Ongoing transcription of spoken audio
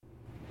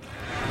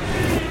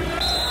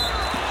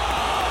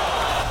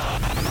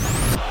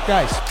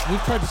Guys,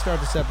 we've tried to start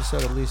this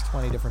episode at least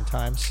 20 different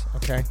times,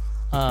 okay?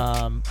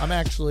 I'm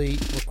actually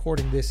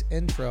recording this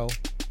intro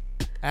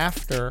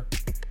after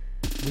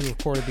we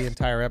recorded the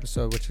entire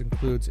episode, which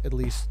includes at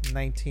least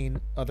 19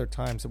 other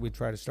times that we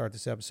tried to start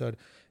this episode.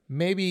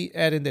 Maybe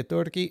Edin de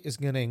Turki is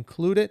going to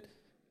include it.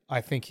 I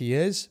think he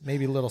is.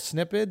 Maybe little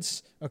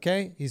snippets,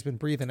 okay? He's been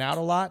breathing out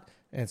a lot,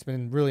 and it's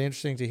been really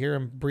interesting to hear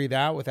him breathe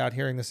out without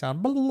hearing the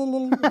sound. But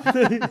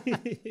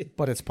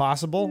it's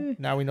possible.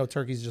 Now we know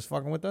Turkey's just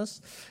fucking with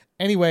us.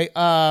 Anyway,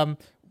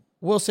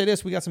 we'll say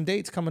this. We got some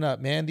dates coming up,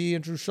 man. The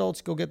Andrew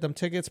Schultz, go get them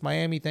tickets.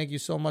 Miami, thank you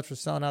so much for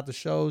selling out the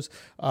shows.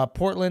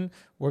 Portland,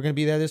 we're going to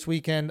be there this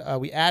weekend.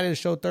 We added a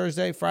show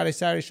Thursday. Friday,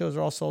 Saturday shows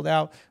are all sold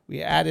out.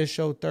 We added a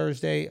show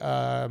Thursday.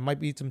 Might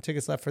be some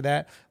tickets left for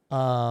that.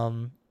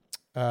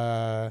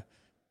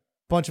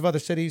 Bunch of other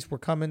cities we're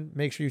coming.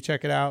 Make sure you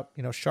check it out.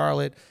 You know,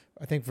 Charlotte,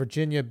 I think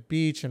Virginia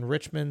Beach and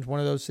Richmond, one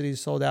of those cities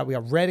sold out. We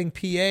got Reading,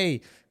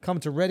 PA. Come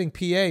to Reading,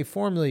 PA,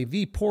 formerly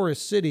the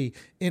poorest city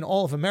in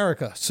all of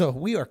America. So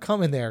we are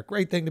coming there.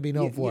 Great thing to be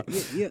known for.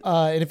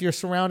 And if you're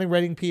surrounding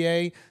Reading,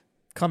 PA,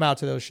 come out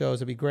to those shows.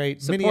 It'd be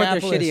great. Support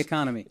their shitty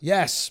economy.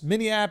 Yes.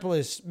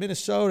 Minneapolis,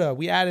 Minnesota.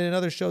 We added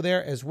another show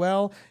there as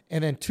well.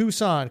 And then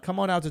Tucson. Come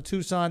on out to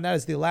Tucson. That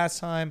is the last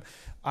time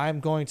I'm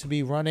going to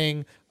be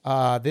running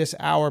this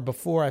hour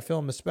before I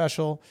film the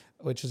special,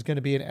 which is going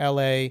to be in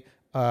LA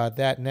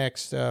that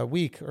next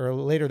week, or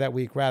later that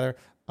week, rather.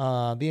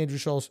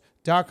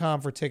 TheAndrewSchultz.com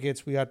for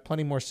tickets. We got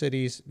plenty more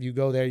cities. If you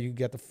go there, you can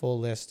get the full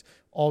list.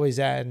 Always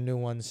adding new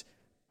ones.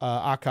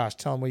 Akash,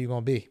 tell them where you're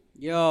going to be.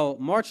 Yo,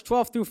 March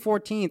 12th through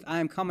 14th, I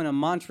am coming to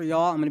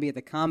Montreal. I'm going to be at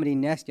the Comedy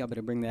Nest. Y'all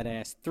better bring that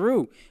ass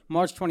through.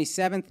 March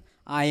 27th,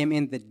 I am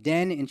in the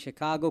Den in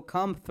Chicago.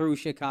 Come through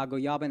Chicago.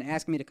 Y'all been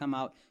asking me to come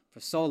out for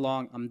so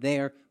long. I'm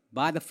there.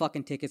 Buy the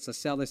fucking tickets. Let's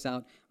sell this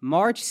out.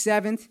 March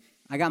 7th,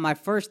 I got my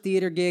first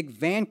theater gig,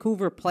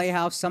 Vancouver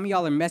Playhouse. Some of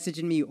y'all are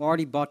messaging me. You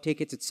already bought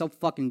tickets. It's so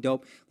fucking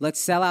dope.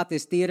 Let's sell out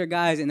this theater,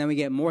 guys, and then we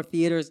get more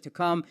theaters to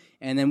come,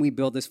 and then we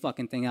build this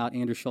fucking thing out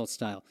Andrew Schultz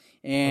style.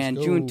 And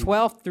June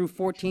 12th through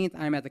 14th,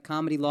 I'm at the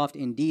Comedy Loft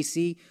in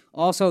D.C.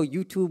 Also,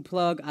 YouTube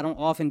plug. I don't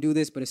often do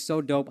this, but it's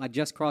so dope. I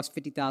just crossed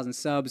 50,000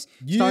 subs.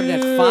 Started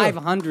at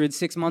 500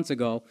 6 months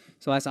ago,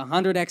 so that's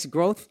 100x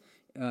growth.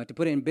 To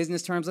put it in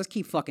business terms, let's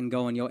keep fucking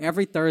going, yo.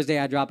 Every Thursday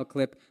I drop a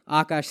clip.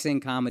 Akash Singh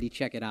Comedy.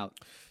 Check it out.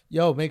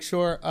 Yo, make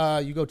sure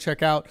you go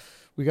check out.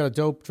 We got a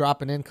dope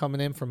coming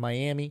in from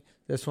Miami.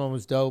 This one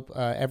was dope.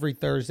 Every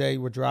Thursday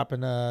we're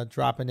dropping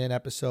in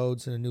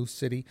episodes in a new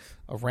city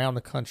around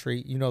the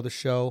country. You know the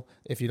show.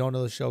 If you don't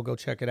know the show, go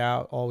check it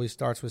out. Always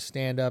starts with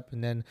stand-up,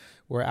 and then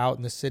we're out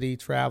in the city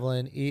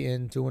traveling,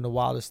 eating, doing the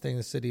wildest thing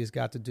the city has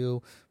got to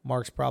do.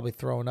 Mark's probably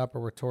throwing up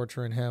or we're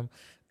torturing him.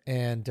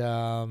 And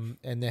then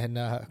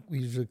we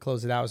usually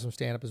close it out with some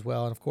stand-up as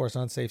well. And, of course,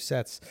 Unsafe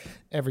Sets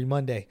every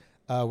Monday.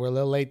 We're a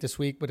little late this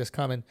week, but it's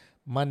coming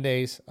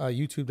Mondays,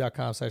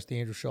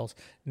 youtube.com/TheAndrewSchultz.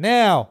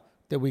 Now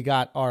that we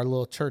got our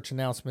little church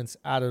announcements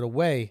out of the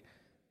way,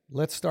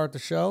 let's start the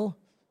show.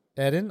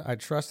 Edin, I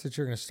trust that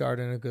you're going to start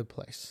in a good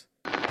place.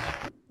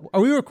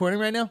 Are we recording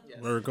right now? Yes.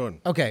 We're recording.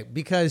 Okay,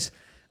 because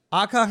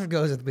Akash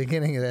goes at the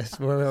beginning of this,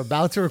 we're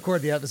about to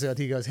record the episode,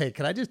 he goes, hey,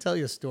 can I just tell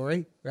you a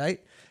story,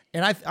 right?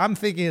 And I'm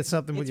thinking it's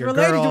something with your girl.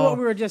 It's related to what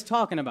we were just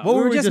talking about. We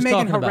were just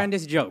making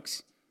horrendous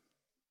jokes.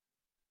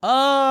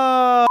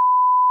 Oh,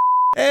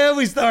 and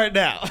we start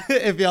now.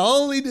 If you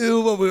only knew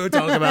what we were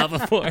talking about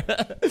before.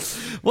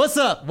 What's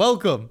up?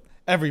 Welcome,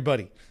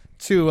 everybody,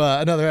 to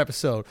another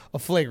episode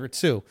of Flagrant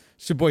 2.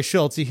 It's your boy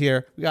Schultz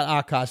here. We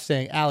got Akash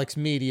saying Alex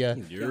Media,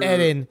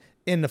 Edin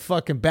in the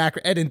fucking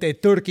background, Edin de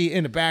Turki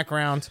in the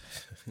background.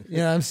 You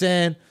know what I'm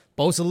saying?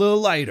 Bo's a little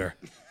lighter.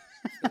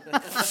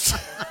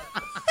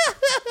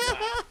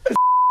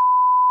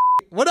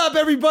 What up,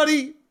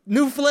 everybody?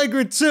 New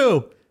Flagrant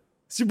 2.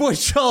 It's your boy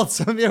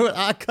Schultz. I'm here with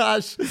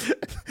Akash.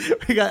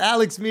 We got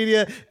Alex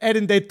Media,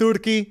 Edin de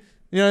Turki.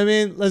 You know what I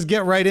mean? Let's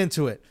get right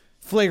into it.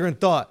 Flagrant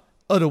thought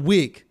of the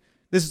week.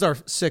 This is our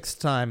 6th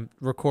time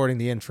recording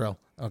the intro,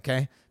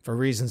 okay? For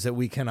reasons that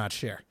we cannot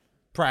share.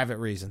 Private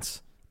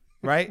reasons.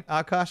 Right,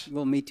 Akash?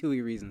 Well, Me Too-y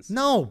reasons.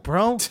 No,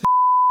 bro.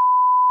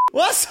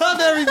 What's up,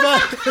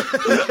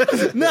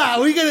 everybody? Nah,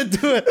 we gonna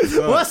do it.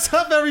 What's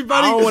up,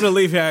 everybody? I don't want to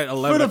leave here at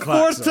 11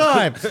 o'clock.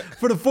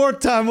 For the fourth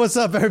time, what's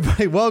up,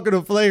 everybody? Welcome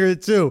to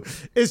Flagrant 2.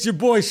 It's your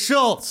boy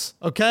Schultz,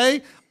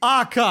 okay?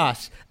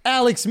 Akash,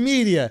 Alex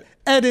Media,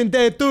 Edin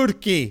de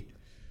Turki.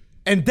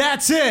 And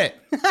that's it.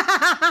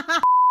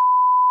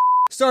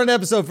 Start an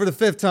episode for the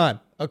 5th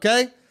time,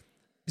 okay?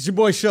 It's your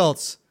boy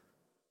Schultz.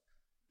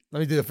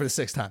 Let me do it for the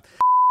 6th time.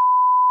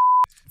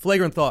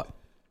 Flagrant thought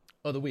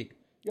of the week.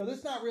 Yo, this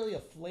is not really a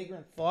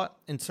flagrant thought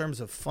in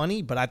terms of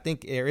funny, but I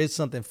think there is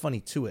something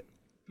funny to it.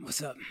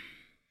 What's up?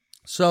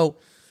 So,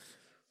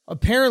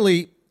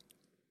 apparently,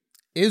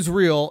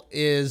 Israel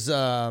is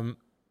not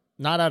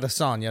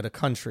Adesanya, the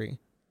country.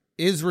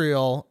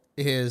 Israel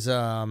is,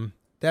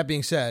 that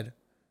being said,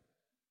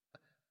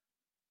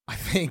 I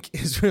think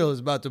Israel is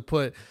about to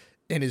put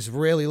an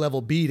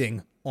Israeli-level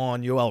beating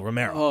on Yoel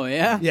Romero. Oh,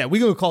 yeah? Yeah,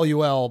 we're going to call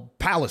Yoel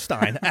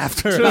Palestine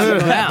after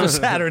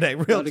Saturday.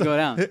 About to go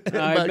down. All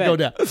right, About to go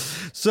down.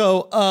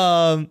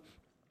 So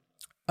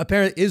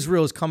apparently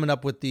Israel is coming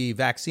up with the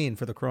vaccine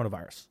for the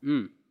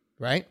coronavirus.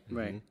 Right?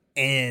 Right.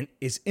 And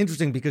it's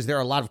interesting because there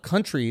are a lot of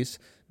countries,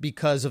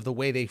 because of the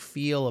way they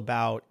feel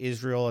about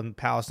Israel and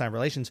Palestine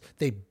relations,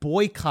 they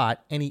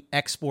boycott any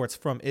exports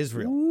from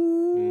Israel.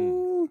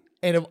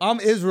 And if I'm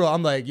Israel,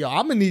 I'm like, yo,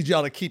 I'm going to need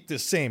y'all to keep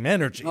this same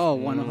energy. Oh,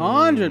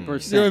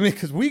 100%. You know what I mean?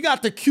 Because we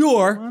got the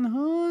cure,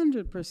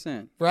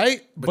 100%.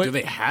 right? But do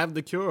they have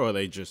the cure, or are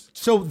they just?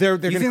 So they're You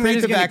going to think they're create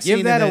just the going to vaccine.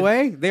 give that and then-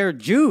 away? They're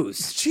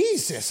Jews.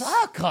 Jesus,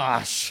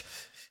 Akash.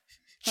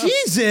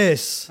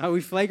 Jesus. Are we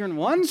flagrant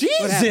one?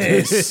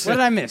 Jesus. What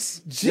did I miss?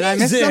 Did I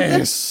miss something?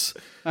 Jesus.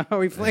 Are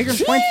we flagrant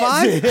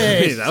 0.5?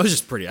 Jesus. That was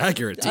just pretty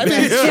accurate. To I me.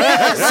 mean,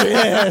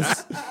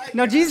 Jesus.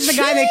 No, Jesus is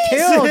the guy they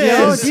killed,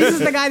 yo. Jesus. Jesus is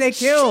the guy they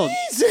killed.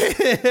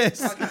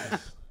 Jesus.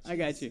 I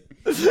got you.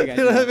 You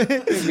know what I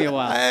mean? Took me a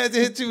while. I had to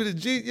hit you with a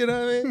G, you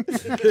know what I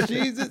mean?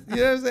 Jesus, you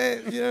know what I'm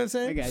saying? You know what I'm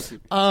saying? I got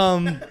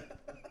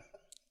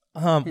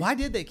you. Why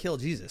did they kill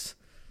Jesus?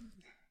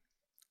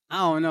 I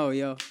don't know,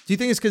 yo. Do you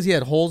think it's because he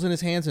had holes in his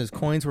hands and his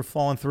coins were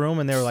falling through him,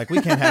 and they were like, "We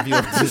can't have you."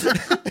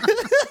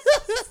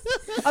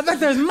 I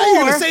bet there's How are you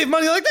more. gonna save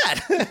money like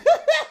that?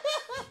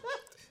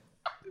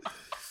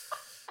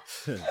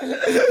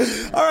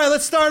 All right,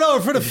 let's start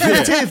over for the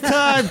 15th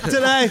time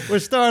today. We're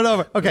starting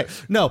over. Okay,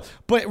 no,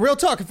 but real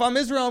talk. If I'm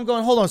Israel, I'm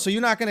going, hold on. So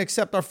you're not going to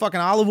accept our fucking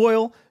olive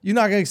oil? You're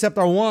not going to accept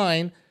our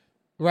wine,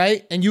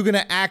 right? And you're going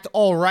to act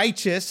all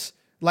righteous?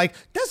 Like,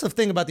 that's the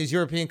thing about these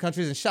European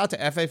countries, and shout out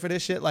to FA for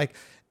this shit. Like,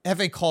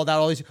 FA called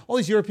out all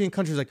these European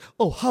countries like,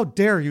 oh, how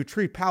dare you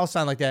treat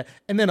Palestine like that?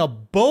 And then a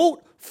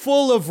boat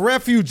full of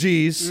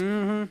refugees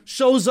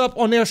shows up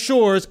on their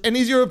shores, and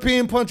these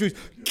European countries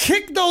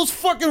kick those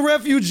fucking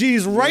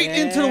refugees right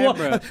into the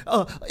water.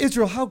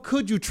 Israel, how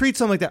could you treat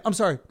something like that? I'm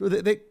sorry,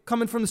 they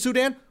coming from the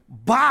Sudan?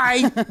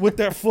 Bye with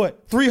their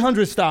foot,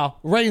 300 style,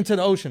 right into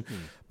the ocean.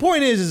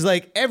 Point is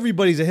like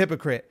everybody's a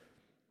hypocrite,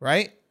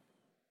 right?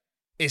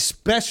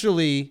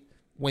 Especially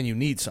when you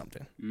need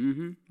something.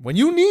 When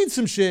you need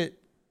some shit,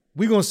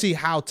 we're going to see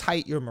how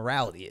tight your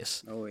morality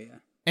is. Oh, yeah.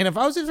 And if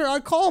I was Israel,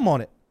 I'd call them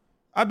on it.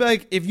 I'd be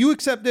like, if you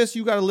accept this,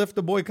 you got to lift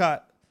the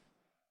boycott.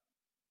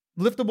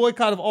 Lift the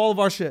boycott of all of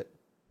our shit.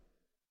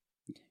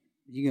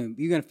 You're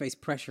gonna face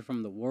pressure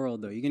from the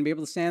world, though. You gonna be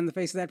able to stand in the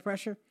face of that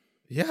pressure?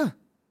 Yeah.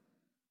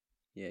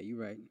 Yeah, you're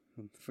right.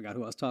 I forgot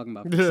who I was talking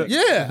about. For a second.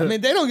 Yeah. I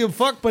mean, they don't give a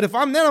fuck. But if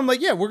I'm them, I'm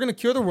like, yeah, we're going to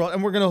cure the world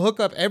and we're going to hook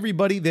up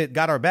everybody that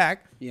got our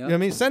back. Yeah. You know what I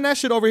mean? Send that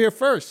shit over here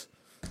first.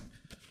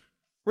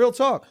 Real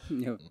talk.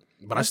 Yo,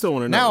 But I still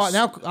want to know.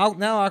 Now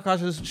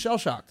Akash is shell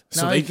shocked.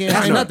 So Now they he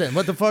can't say nothing.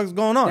 What the fuck's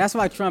going on? that's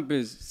why Trump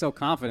is so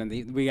confident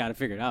that we got to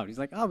figure it out. He's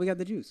like, oh, we got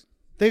the juice.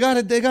 They got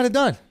it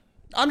done.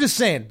 I'm just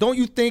saying, don't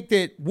you think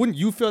that, wouldn't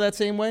you feel that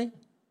same way?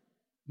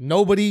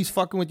 Nobody's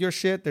fucking with your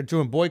shit. They're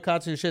doing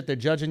boycotts of your shit. They're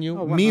judging you.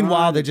 Oh,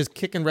 Meanwhile, they're just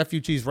kicking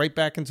refugees right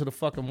back into the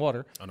fucking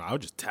water. Oh, no, I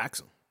would just tax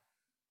them.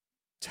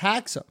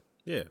 Tax them.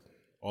 Yeah.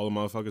 All the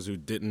motherfuckers who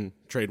didn't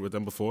trade with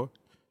them before.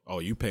 Oh,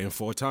 you paying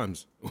 4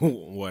 times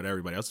what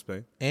everybody else is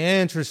paying.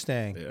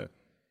 Interesting.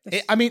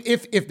 Yeah. I mean,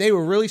 if they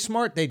were really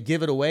smart, they'd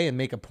give it away and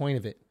make a point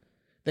of it.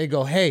 They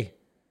go, hey,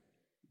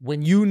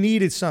 when you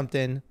needed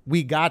something,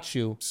 we got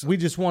you. We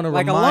just want to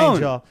Like a remind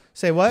loan. y'all.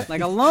 Say what?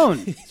 Like a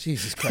loan.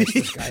 Jesus Christ,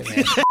 this guy,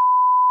 man.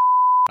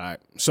 All right.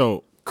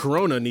 So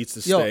Corona needs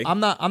to Yo, stay. I'm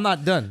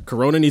not done.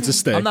 Corona needs to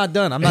stay. I'm not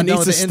done. I'm It not done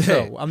needs with the to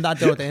stay. intro. I'm not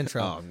done with the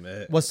intro. Oh,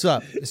 man. What's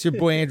up? It's your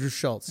boy Andrew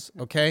Schultz,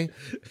 okay?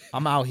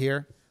 I'm out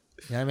here.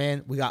 You know what I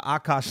mean? We got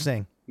Akash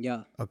Singh,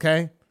 Yeah.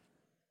 okay?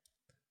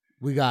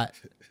 We got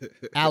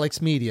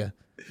Alex Media.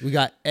 We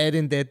got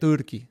Eden De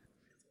Turki.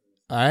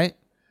 All right?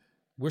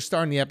 We're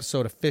starting the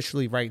episode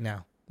officially right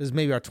now. This is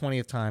maybe our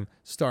 20th time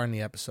starting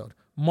the episode.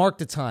 Mark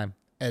the time,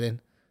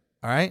 Eden.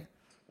 All right?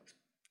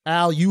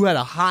 Al, you had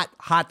a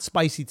hot,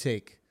 spicy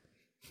take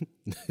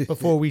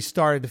before we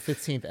started the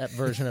 15th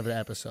version of the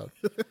episode.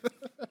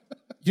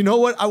 You know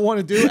what I want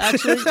to do,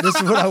 actually? This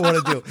is what I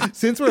want to do.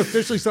 Since we're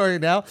officially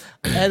starting now,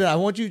 Ed, I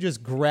want you to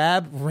just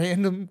grab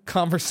random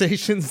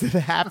conversations that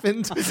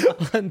happened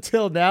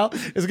until now.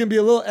 It's going to be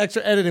a little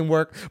extra editing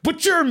work,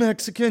 but you're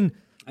Mexican.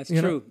 That's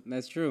You know- true.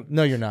 That's true.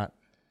 No, you're not.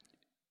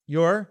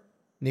 You're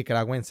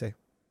Nicaraguense.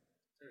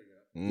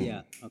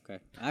 Yeah. Okay.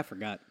 I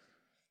forgot.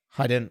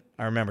 I didn't.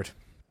 I remembered.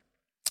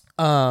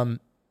 I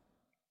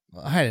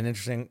had an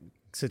interesting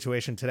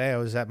situation today. I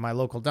was at my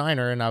local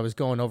diner and I was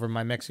going over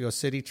my Mexico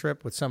City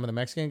trip with some of the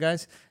Mexican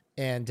guys.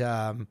 And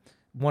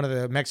one of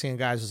the Mexican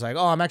guys was like,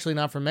 oh, I'm actually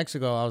not from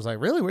Mexico. I was like,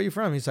 really? Where are you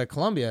from? He's like,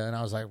 Colombia. And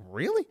I was like,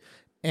 really?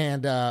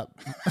 And I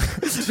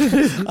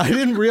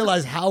didn't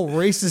realize how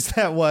racist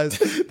that was,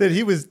 that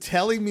he was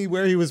telling me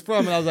where he was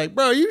from. And I was like,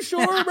 bro, are you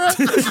sure, bro?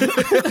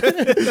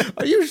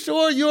 Are you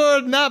sure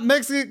you're not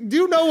Mexican? Do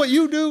you know what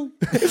you do?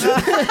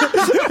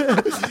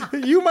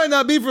 You might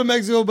not be from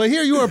Mexico, but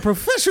here you are a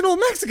professional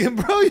Mexican,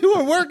 bro. You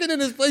are working in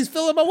this place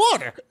filling my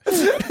water.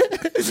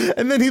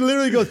 And then he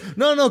literally goes,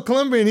 no,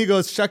 Colombian. He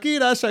goes,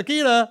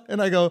 Shakira.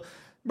 And I go,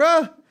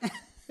 bro,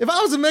 If I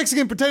was a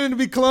Mexican pretending to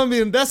be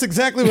Colombian, that's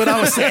exactly what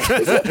I was saying.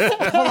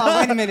 Hold on,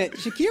 wait a minute.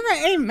 Shakira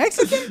ain't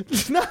Mexican?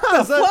 Nah,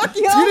 The fuck,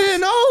 yo? You didn't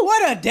know?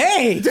 What a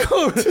day.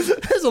 Dude,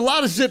 there's a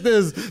lot of shit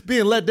that's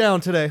being let down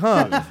today,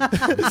 huh?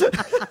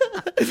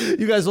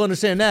 You guys will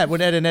understand that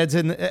when Ed and Ed's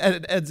in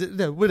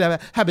whatever.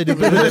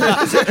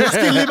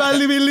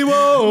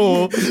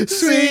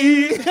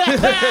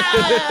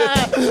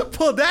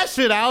 Pull that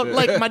shit out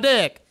like my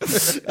dick.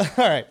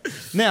 All right.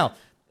 Now,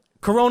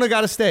 Corona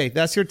got to stay.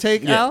 That's your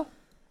take, Al?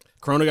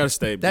 Corona got to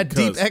stay. That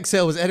deep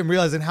exhale was Ed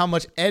realizing how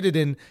much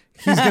editing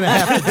he's going to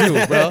have to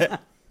do, bro.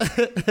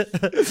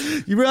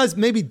 You realize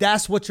maybe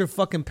that's what your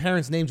fucking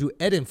parents named you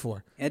Eden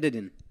for.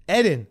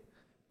 Eden.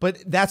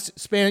 But that's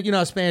Spanish. You know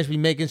how Spanish be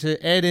making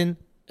shit. Eden.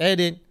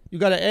 You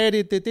got to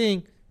edit the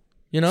thing.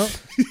 You know?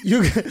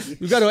 you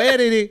got to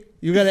edit it.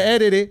 You got to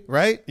edit it,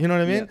 right? You know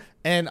what I mean? Yeah.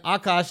 And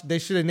Akash, they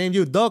should have named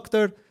you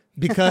Doctor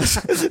because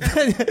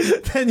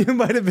then you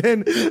might have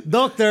been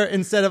Doctor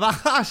instead of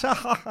Akash.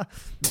 I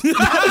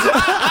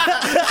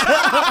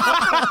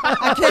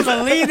can't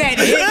believe that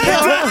hit, yo.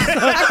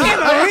 I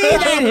can't believe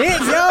that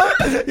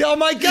hit, yo. Y'all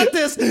might get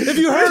this if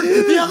you heard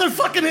the other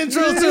fucking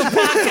intros to the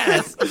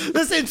podcast.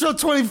 This intro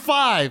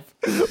 25.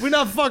 We're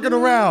not fucking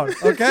around,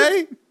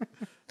 okay?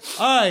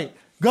 All right,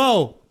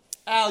 go.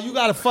 Al, you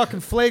got a fucking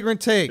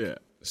flagrant take. Yeah.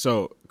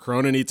 So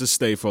Corona needs to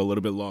stay for a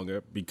little bit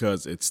longer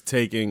because it's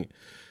taking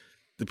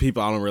the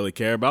people I don't really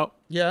care about.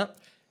 Yeah.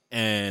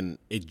 And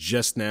it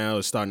just now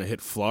is starting to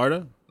hit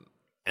Florida,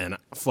 and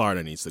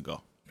Florida needs to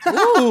go.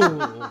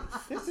 Ooh,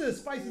 this is a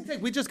spicy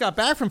take. We just got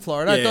back from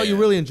Florida. I thought you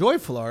really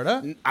enjoyed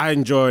Florida. I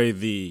enjoy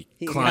the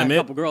climate. He got a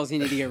couple girls he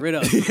need to get rid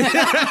of.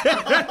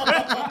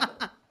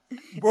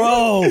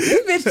 Bro,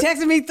 this bitch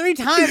texted me 3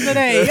 times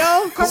today.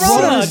 Yo,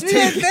 Corona, do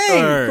that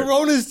thing.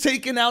 Corona's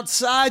taking out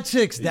side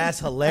chicks. That's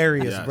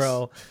hilarious,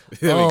 bro.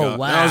 There we go.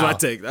 Wow. That was my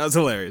take. That was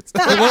hilarious.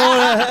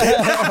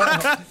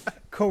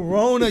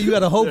 Corona, you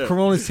gotta hope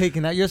Corona's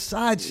taking out your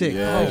side chick.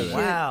 Yeah, oh,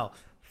 wow.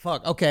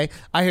 Fuck. Okay,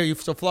 I hear you.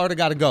 So Florida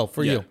got to go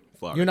for you.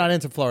 Florida. You're not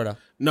into Florida.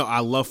 No, I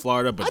love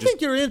Florida, but I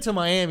think you're into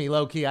Miami,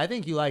 low key. I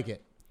think you like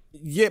it.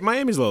 Yeah,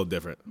 Miami's a little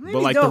different, Miami's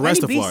but like dope. the rest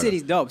Any of beach Florida,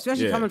 city's dope,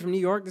 especially coming from New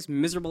York. This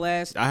miserable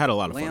ass. I had a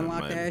lot of fun.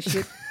 Landlocked ass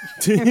shit.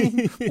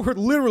 We're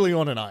literally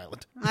on an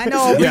island. I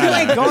know. You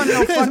ain't going to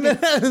no fucking.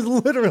 That is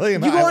literally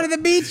an You island. going to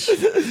the beach?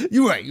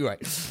 You're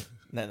right.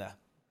 No.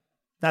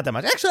 Not that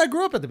much. Actually, I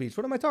grew up at the beach.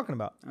 What am I talking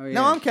about? Oh, yeah.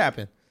 No, I'm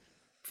capping.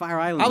 Fire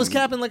Island. I was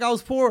capping like I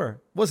was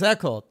poor. What's that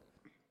called?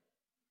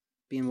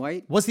 Being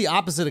white? What's the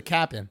opposite of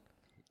capping?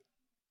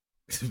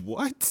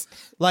 What?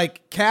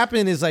 Like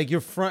capping is like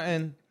you're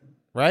fronting,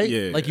 right?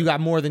 Yeah. Like you got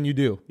more than you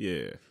do.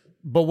 Yeah.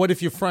 But what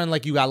if you're fronting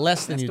like you got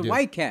less than That's you the do?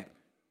 white cap.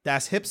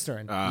 That's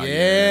hipstering.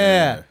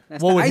 Yeah.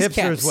 That's What the would ice hipsters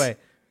caps. wear?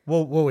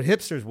 What would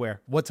hipsters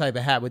wear? What type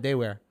of hat would they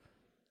wear?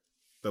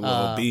 The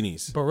little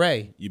beanies.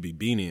 Beret. You be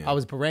beanieing. I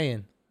was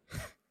bereting.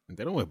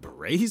 They don't wear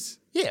berets?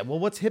 Yeah, well,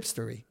 what's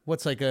hipstery?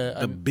 What's like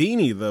The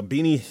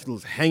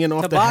beanie hanging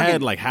off the Toboggan.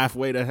 head like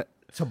halfway to...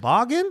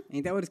 toboggan?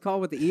 Ain't that what it's called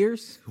with the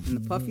ears and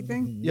the puffy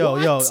thing? Yo,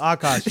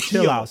 Akash,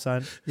 chill out,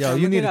 son. Yo,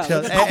 you Look need it to up.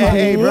 chill. Look it up.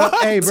 Hey, bro.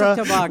 Hey, It's a bro.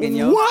 toboggan,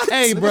 yo. What?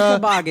 Hey, Look at bro.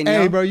 toboggan,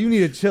 Hey, yo. bro. You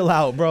need to chill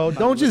out, bro.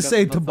 Don't just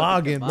say look up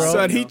toboggan, bro. toboggan.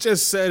 Son, he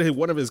just said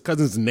one of his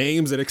cousin's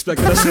names and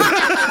expected us to...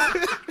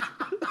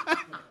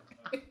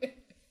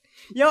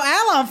 Yo,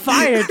 Al on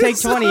fire. Take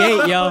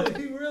 28, yo.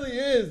 He really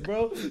is,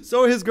 bro.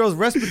 So are his girls'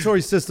 respiratory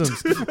systems.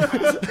 When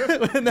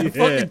that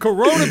fucking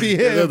corona be Get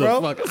hitting, the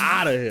bro. fuck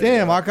out of here.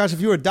 Damn, Akash,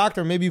 if you were a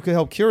doctor, maybe you could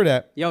help cure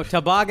that. Yo,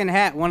 toboggan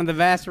hat. One of the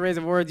vast arrays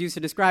of words used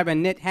to describe a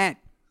knit hat.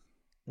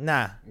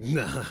 Nah.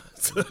 Nah.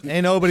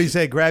 Ain't nobody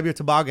say grab your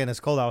toboggan. It's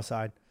cold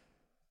outside.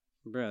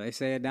 Bro, they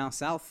say it down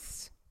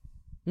south.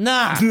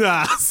 Nah.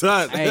 Nah,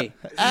 son. Hey,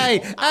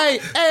 Hey,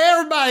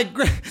 everybody.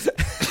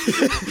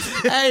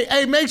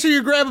 hey, make sure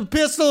you grab a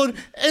pistol and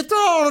throw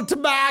on a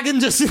toboggan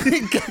just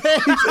in case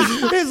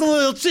it's a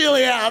little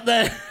chilly out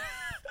there.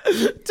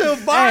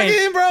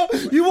 Toboggan, bro?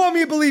 You want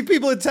me to believe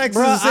people in Texas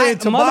bro, are saying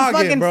toboggan,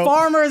 motherfucking bro?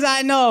 farmers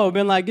I know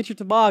been like, get your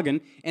toboggan,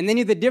 and then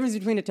you the difference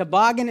between a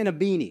toboggan and a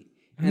beanie.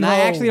 And I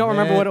No, actually don't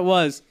remember man. what it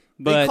was,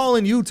 They but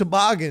calling you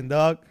toboggan,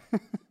 dog.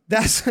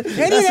 That's ain't that's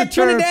he a that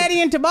term.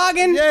 Trinidadian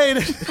toboggan? Yeah,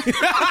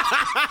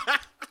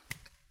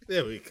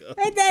 There we go.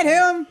 Ain't that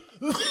him?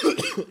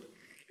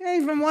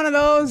 Ain't from one of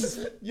those.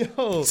 yo.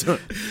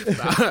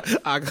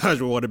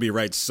 Akash want to be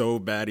right so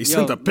bad. He Yo,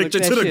 sent a look picture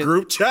that to the shit.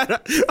 group chat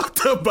of the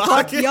Fuck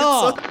bucket. y'all.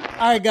 All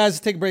right, guys, let's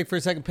take a break for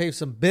a second. Pay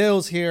some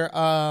bills here.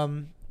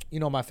 You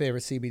know my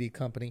favorite CBD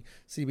company,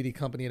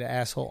 the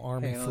Asshole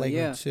Army, Hell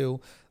Flagrant yeah.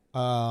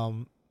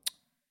 2.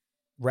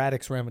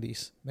 Radix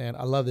Remedies, man,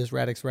 I love this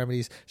Radix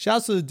Remedies.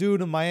 Shouts to the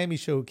dude in Miami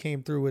show who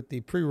came through with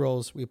the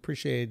pre-rolls. We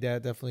appreciated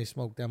that. Definitely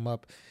smoked them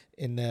up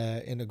in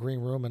the green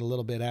room and a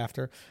little bit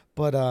after.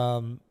 But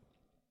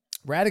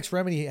Radix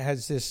Remedy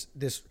has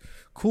this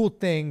cool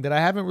thing that I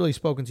haven't really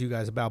spoken to you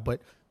guys about,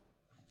 but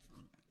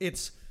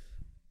it's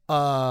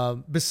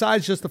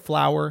besides just the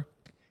flower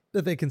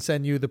that they can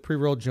send you, the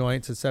pre-rolled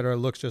joints, etc. It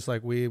looks just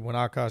like weed. When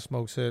Akash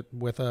smokes it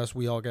with us,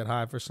 we all get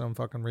high for some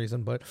fucking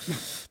reason. But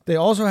they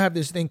also have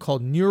this thing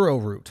called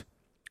NeuroRoot,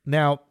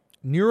 Now,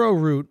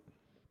 NeuroRoot,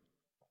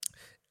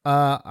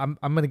 I'm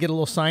going to get a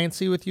little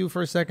sciencey with you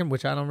for a second,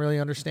 which I don't really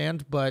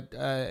understand, but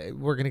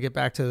we're going to get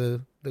back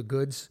to the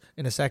goods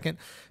in a second.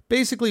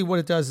 Basically, what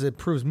it does is it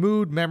improves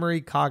mood,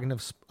 memory,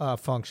 cognitive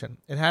function.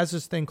 It has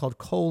this thing called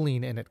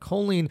choline in it.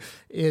 Choline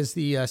is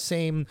the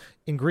same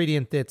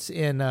ingredient that's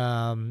in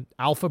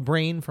Alpha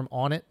Brain from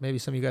Onnit. Maybe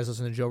some of you guys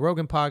listen to Joe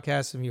Rogan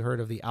podcast, and you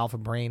heard of the Alpha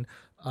Brain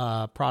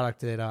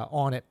product that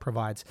Onnit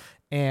provides.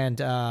 And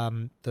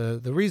the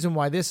reason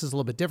why this is a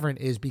little bit different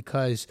is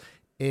because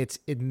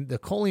the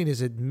choline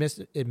is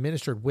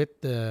administered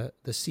with the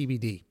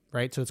CBD,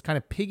 right? So it's kind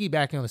of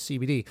piggybacking on the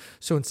CBD.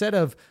 So instead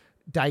of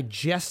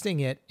digesting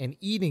it and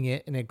eating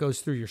it and it goes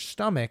through your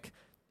stomach,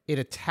 it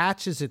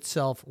attaches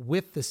itself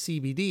with the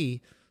CBD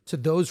to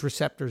those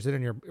receptors that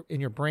are in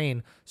your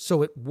brain.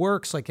 So it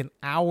works like an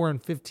hour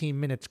and 15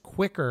 minutes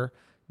quicker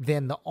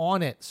than the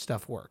Onnit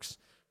stuff works,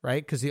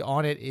 right? Because the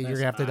Onnit, you're going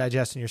to have to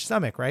digest in your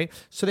stomach, right?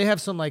 So they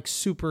have some like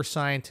super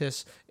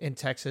scientists in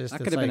Texas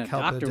that's like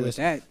helping to do this.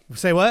 That.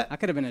 Say what? I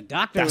could have been a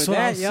doctor That's with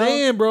what that, I'm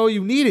saying, bro.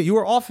 You need it. You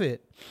were off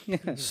it.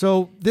 Yeah.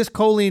 So this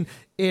choline,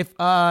 if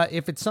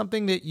it's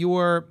something that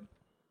you're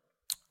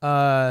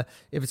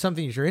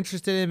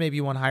interested in, maybe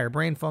you want higher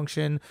brain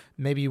function,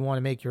 maybe you want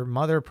to make your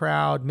mother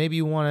proud, maybe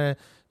you want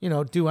to,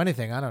 do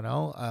anything. I don't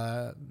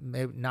know.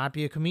 Maybe not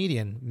be a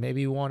comedian.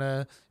 Maybe you want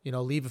to,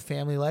 leave a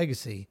family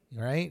legacy,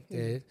 right?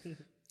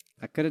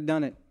 I could have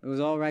done it. It was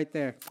all right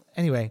there.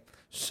 Anyway,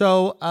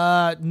 so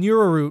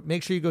NeuroRoot,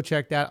 make sure you go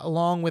check that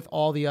along with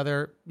all the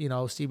other,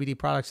 CBD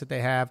products that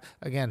they have.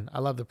 Again, I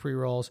love the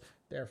pre-rolls.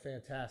 They're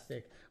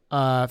fantastic.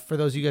 For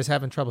those of you guys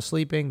having trouble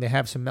sleeping, they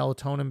have some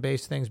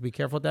melatonin-based things. Be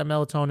careful with that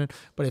melatonin.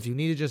 But if you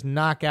need to just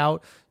knock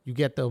out, you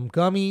get them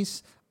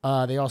gummies.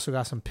 They also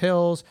got some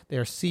pills.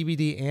 They're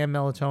CBD and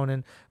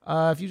melatonin.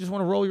 If you just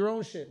want to roll your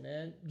own shit,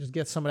 man, just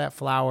get some of that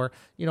flour.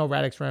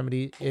 Radix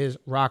Remedy is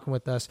rocking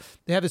with us.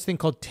 They have this thing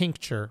called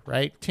tincture,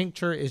 right?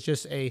 Tincture is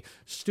just a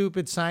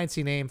stupid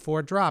sciencey name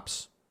for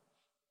drops.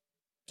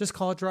 Just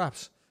call it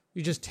drops.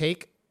 You just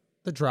take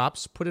the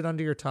drops, put it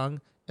under your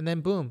tongue, and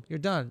then boom, you're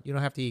done. You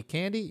don't have to eat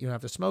candy. You don't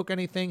have to smoke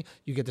anything.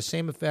 You get the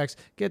same effects.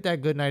 Get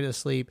that good night of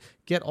sleep.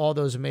 Get all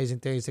those amazing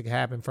things that can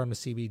happen from the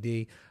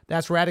CBD.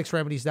 That's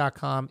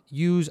radixremedies.com.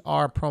 Use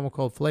our promo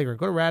code Flagrant.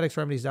 Go to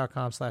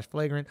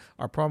radixremedies.com/flagrant.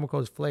 Our promo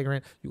code is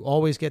Flagrant. You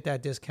always get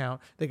that discount.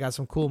 They got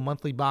some cool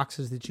monthly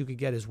boxes that you could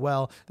get as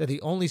well. They're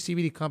the only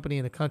CBD company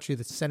in the country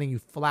that's sending you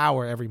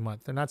flour every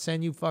month. They're not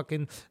sending you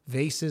fucking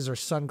vases or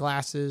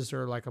sunglasses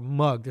or like a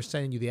mug. They're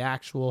sending you the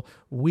actual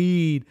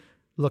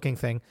weed-looking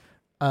thing.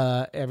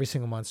 Every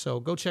single month. So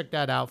go check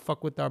that out.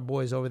 Fuck with our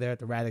boys over there at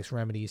the Radix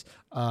Remedies.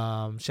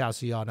 Shouts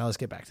to y'all. Now let's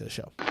get back to the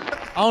show.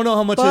 I don't know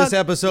how much of this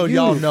episode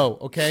y'all know,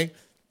 okay?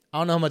 I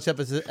don't know how much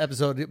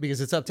episode because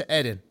it's up to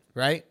Eden,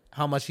 right?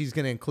 How much he's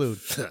going to include.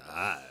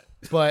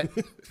 But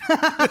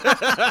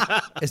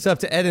it's up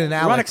to Eden and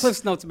Alex. Run a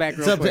Cliff's Notes back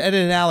real quick. It's up to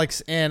Eden and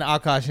Alex and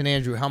Akash and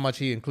Andrew how much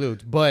he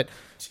includes. But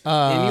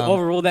and you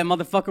overruled that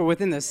motherfucker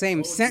within the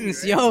same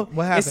sentence, yo.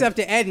 What happened? It's up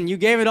to Eden. You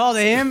gave it all to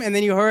him, and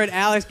then you heard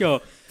Alex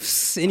go,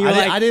 and you're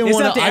I didn't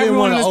want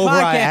to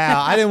override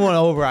Al. I didn't want to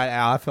override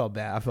Al. I felt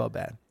bad.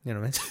 You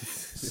know what I mean?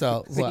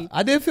 So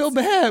I did feel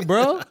bad,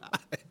 bro.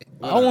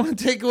 I want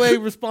to take away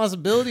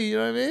responsibility. You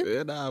know what I mean?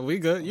 Yeah, nah, we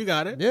good. You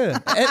got it. Yeah.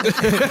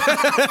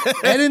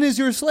 Eden is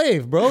your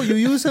slave, bro. You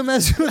use him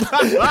as your...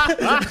 Doesn't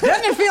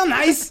it feel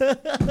nice? You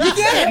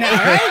get it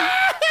now, right?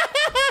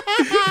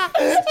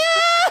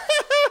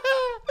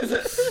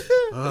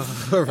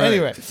 Right.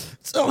 Anyway,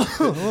 so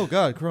oh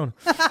god, Corona.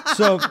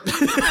 So,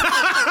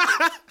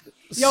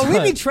 yo,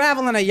 we be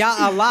traveling a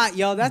lot,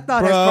 yo. That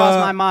thought has crossed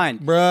my mind.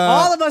 Bruh.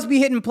 All of us be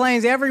hitting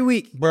planes every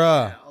week.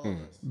 bruh.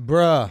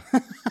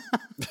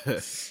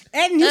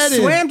 Eden, you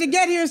swam to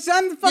get here,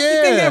 son. The fuck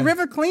you think that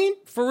river clean?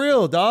 For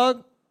real,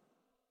 dog.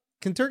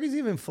 Can turkeys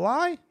even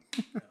fly?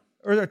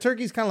 Or are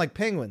turkeys kind of like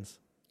penguins?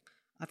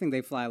 I think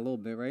they fly a little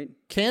bit, right?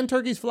 Can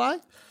turkeys fly?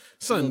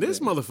 Son, this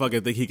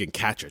motherfucker think he can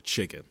catch a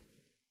chicken.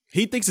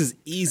 He thinks it's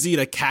easy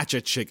to catch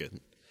a chicken.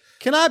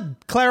 Can I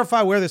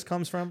clarify where this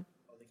comes from?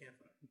 Oh, they can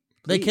fly.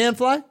 They can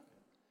fly?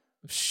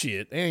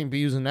 Shit, they ain't be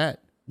using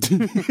that. You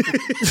know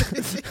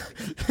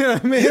what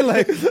I mean?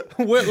 Like,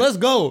 let's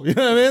go. You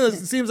know what I mean?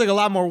 It seems like a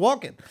lot more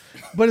walking.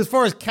 But as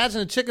far as catching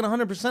a chicken,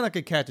 100% I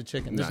could catch a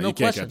chicken. There's no you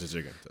can't question. catch a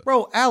chicken.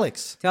 Bro,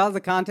 Alex. Tell us the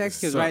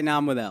context, because right now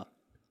I'm with Al.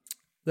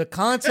 The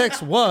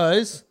context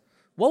was,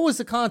 what was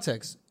the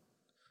context?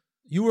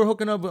 You were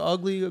hooking up with an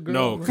ugly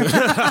girl? No.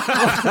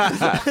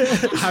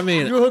 I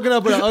mean, You were hooking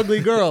up with an ugly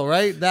girl,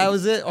 right? That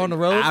was it on the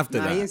road? after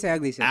Nah, that. he didn't say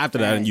ugly shit. After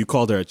that, and you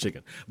called her a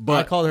chicken.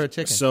 But I called her a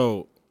chicken.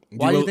 So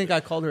Why do you think I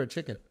called her a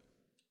chicken?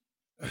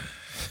 I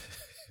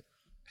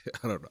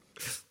don't know.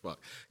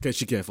 Because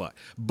she can't fly.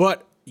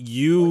 But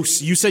you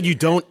said you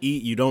don't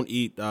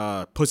eat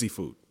pussy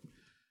food.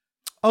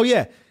 Oh,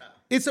 yeah.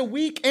 It's a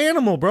weak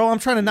animal, bro. I'm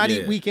trying to not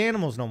eat Yeah. weak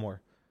animals no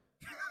more.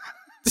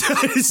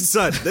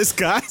 Son, this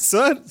guy,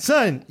 son.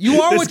 Son,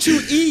 you are what you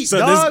eat, So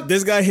dog.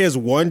 this guy hears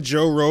one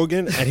Joe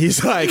Rogan, and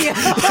he's like,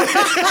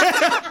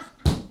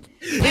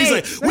 He's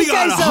like, let we me tell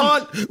gotta you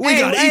something. hunt. We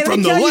gotta eat let from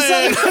me the tell you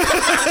land.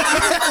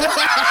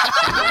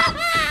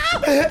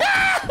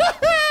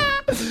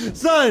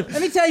 Son,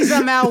 Let me tell you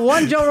something, Al.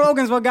 One Joe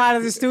Rogan's what got out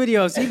of the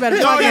studio, so you better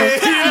fucking you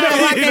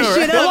better lock that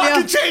shit a up, lot yo.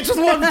 can change with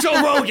one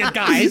Joe Rogan,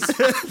 guys.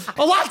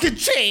 A lot can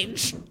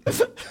change.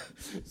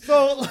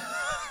 So,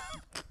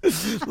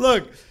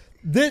 look,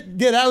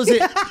 that was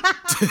it.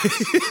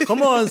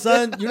 Come on,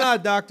 son. You're not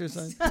a doctor,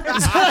 son.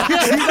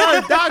 You're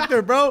not a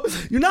doctor, bro.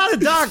 You're not a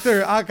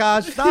doctor,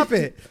 Akash. Stop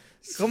it.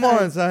 Come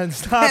on, son.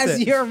 Stop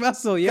That's it. your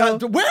muscle, yo.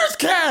 Where's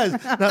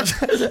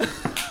Kaz?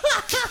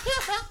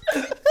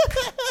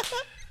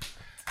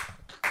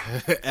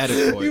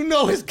 Edit point. You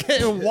know it's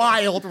getting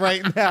wild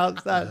right now,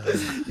 son.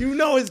 You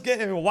know it's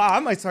getting wild. I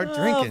might start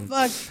drinking.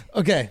 Oh, fuck.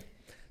 Okay.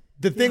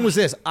 The thing was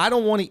this. I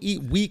don't want to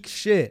eat weak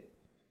shit.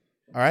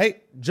 All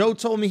right? Joe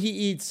told me he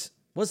eats,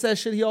 what's that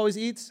shit he always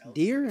eats?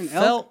 Deer and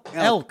elk?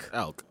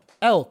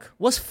 Elk.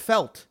 What's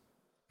felt?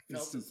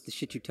 This is the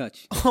shit you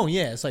touch. Oh,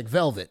 yeah. It's like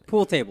velvet.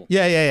 Pool table.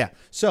 Yeah.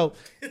 So,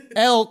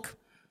 elk.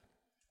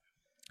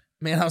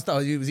 Man, I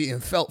thought he was eating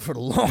felt for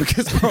the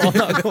longest, bro. I'm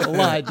not going to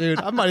lie,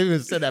 dude. I might even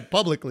say that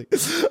publicly.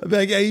 I'd be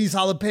like, yeah, he eats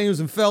jalapenos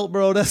and felt,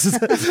 bro. That's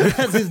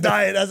his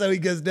diet. That's how he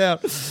gets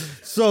down.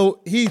 So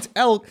he eats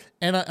elk,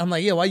 and I'm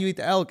like, yeah, why you eat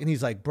the elk? And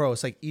he's like, bro,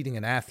 it's like eating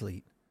an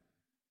athlete.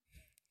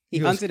 He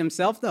hunted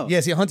himself, though?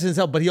 Yes, he hunts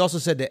himself, but he also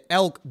said that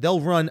elk,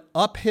 they'll run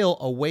uphill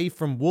away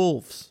from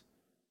wolves.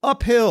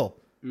 Uphill.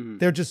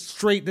 They're just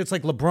straight. It's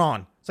like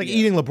LeBron. It's like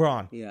eating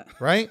LeBron. Yeah.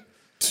 Right?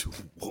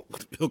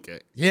 Okay.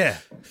 Yeah.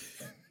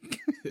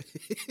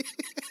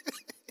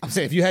 I'm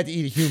saying if you had to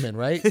eat a human,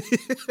 right?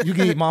 You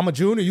can eat Mama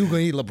June or you can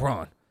eat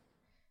LeBron.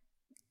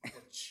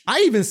 I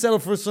even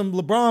settled for some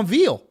LeBron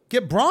veal.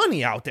 Get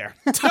Bronny out there.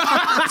 You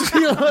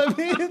know what I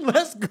mean?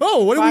 Let's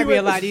go. What Might do be we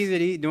a lot easier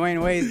to eat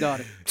Dwayne Wade's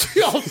daughter.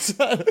 Yo,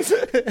 son.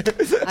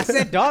 I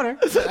said daughter.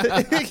 You know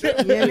what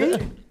I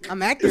mean?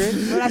 I'm accurate. What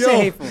did I say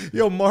hateful?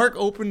 Yo, Mark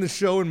opened the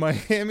show in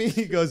Miami.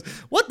 He goes,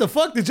 what the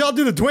fuck did y'all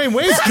do to Dwayne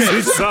Wade's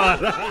kid?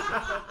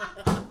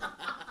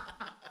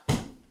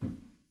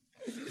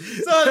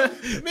 Son,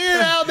 me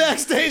and Al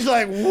backstage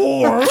like,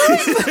 war.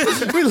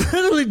 We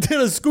literally did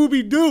a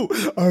Scooby-Doo.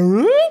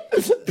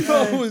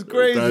 It was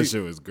crazy. That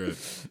shit was good.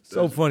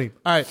 So funny.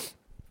 All right.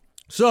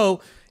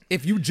 So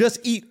if you just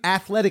eat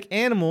athletic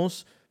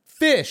animals,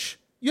 fish.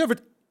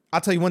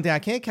 I'll tell you one thing I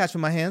can't catch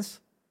with my hands.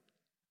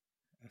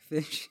 A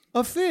fish.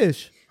 A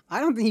fish. I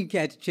don't think you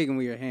catch a chicken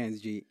with your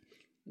hands, G.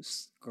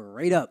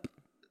 Straight up.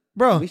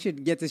 Bro, We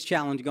should get this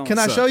challenge going. can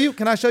I show you?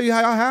 Can I show you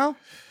how?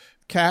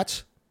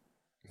 Catch.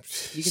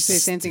 You can say the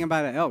same thing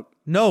about an elk.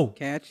 No.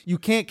 Catch. You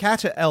can't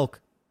catch an elk.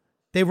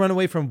 They run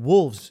away from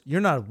wolves. You're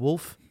not a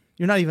wolf.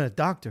 You're not even a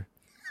doctor.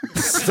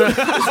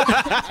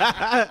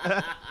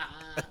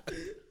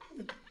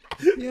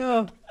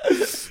 Yo.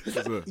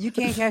 You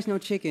can't catch no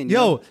chicken.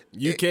 Yo,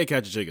 You can't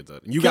catch a chicken, son.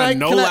 You Can got I-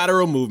 no can I-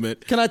 lateral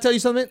movement. can I tell you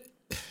something?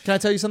 Can I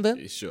tell you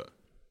something? Sure.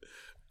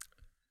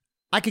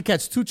 I could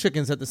catch two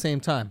chickens at the same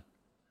time.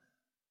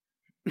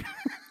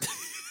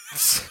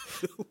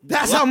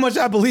 That's how much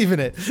I believe in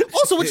it.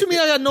 Also, what you mean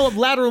I got no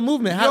lateral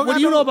movement? don't What got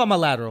do you no- know about my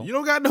lateral? You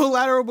don't got no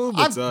lateral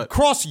movement, I've son.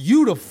 crossed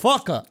you to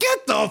fuck up.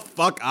 Get the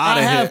fuck out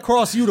I of here. have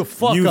crossed you to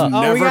fuck You've up.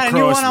 never Oh, we got a new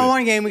crossed me.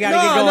 one-on-one game. We got to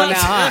get No, going no. now,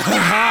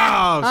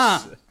 huh?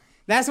 House.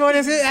 That's what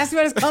it's. That's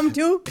what it's come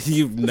to.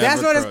 You've never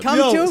That's what it's crossed-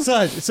 come Yo,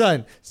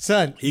 to.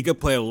 son. He could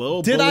play a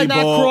little Did bully I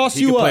not ball. cross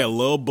he you could play up? a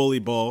little bully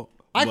ball.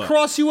 I but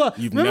crossed you up.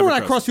 You've Remember never when I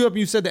crossed crossed you up and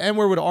you said the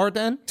N-word with an R at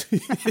the end?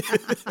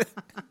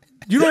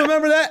 You don't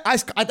remember that?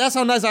 That's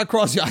how nice I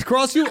crossed you. I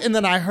crossed you, and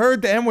then I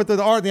heard the N-word with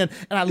the R at the end,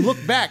 and I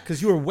looked back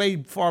because you were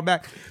way far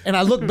back, and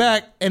I looked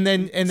back, and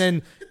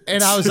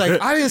I was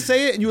like, I didn't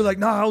say it, and you were like,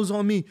 nah, it was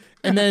on me.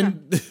 And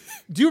then,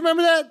 do you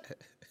remember that?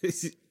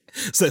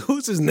 So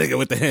who's this nigga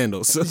with the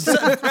handles?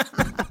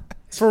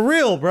 For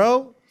real,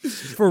 bro.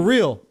 For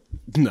real.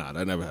 Nah,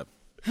 that never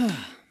happened.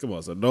 Come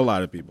on, son. Don't lie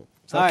to people.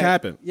 Stop All right.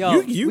 capping. Yo,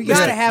 we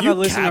gotta have you a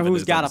listener capping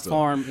who's this got a episode.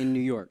 farm in New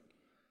York.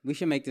 We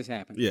should make this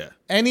happen. Yeah.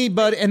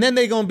 Anybody, and then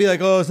they gonna be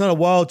like, oh, it's not a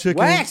wild chicken.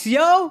 Wax,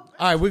 yo. All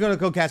right, we're gonna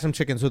go catch some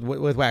chickens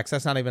with Wax.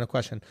 That's not even a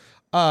question.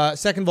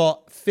 Second of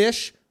all,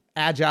 fish,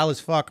 agile as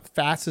fuck,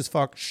 fast as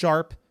fuck,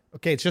 sharp.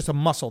 Okay, it's just a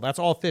muscle. That's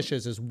all fish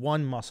is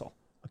one muscle.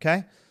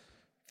 Okay,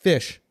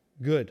 fish,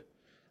 good.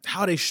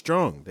 How are they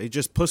strong? They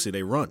just pussy.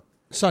 They run.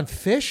 Son,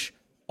 fish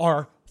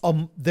are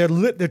they're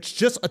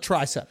just a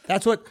tricep.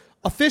 That's what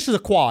a fish is. A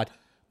quad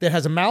that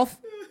has a mouth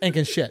and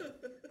can shit.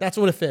 That's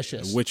what a fish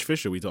is. Which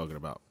fish are we talking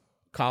about?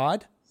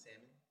 Cod.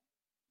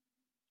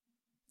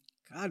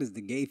 God is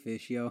the gay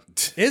fish, yo.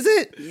 Is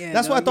it? Yeah,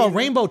 That's no, what I thought yeah.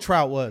 rainbow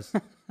trout was.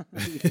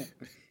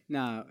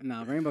 Nah,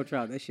 rainbow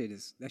trout. That shit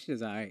is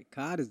all right.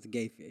 Cod is the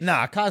gay fish.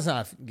 Nah, cod's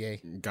not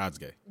gay. God's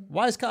gay.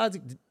 Why is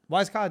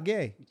cod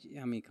gay?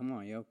 I mean, come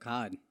on, yo.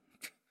 Cod.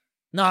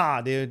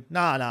 Nah, dude.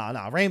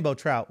 Nah. Rainbow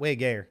trout, way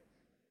gayer.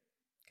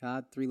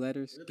 Cod, 3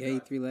 letters. Gay,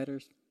 3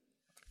 letters.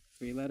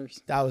 3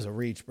 letters. That was a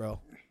reach, bro.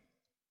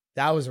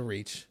 That was a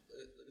reach.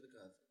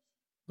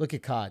 Look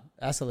at cod.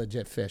 That's a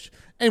legit fish.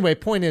 Anyway,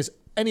 point is,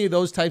 any of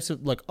those types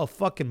of, like, a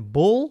fucking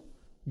bull,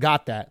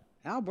 got that.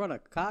 Al brought a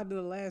cod to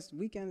the last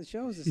weekend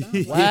shows. It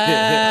sounds like.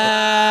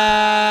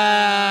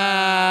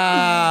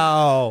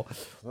 Wow.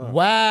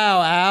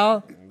 Wow,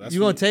 Al. You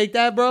going to take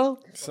that, bro?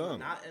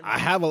 Son, I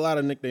have a lot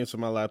of nicknames for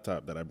my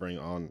laptop that I bring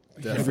on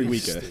every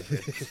weekend.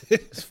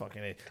 It's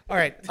fucking it. All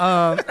right.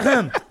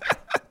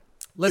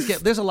 Let's get.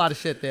 There's a lot of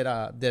shit that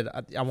I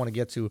want to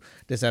get to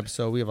this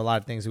episode. We have a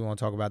lot of things we want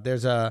to talk about.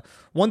 There's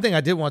one thing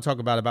I did want to talk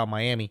about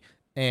Miami,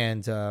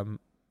 and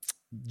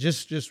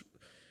just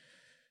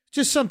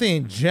something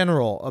in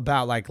general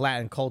about like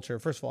Latin culture.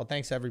 First of all,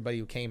 thanks to everybody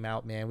who came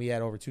out, man. We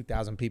had over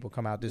 2,000 people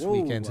come out this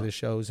weekend to the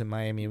shows in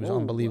Miami. It was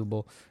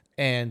unbelievable.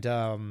 And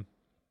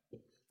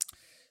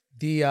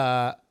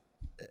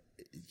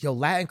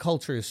Latin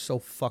culture is so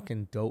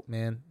fucking dope,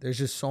 man. There's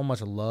just so much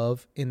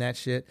love in that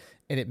shit,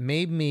 and it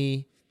made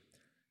me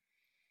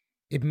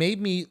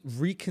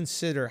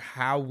reconsider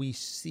how we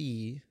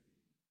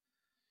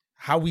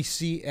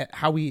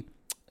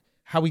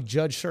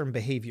judge certain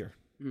behavior,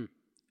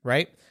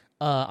 right?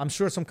 I'm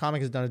sure some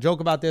comic has done a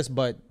joke about this,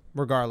 but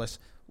regardless,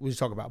 we just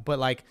talk about. But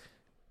like,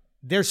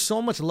 there's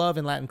so much love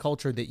in Latin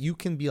culture that you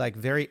can be like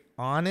very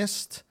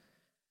honest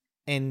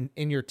and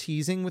in your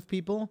teasing with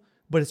people,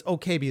 but it's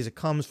okay because it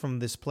comes from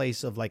this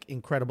place of like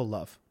incredible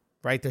love,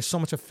 right? There's so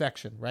much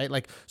affection, right?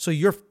 Like, so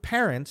your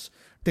parents,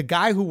 the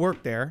guy who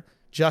worked there,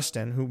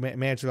 Justin, who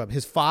managed it up,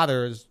 his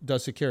father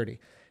does security.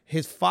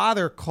 His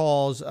father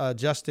calls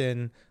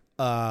Justin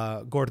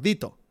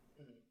gordito,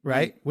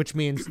 right? Which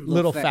means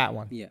little fat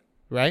one. Yeah.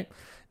 Right?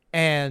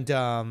 And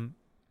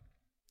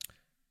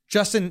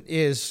Justin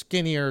is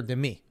skinnier than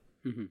me,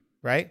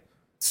 right?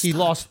 He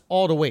lost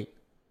all the weight.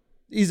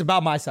 He's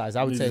about my size.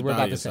 I would say we're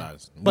about the same.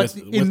 size. But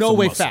With in no some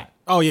way muscle. fat.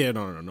 Oh, yeah,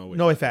 no way.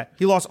 No way fat.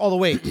 He lost all the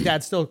weight.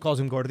 Dad still calls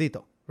him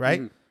gordito,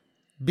 right?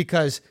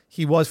 Because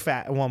he was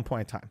fat at one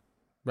point in time,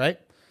 right?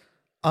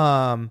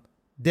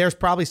 There's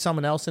probably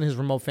someone else in his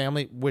remote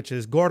family, which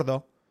is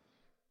gordo,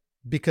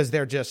 because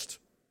they're just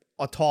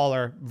a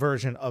taller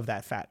version of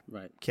that fat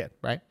kid,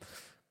 right?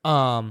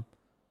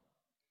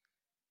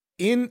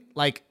 In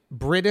like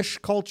British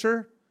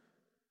culture,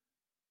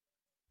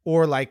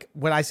 or like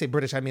when I say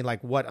British, I mean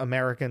like what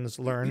Americans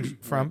learned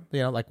from,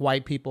 like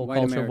white people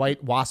culture, American.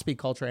 white waspy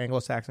culture,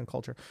 Anglo-Saxon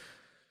culture.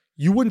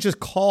 You wouldn't just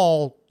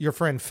call your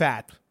friend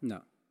fat,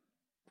 No.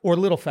 or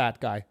little fat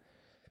guy,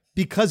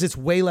 because it's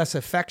way less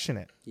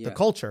affectionate, the Yeah.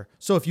 culture.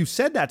 So if you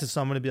said that to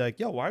someone, it'd be like,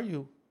 yo, why are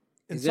you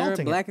Is there a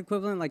insulting black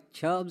equivalent like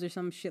Chubbs or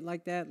some shit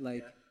like that?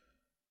 Like,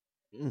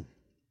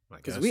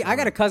 Because I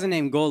got a cousin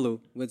named Golu,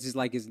 which is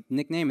like his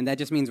nickname, and that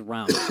just means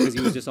round because he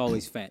was just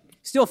always fat.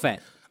 Still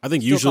fat. I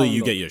think Still usually call him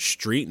you Golu. get your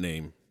street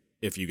name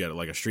if you get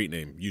like a street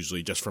name,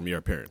 usually just from your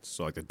appearance.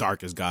 So like the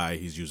darkest guy,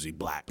 he's usually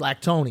black.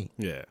 Black Tony?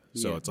 Yeah.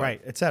 So it's like,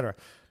 Right, etc.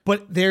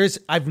 But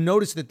I've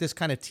noticed that this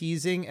kind of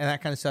teasing and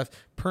that kind of stuff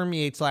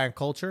permeates Latin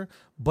culture,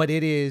 but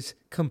it is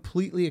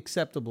completely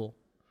acceptable.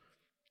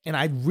 And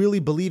I really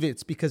believe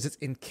it's because it's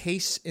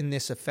encased in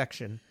this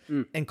affection.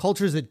 And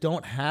cultures that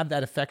don't have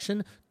that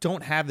affection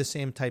don't have the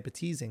same type of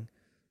teasing,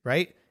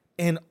 right?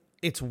 And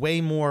it's way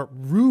more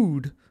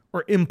rude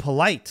or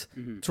impolite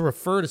to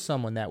refer to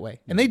someone that way.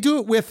 And they do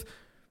it with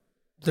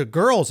the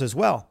girls as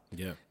well.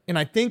 yeah. And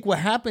I think what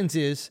happens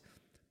is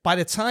by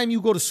the time you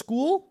go to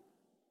school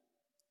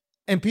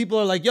and people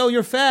are like, yo,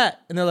 you're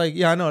fat. And they're like,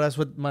 yeah, I know. That's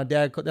what my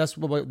dad, that's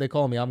what they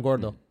call me. I'm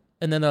gordo.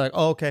 And then they're like,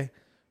 oh, okay.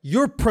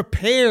 You're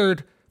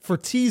prepared for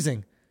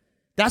teasing.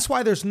 That's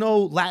why there's no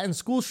Latin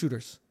school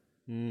shooters.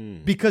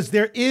 Because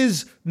there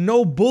is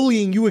no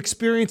bullying you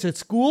experience at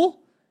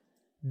school.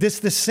 This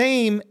the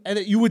same and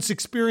that you would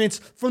experience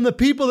from the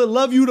people that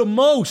love you the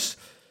most.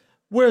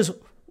 Whereas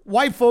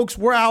white folks,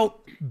 we're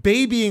out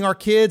babying our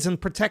kids and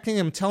protecting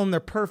them, telling them they're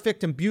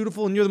perfect and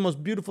beautiful and you're the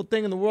most beautiful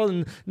thing in the world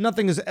and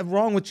nothing is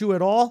wrong with you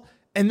at all.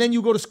 And then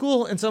you go to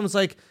school and someone's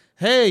like,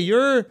 hey,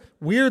 you're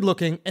weird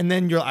looking. And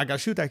then you're like, I got to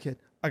shoot that kid.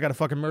 I got to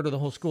fucking murder the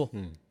whole school.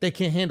 They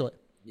can't handle it.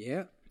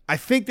 Yeah. I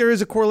think there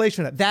is a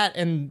correlation to that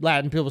and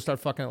Latin people start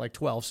fucking at like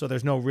 12. So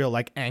there's no real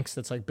like angst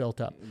that's like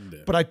built up. Yeah.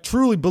 But I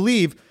truly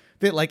believe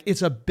that like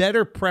it's a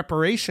better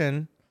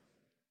preparation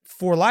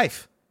for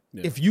life.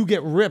 Yeah. If you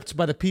get ripped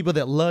by the people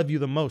that love you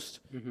the most.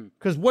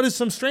 Because what is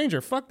some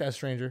stranger? Fuck that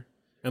stranger.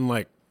 And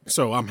like,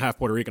 so I'm half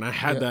Puerto Rican. I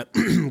had that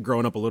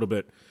growing up a little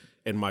bit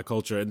in my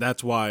culture. And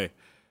that's why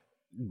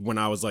when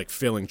I was like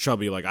feeling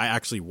chubby, like I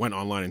actually went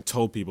online and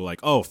told people like,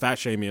 oh, fat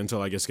shame me until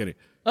I get skinny.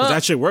 Because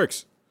that shit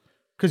works.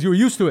 Because you were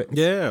used to it.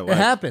 Yeah. It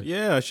happened.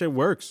 Yeah, that shit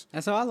works.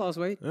 That's how I lost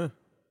weight. My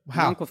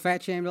How? uncle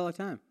fat shamed all the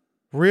time.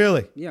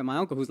 Really? Yeah, my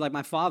uncle, who's like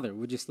my father,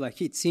 would just like,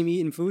 he'd see me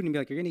eating food and he'd be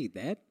like, you're going to eat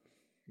that?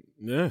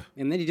 Yeah.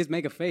 And then he'd just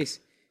make a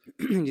face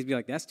and just be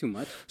like, that's too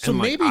much. So And,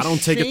 like, maybe I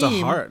don't take it to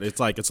shame- heart. It's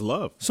like, it's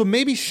love. So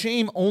maybe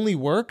shame only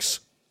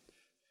works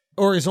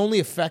or is only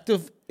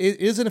effective. It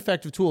is an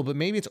effective tool, but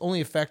maybe it's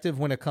only effective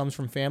when it comes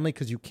from family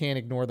because you can't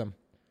ignore them.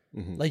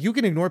 Like you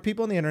can ignore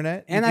people on the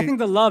internet. And I think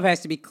the love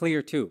has to be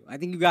clear too. I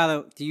think you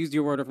gotta, to use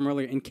your word from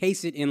earlier,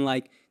 encase it in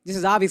like, this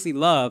is obviously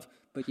love,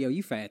 but yo,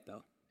 you fat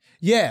though.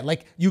 Yeah,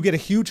 like you get a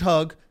huge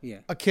hug, Yeah.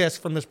 a kiss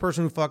from this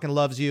person who fucking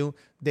loves you.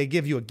 They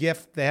give you a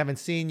gift. They haven't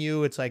seen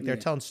you. It's like they're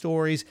telling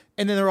stories.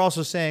 And then they're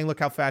also saying, look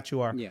how fat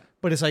you are. Yeah.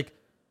 But it's like,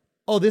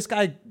 oh, this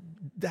guy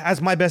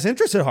has my best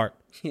interest at heart.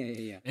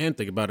 Yeah. And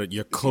think about it,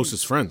 your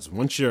closest friends.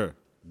 Once you're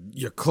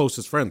your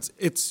closest friends,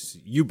 it's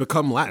you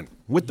become Latin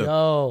with them.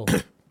 Oh,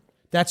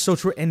 that's so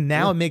true. And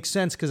now it makes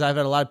sense because I've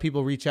had a lot of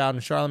people reach out,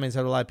 and Charlamagne's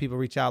had a lot of people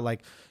reach out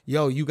like,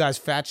 yo, you guys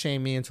fat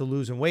shame me into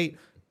losing weight.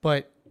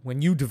 But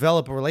when you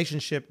develop a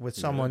relationship with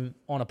someone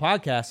on a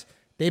podcast,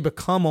 they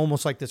become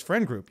almost like this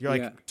friend group. You're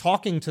like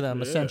talking to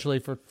them essentially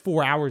for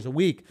 4 hours a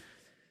week.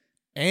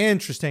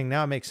 Interesting.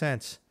 Now it makes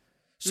sense.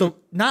 So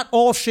not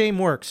all shame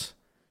works.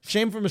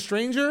 Shame from a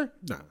stranger,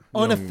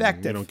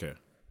 ineffective. You don't care.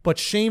 But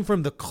shame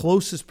from the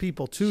closest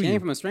people to you. Shame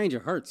from a stranger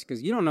hurts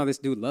because you don't know this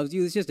dude loves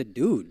you. It's just a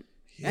dude.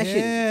 That shit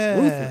Yeah.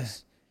 is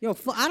ruthless. Yo,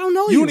 I don't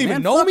know you. You don't even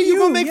man. know Fuck me? You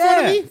gonna make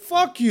fun of me?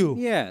 Fuck you.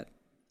 Yeah.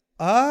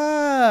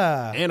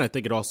 Ah. And I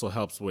think it also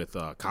helps with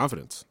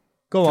confidence.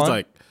 Go on. It's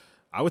like,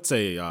 I would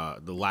say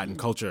the Latin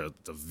culture,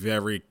 the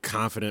very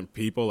confident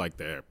people, like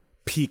they're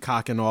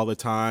peacocking all the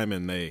time,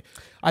 and they.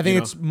 I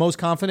think it's most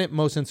confident,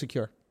 most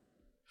insecure.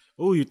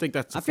 Oh, you think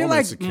that's? I feel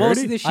like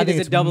most of this shit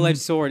is a double-edged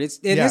sword. This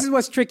is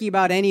what's tricky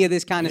about any of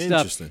this kind of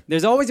stuff. Interesting.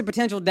 There's always a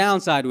potential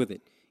downside with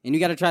it, and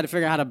you got to try to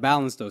figure out how to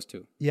balance those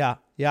two. Yeah.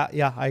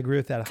 I agree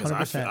with that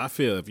 100%. I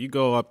feel if you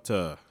go up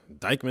to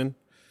Dykeman,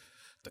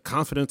 the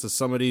confidence of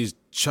some of these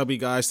chubby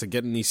guys to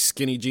get in these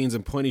skinny jeans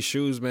and pointy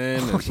shoes,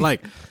 man, it's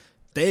like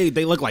they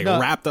look like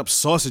wrapped up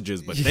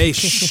sausages, but they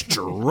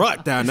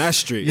strut down that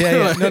street.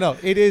 Yeah. No.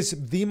 It is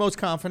the most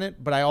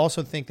confident, but I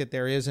also think that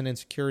there is an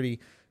insecurity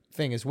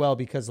thing as well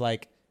because,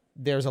 like,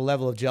 there's a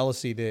level of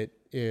jealousy that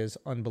is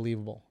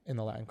unbelievable in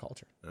the Latin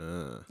culture.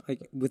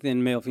 Like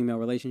within male-female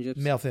relationships?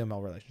 Male-female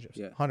relationships.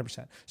 Yeah.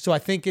 100%. So I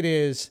think it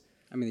is...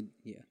 I mean,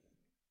 yeah.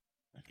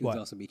 Dudes What?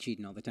 also be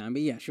cheating all the time,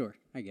 but yeah, sure.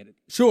 I get it.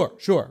 Sure.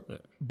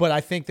 But I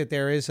think that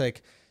there is,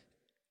 like,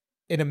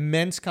 an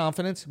immense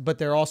confidence, but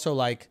they're also,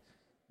 like,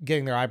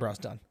 getting their eyebrows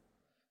done.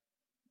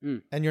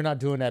 And you're not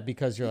doing that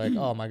because you're like,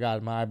 oh, my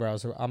God, my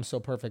eyebrows, I'm so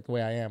perfect the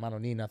way I am. I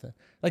don't need nothing.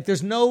 Like,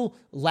 there's no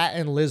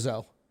Latin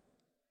Lizzo.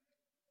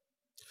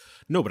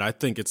 No, but I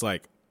think it's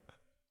like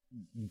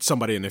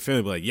somebody in their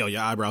family be like, yo,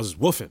 your eyebrows is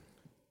woofing.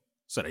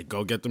 So they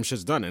go get them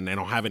shits done, and they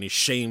don't have any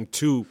shame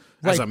to,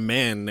 as Right. a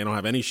man, they don't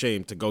have any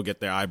shame to go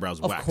get their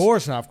eyebrows waxed. Of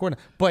course not.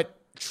 But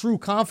true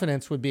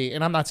confidence would be,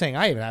 and I'm not saying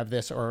I even have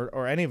this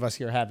or any of us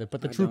here have it,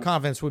 but the true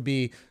confidence would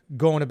be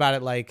going about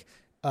it like,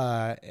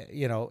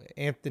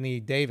 Anthony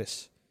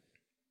Davis,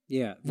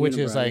 Yeah. which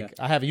is unibrow, like,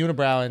 I have a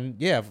unibrow and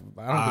I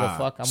don't give a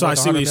fuck. I'm So I worth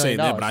see what $100 you're saying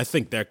million. there, but I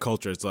think their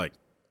culture is like,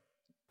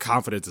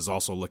 confidence is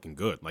also looking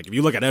good. Like if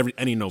you look at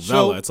any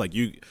novella, it's like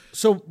you.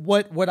 So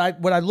what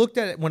I looked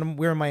at when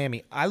we were in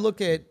Miami, I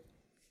look at,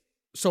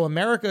 so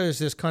America is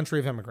this country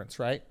of immigrants,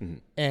 right?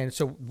 And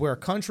so we're a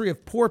country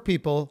of poor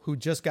people who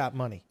just got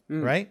money,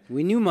 right?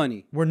 We knew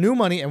money. We're new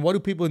money, and what do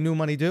people with new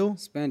money do?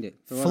 Spend it.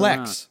 Throw it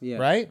Flex, around. Yeah.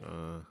 right?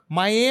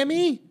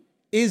 Miami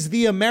is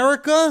the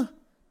America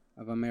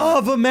Of America.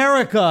 of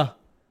America,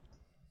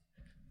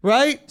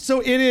 right? So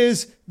it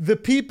is the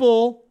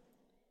people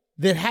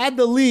that had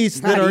the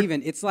least that Not are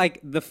even. It's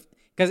like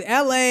because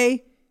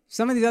L.A.,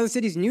 some of these other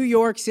cities, New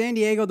York, San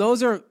Diego,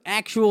 those are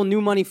actual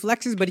new money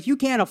flexes. But if you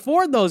can't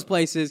afford those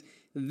places,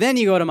 then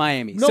you go to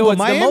Miami. no, so but it's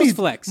Miami's, the most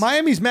flex.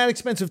 Miami's mad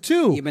expensive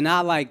too. Yeah, but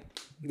not like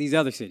these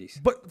other cities.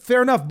 But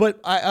fair enough. But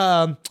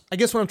I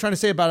guess what I'm trying to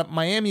say about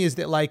Miami is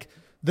that, like,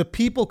 the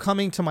people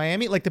coming to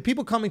Miami, like the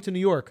people coming to New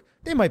York,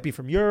 they might be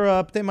from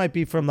Europe, they might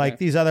be from like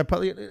these other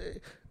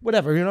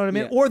whatever, you know what I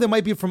mean? Yeah. Or they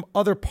might be from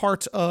other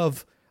parts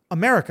of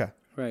America.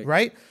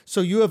 Right?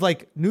 So you have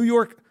like New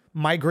York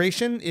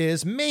migration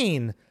is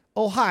Maine,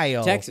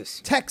 Ohio,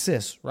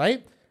 Texas,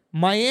 right?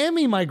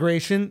 Miami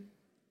migration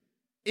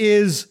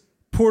is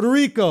Puerto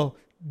Rico,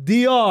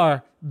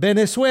 DR,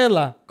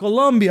 Venezuela,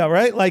 Colombia,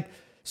 right? Like,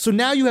 so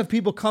now you have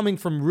people coming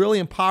from really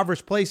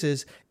impoverished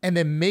places and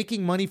then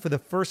making money for the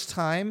first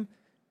time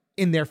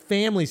in their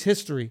family's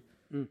history.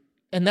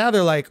 And now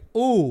they're like,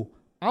 oh,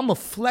 I'm a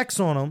flex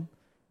on them,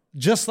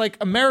 just like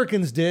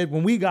Americans did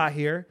when we got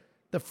here.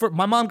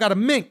 My mom got a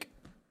mink.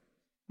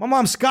 My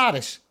mom's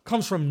Scottish,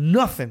 comes from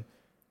nothing.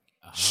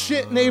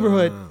 Shit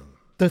neighborhood.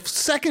 The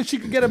second she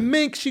could get a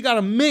mink, she got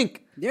a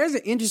mink. There's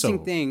an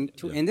interesting thing,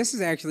 and this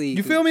is actually...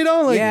 You feel me,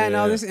 though? Like,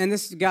 no,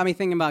 this got me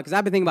thinking about, because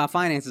I've been thinking about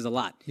finances a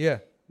lot. Yeah.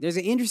 There's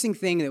an interesting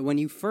thing that when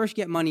you first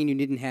get money and you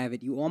didn't have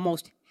it, you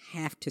almost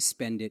have to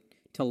spend it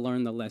to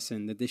learn the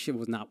lesson that this shit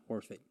was not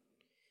worth it.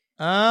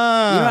 You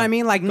know what I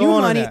mean? Like, new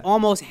money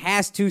almost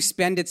has to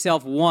spend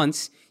itself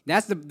once.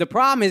 That's the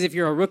problem is if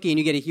you're a rookie and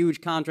you get a huge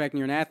contract and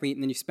you're an athlete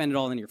and then you spend it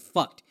all and you're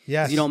fucked.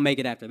 Yes. 'Cause you don't make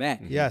it after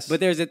that. Yes. But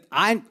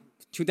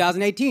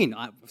 2018,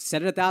 I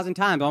said it 1,000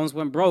 times, I almost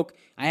went broke.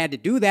 I had to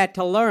do that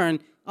to learn,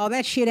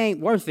 that shit ain't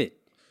worth it.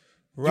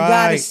 Right. You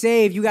gotta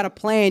save, you gotta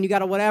plan, you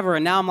gotta whatever.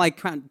 And now I'm like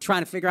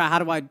trying to figure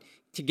out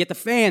to get the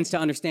fans to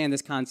understand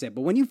this concept.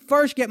 But when you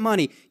first get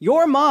money,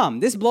 your mom,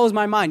 this blows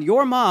my mind,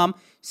 your mom,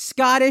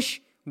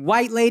 Scottish,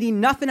 white lady,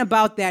 nothing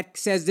about that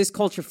says this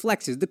culture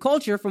flexes. The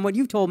culture, from what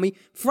you've told me,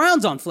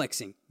 frowns on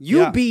flexing.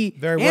 You be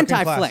very working class.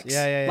 anti-flex,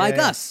 Yeah, like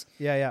yeah. us.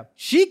 Yeah.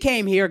 She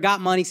came here, got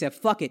money, said,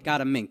 fuck it,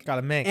 got a mink.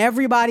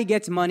 Everybody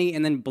gets money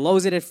and then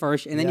blows it at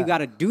first, and then you got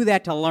to do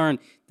that to learn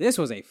this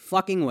was a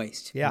fucking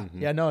waste. Yeah,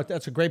 yeah, no,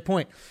 that's a great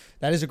point.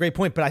 That is a great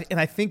point. But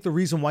I think the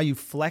reason why you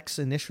flex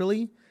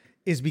initially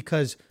is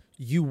because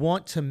you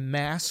want to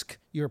mask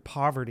your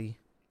poverty.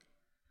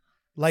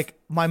 Like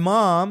my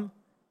mom,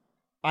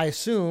 I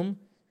assume,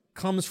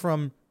 comes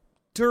from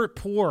dirt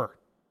poor.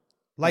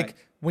 Like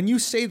when you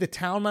say the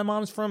town my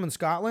mom's from in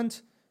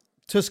Scotland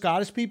to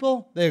Scottish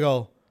people, they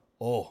go,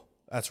 "Oh,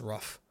 that's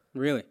rough."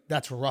 Really?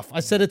 That's rough.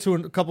 I said it to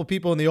a couple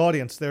people in the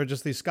audience. They were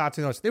just these Scots.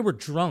 They were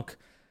drunk.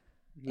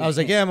 I was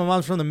like, "Yeah, my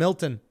mom's from the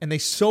Milton," and they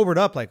sobered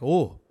up. Like,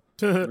 "Oh,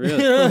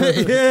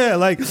 Really? yeah,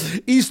 like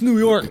East New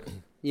York."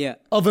 Yeah.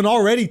 Of an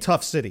already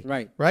tough city.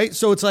 Right.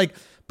 So it's like,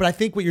 but I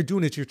think what you're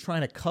doing is you're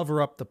trying to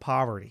cover up the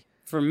poverty.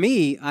 For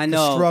me, I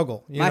know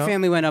struggle. My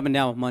family went up and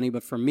down with money,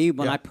 but for me,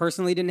 when I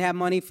personally didn't have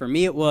money, for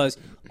me it was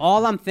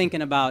all I'm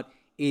thinking about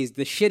is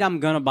the shit I'm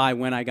gonna buy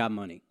when I got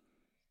money.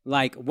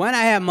 Like when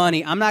I have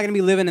money, I'm not gonna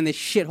be living in this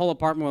shithole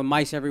apartment with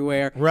mice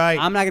everywhere. Right.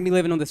 I'm not gonna be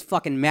living on this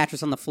fucking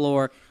mattress on the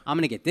floor. I'm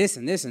gonna get this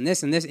and this and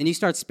this and this, and you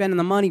start spending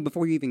the money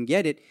before you even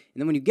get it.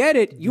 And then when you get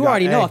it, you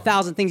already know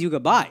 1,000 things you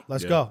could buy.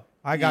 Let's go.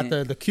 I got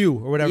the Q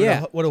or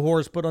whatever, what a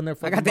whore's put on their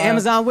I got the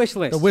Amazon wish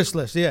list. The wish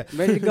list, yeah.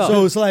 Ready to go.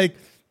 So it's like,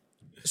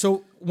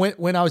 so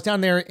when I was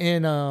down there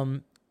in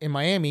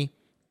Miami,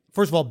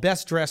 first of all,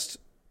 best dressed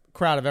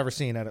crowd I've ever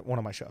seen at one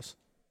of my shows.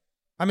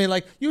 I mean,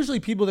 like, usually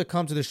people that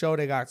come to the show,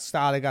 they got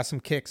style, they got some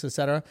kicks,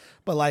 etc.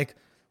 But like,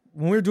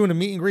 when we were doing a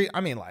meet and greet,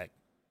 I mean, like,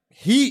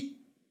 heat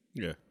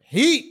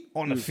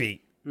on the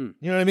feet. You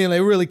know what I mean?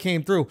 They really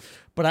came through.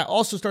 But I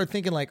also started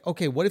thinking, like,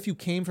 okay, what if you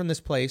came from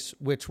this place,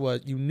 which was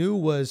you knew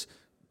was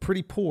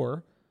pretty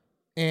poor,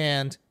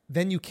 and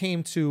then you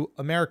came to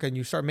America and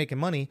you start making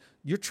money?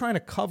 You're trying to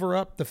cover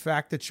up the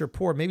fact that you're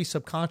poor, maybe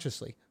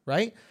subconsciously,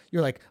 right?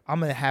 You're like, I'm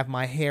gonna have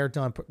my hair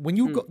done. When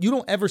you go, you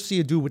don't ever see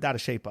a dude without a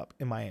shape up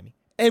in Miami.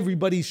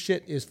 Everybody's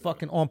shit is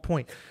fucking on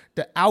point.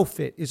 The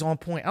outfit is on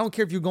point. I don't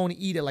care if you're going to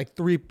eat at like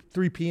 3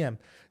 p.m.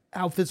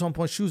 Outfits on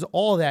point, shoes,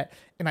 all that.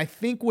 And I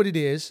think what it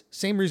is,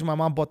 same reason my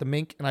mom bought the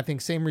mink, and I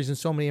think same reason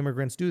so many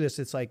immigrants do this,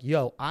 it's like,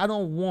 yo, I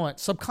don't want,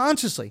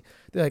 subconsciously,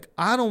 they're like,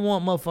 I don't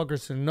want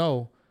motherfuckers to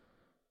know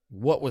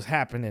what was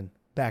happening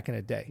back in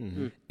the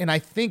day. And I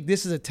think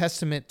this is a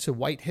testament to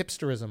white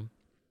hipsterism,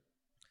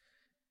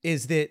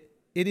 is that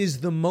it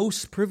is the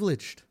most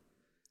privileged.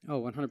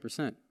 Oh,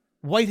 100%.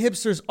 White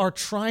hipsters are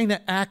trying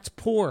to act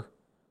poor.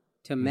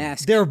 To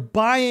mask. They're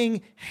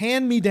buying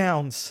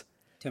hand-me-downs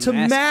to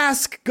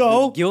mask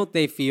the guilt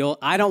they feel.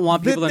 I don't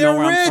want people to know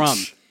where I'm from.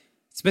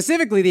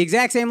 Specifically, the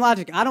exact same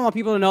logic. I don't want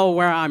people to know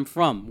where I'm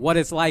from, what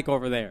it's like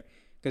over there.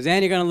 Because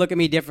then you're going to look at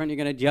me different. You're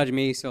going to judge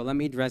me. So let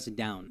me dress it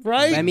down.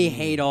 Right. Let me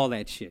hate all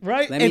that shit.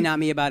 Right. Let me not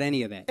be about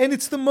any of that. And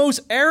it's the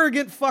most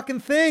arrogant fucking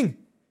thing.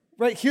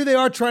 Right. Here they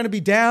are trying to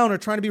be down or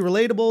trying to be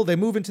relatable. They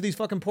move into these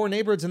fucking poor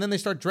neighborhoods and then they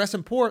start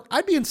dressing poor.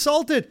 I'd be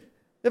insulted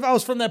if I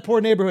was from that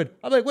poor neighborhood.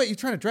 I'd be like, wait, you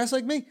trying to dress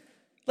like me?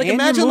 Like, and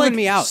imagine like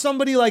me out.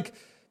 somebody like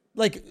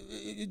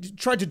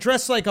tried to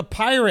dress like a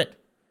pirate.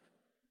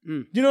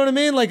 You know what I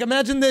mean? Like,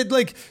 imagine that,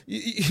 like,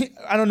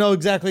 I don't know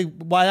exactly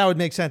why that would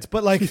make sense,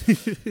 but like,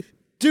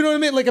 do you know what I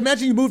mean? Like,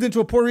 imagine you moved into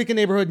a Puerto Rican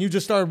neighborhood and you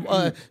just started,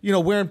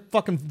 wearing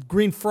fucking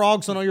green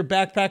frogs on all your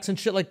backpacks and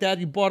shit like that.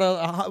 You bought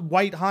a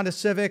white Honda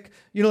Civic.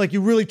 You know, like,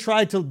 you really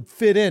tried to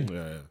fit in.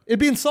 Yeah. It'd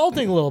be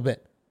insulting a little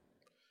bit.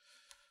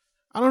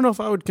 I don't know if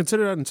I would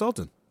consider that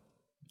insulting.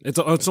 It's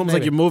almost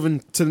like you're moving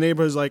to the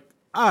neighborhoods like,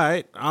 all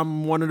right,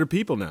 I'm one of the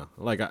people now.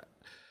 Like,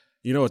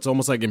 it's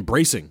almost like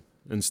embracing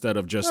instead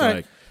of just Right.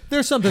 like,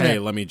 There's something hey,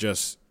 there. let me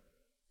just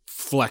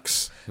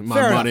flex my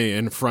Fair money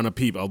in front of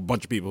people, a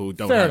bunch of people who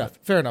don't Fair have enough.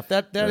 it. Fair enough.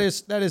 That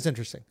is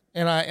interesting,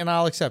 and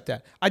I'll accept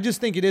that. I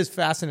just think it is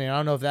fascinating. I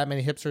don't know if that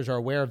many hipsters are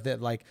aware of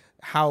that, like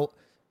how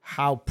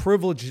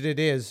privileged it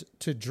is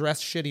to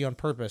dress shitty on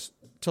purpose,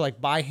 to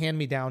like buy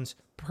hand-me-downs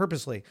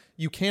purposely.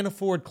 You can't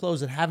afford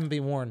clothes that haven't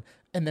been worn,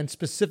 and then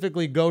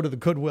specifically go to the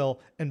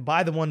Goodwill and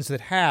buy the ones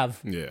that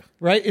have. Yeah.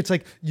 Right? It's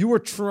like you are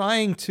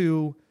trying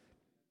to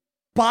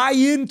buy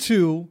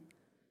into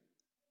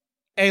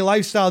a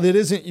lifestyle that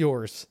isn't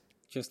yours.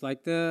 Just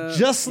like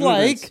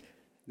the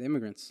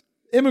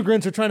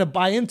immigrants are trying to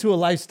buy into a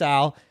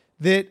lifestyle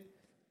that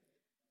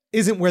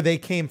isn't where they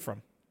came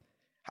from.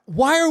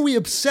 Why are we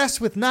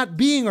obsessed with not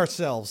being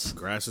ourselves?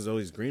 Grass is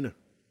always greener.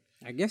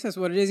 I guess that's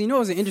what it is. You know, it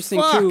was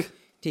interesting too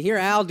to hear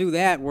Al do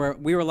that, where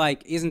we were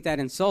like, "Isn't that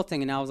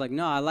insulting?" And I was like,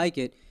 "No, I like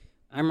it."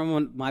 I remember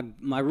when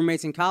my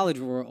roommates in college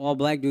were all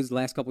black dudes the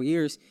last couple of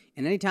years,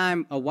 and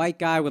anytime a white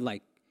guy would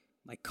like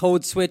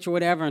code switch or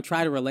whatever and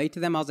try to relate to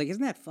them, I was like,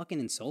 "Isn't that fucking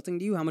insulting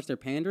to you? How much they're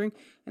pandering?"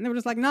 And they were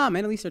just like, "Nah,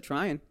 man, at least they're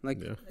trying."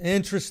 Like,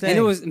 interesting.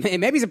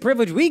 And maybe it's a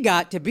privilege we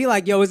got to be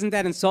like, "Yo, isn't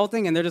that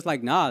insulting?" And they're just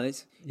like, "Nah,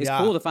 it's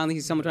cool to finally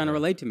see someone trying to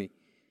relate to me."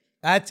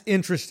 That's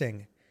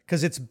interesting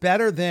because it's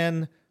better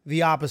than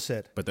the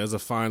opposite, But there's a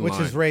fine which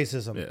line. is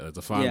racism. Yeah, there's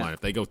a fine Yeah. line.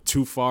 If they go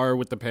too far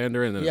with the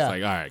pandering, then Yeah. it's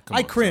like, all right, come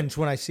I on. cringe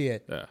when I see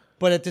it. Yeah.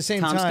 But at the same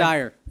Tom time,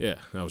 Steyer. Yeah,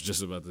 I was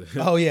just about to.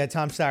 oh yeah,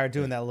 Tom Steyer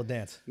doing that little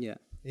dance. Yeah.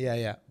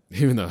 Yeah.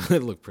 Even though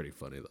it looked pretty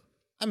funny though.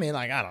 I mean,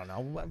 like, I don't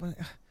know.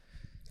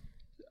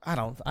 I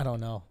don't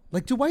know.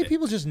 Like, do white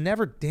people just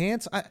never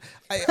dance?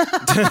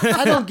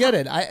 I don't get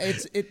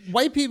it.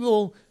 White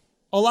people,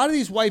 a lot of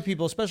these white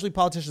people, especially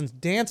politicians,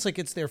 dance like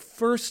it's their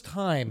first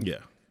time. Yeah.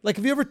 Like,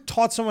 have you ever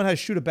taught someone how to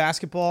shoot a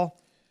basketball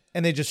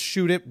and they just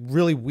shoot it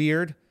really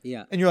weird?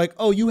 Yeah. And you're like,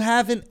 oh, you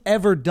haven't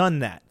ever done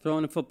that.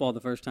 Throwing a football the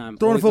first time.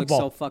 Throwing a Always looks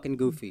football. so fucking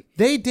goofy.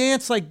 They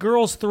dance like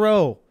girls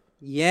throw.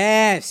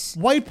 Yes.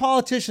 White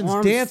politicians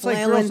Arms dance like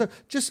flailing. girls.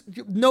 Just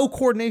no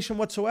coordination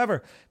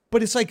whatsoever.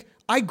 But it's like,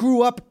 I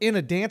grew up in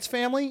a dance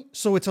family,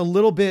 so it's a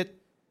little bit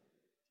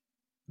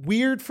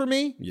weird for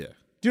me. Yeah.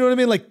 Do you know what I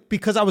mean? Like,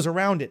 because I was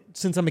around it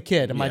since I'm a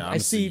kid. And Yeah, I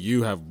honestly, see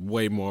you have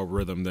way more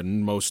rhythm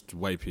than most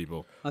white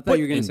people. I thought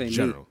you were going in to say me.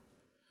 general.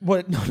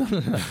 what.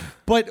 No.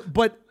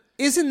 But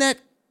isn't that?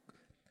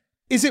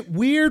 Is it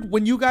weird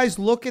when you guys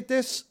look at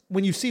this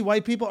when you see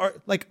white people?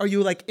 Are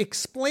you like,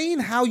 explain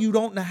how you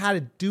don't know how to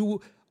do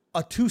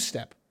a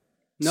two-step?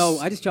 No,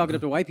 I just chalk it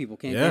up to white people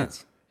can't Yeah.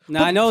 dance.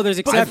 Now, I know there's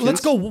But exceptions.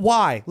 let's go.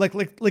 Why? Like,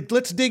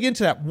 let's dig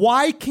into that.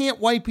 Why can't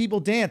white people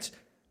dance?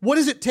 What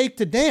does it take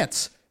to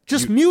dance?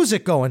 Just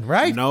music going,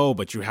 right? No,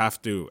 but you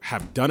have to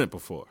have done it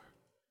before.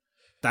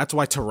 That's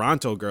why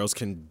Toronto girls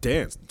can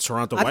dance.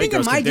 Toronto I white think it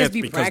girls might can just dance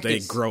be because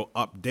practice. they grow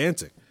up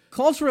dancing.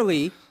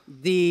 Culturally,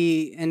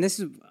 and this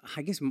is,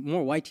 I guess,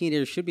 more white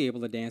teenagers should be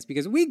able to dance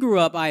because we grew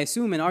up, I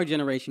assume, in our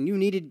generation, you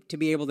needed to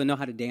be able to know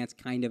how to dance,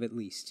 kind of at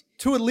least.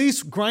 To at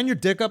least grind your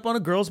dick up on a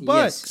girl's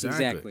butt. Yes,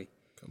 Exactly. exactly.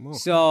 Come on.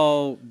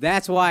 So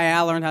that's why I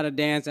learned how to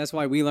dance. That's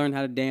why we learned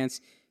how to dance.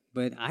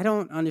 But I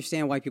don't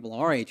understand why people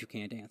our age who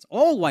can't dance.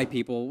 Old white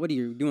people, what are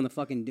you doing? The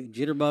fucking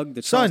jitterbug,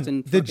 the Son,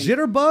 Charleston the fucking-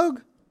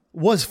 jitterbug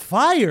was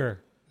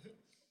fire.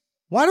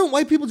 Why don't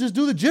white people just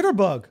do the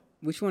jitterbug?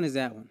 Which one is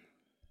that one?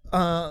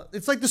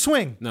 It's like the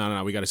swing.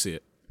 No, we got to see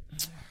it.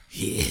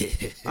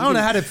 I don't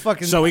know how to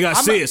fucking. So we gotta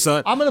I'm see a- it,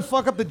 son. I'm gonna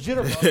fuck up the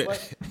jitterbug.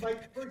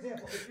 like for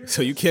example, if you're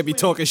So you can't be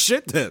talking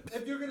shit then.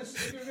 If you're gonna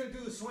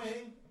do the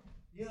swing,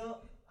 you know.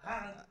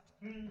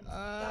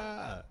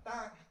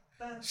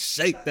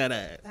 Shake that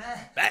ass.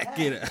 Back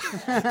it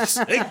up.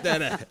 Shake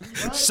that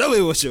ass. Show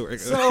me what you're working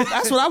So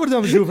that's what I would have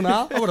done with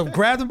Juvenile. I would have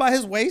grabbed him by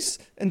his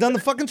waist and done the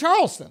fucking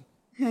Charleston.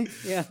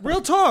 Yeah.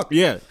 Real talk.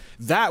 Yeah,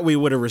 that we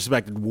would have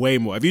respected way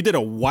more. If you did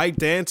a white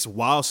dance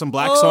while some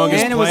black song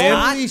is and it was playing,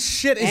 hot. Holy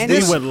shit! Is And we it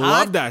this? was would hot.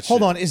 love that shit.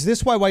 Hold on. Is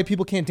this why white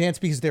people can't dance?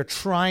 Because they're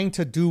trying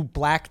to do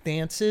black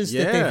dances that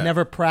Yeah. they've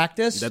never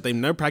practiced. That they've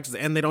never practiced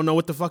and they don't know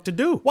what the fuck to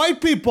do.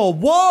 White people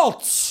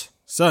waltz.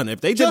 Son,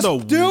 if they Just did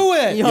the do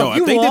it. Yo, if if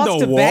you they did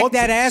waltz the to back waltz,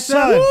 that ass son,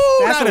 up, woo,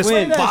 that's that a is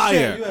win.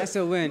 fire. That's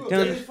a win.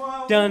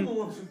 Done.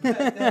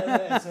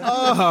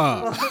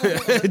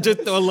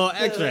 just throw a little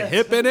extra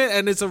hip in it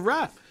and it's a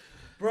wrap.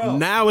 Bro.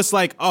 Now it's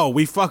like, oh,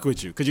 we fuck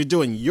with you because you're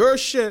doing your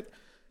shit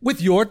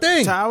With your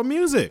thing. to our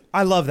music.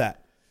 I love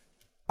that.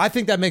 I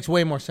think that makes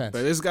way more sense.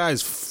 But this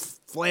guy's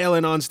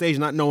flailing on stage,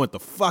 not knowing what the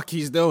fuck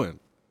he's doing.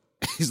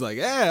 He's like,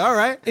 yeah, all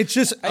right. It's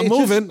just I'm it's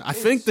moving. just- I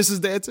think this is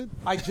dancing.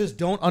 I just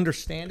don't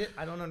understand it.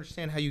 I don't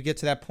understand how you get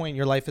to that point in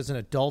your life as an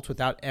adult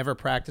without ever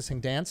practicing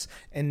dance.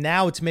 And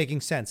now it's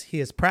making sense. He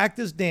has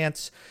practiced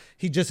dance.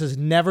 He just has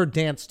never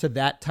danced to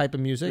that type of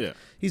music. Yeah.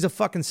 He's a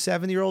fucking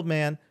 70-year-old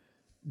man.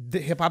 The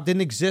hip hop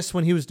didn't exist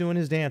when he was doing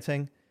his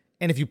dancing.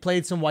 And if you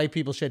played some white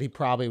people shit, he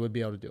probably would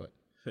be able to do it.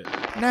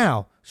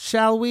 Now,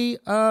 shall we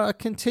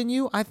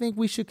continue? I think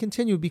we should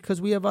continue because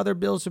we have other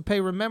bills to pay.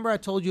 Remember I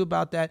told you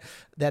about that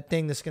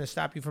thing that's going to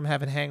stop you from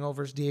having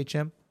hangovers,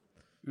 DHM?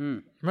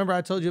 Remember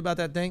I told you about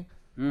that thing?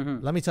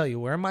 Mm-hmm. Let me tell you,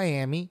 we're in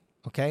Miami,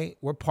 okay?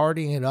 We're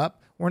partying it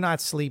up. We're not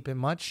sleeping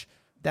much.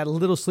 That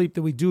little sleep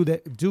that we do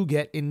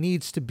get, it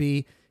needs to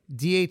be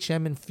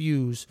DHM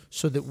infused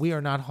so that we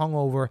are not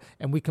hungover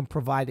and we can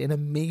provide an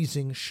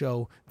amazing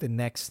show the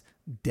next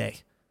day.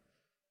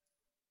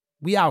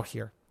 We out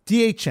here.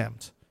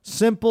 DHM's.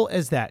 Simple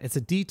as that. It's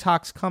a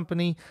detox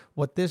company.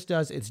 What this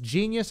does, it's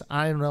genius.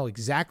 I don't know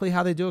exactly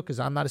how they do it because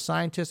I'm not a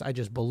scientist. I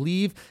just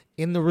believe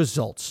in the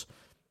results.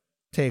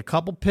 Take a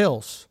couple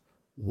pills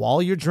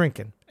while you're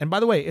drinking. And by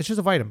the way, it's just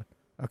a vitamin,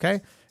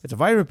 okay? It's a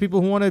vitamin for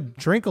people who want to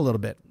drink a little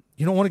bit.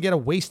 You don't want to get a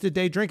wasted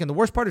day drinking. The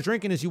worst part of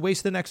drinking is you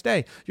waste the next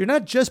day. You're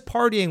not just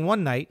partying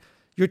one night.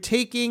 You're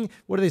taking,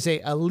 what do they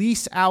say, a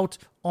lease out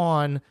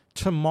on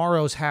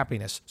tomorrow's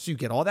happiness. So you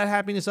get all that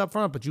happiness up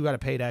front, but you got to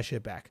pay that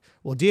shit back.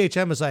 Well,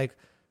 DHM is like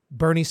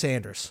Bernie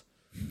Sanders.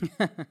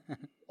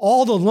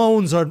 All the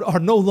loans are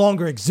no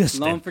longer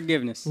existent. Loan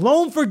forgiveness.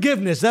 Loan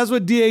forgiveness. That's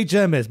what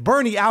DHM is.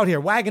 Bernie out here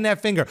wagging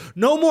that finger.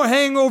 No more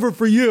hangover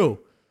for you.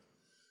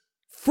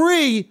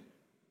 Free.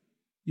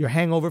 You're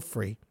hangover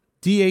free.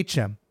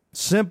 DHM.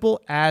 Simple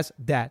as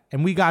that.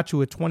 And we got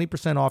you at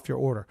 20% off your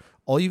order.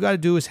 All you got to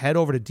do is head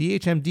over to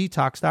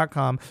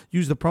dhmdetox.com.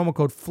 Use the promo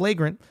code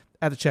FLAGRANT.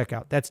 at the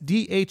checkout. That's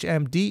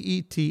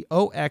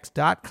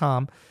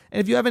DHMDETOX.com. And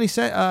if you have any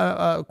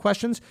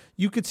questions,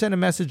 you could send a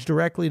message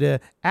directly to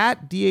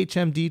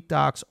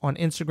 @DHMDetox on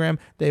Instagram.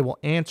 They will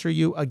answer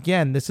you.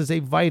 Again, this is a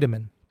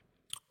vitamin.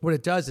 What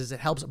it does is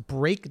it helps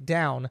break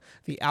down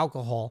the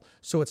alcohol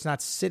so it's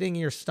not sitting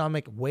in your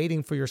stomach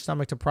waiting for your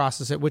stomach to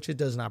process it, which it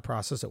does not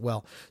process it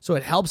well. So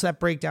it helps that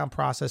breakdown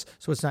process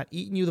so it's not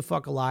eating you the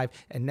fuck alive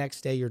and next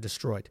day you're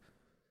destroyed.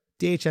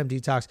 DHM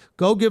Detox.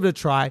 Go give it a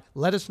try.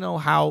 Let us know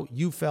how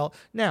you felt.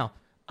 Now,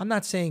 I'm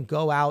not saying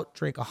go out,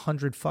 drink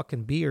 100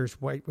 fucking beers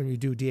when you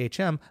do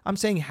DHM. I'm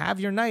saying have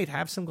your night,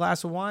 have some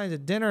glass of wine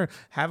at dinner,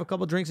 have a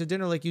couple drinks at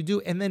dinner like you do,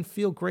 and then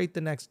feel great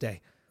the next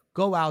day.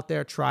 Go out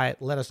there, try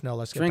it. Let us know.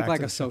 Let's get Drink back like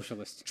to a the show.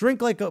 socialist.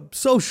 Drink like a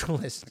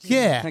socialist.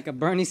 Yeah. Like a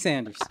Bernie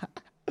Sanders.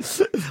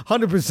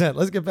 100%.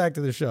 Let's get back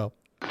to the show.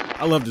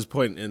 I love this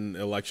point in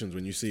elections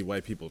when you see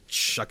white people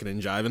chucking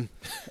and jiving.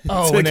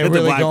 Oh, to when get they're the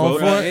really black going vote.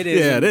 for it? It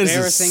is this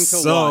embarrassing is to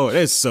so, watch.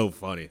 It's so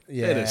funny.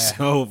 Yeah. It is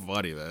so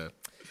funny, man.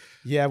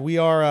 Yeah, we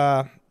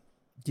are.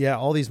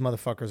 All these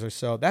motherfuckers are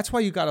so. That's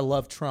why you got to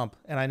love Trump.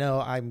 And I know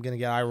I'm going to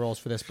get eye rolls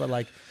for this, but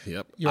like,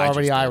 Yep. you're I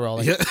already just eye did.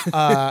 rolling.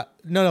 Yeah.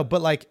 No,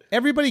 but like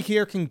everybody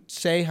here can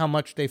say how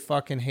much they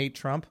fucking hate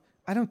Trump.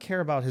 I don't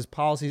care about his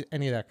policies,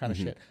 any of that kind of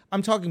shit.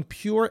 I'm talking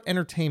pure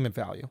entertainment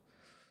value.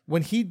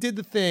 When he did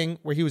the thing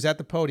where he was at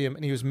the podium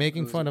and he was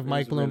making fun of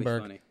Mike really Bloomberg,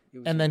 funny. It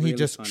was and then he really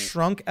just funny.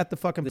 shrunk at the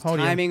fucking The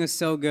podium. timing was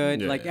so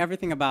good. Yeah, Like yeah.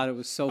 everything about it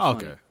was so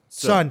funny. Okay.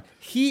 So, Son,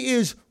 he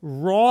is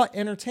raw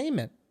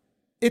entertainment.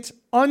 It's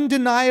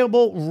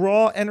undeniable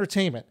raw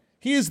entertainment.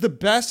 He is the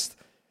best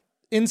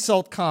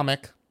insult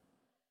comic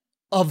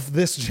of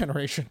this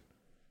generation.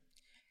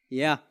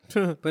 Yeah.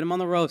 Put him on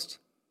the roast.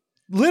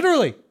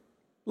 Literally.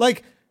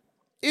 Like,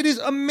 it is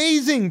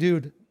amazing,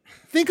 dude.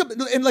 Think of,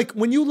 and like,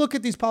 when you look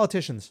at these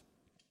politicians,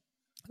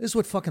 this is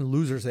what fucking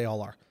losers they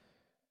all are.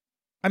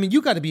 I mean,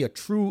 you got to be a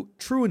true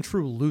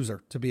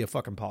loser to be a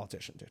fucking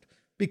politician, dude.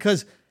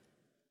 Because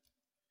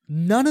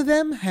none of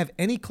them have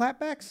any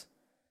clapbacks.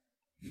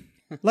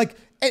 Like,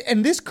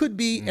 and this could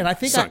be, and I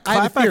think son, I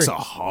have a theory. clapbacks are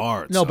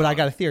hard. No, but son. I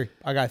got a theory.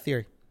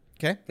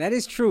 Okay? That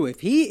is true. If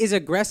he is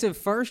aggressive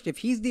first, if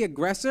he's the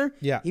aggressor,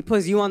 Yeah. he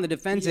puts you on the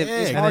defensive. Yeah.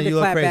 It's And hard then to you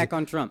look clap crazy. back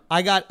on Trump.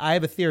 I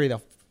have a theory,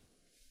 though.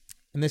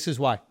 And this is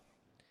why.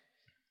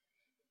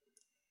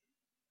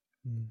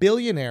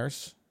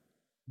 Billionaires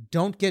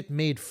don't get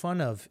made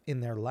fun of in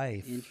their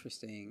life,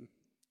 Interesting.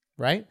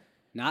 right?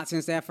 Not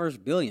since that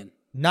first billion.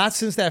 Not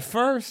since that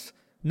first.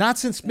 Not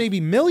since maybe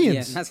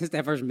millions. Yeah, not since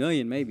that first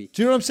million, maybe.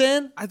 Do you know what I'm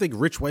saying? I think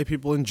rich white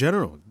people in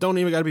general don't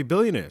even got to be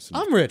billionaires.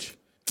 I'm rich.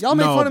 Y'all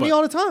make fun of me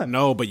all the time.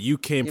 No, but you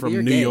came but from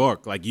you're New gay.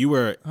 York. Like you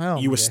were Oh,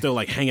 you were okay. still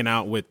like hanging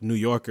out with New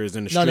Yorkers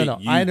in the No, street. no.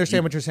 I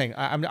understand what you're saying.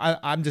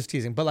 I'm just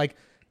teasing. But like,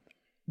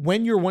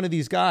 when you're one of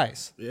these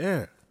guys,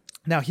 Yeah.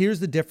 now here's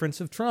the difference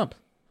of Trump.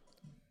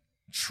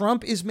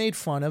 Trump is made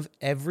fun of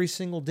every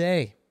single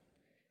day.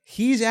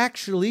 He's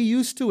actually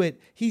used to it.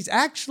 He's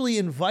actually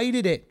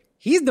invited it.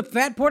 He's the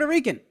fat Puerto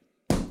Rican.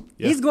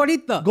 Yeah. He's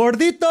gordito.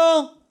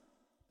 Gordito,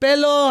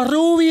 pelo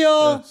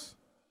rubio, Yes.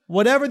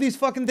 whatever these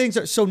fucking things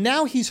are. So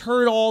now he's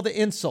heard all the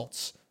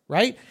insults,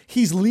 right?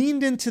 He's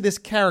leaned into this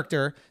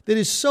character that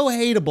is so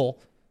hateable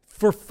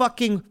for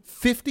fucking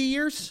 50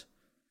 years.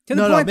 To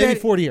the No, point maybe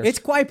that 40 years. It's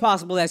quite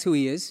possible that's who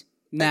he is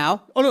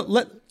now. Oh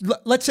no,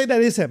 let's say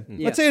that is him.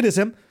 Yeah. Let's say it is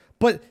him.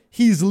 But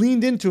he's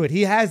leaned into it.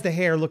 He has the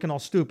hair looking all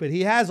stupid.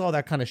 He has all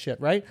that kind of shit,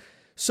 right?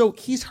 So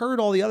he's heard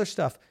all the other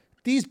stuff.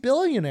 These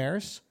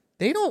billionaires,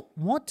 they don't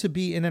want to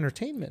be in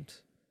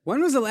entertainment.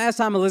 When was the last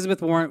time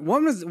Elizabeth Warren?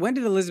 When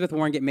did Elizabeth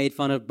Warren get made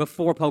fun of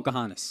before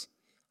Pocahontas?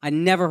 I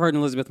never heard an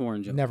Elizabeth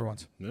Warren joke. Never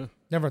once. Yeah.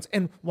 Never once.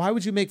 And why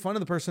would you make fun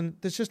of the person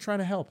that's just trying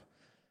to help?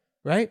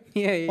 Right?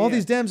 Yeah, All yeah.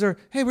 these Dems are,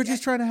 hey, we're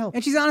just trying to help.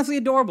 And she's honestly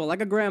adorable,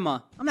 like a grandma.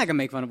 I'm not gonna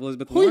make fun of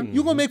Elizabeth Who, Warren.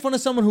 you gonna make fun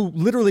of someone who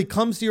literally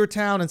comes to your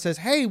town and says,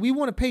 hey, we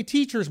want to pay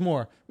teachers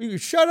more. You go,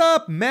 shut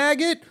up,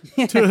 maggot.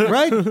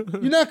 Right? You're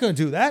not gonna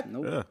do that.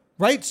 Yeah.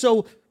 Right?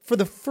 So for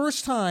the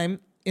first time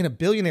in a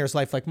billionaire's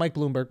life, like Mike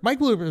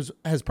Bloomberg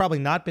has probably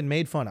not been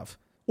made fun of.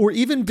 Or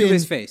even been To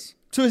his face.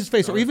 To his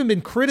face, or even been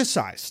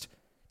criticized.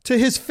 To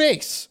his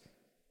face.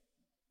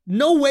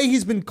 No way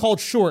he's been called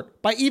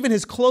short by even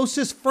his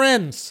closest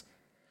friends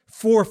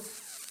for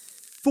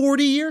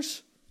 40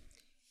 years.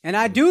 And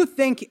I do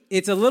think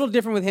it's a little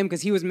different with him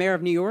because he was mayor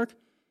of New York.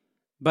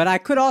 But I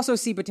could also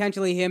see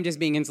potentially him just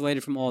being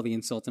insulated from all the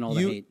insults and all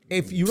the hate.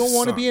 If you don't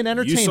want to be in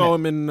entertainment. You saw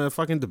him in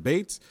fucking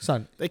debates,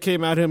 Son. They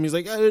came at him. He's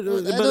like, I I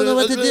don't know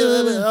what to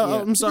do.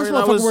 I'm sorry, This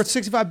that motherfucker was worth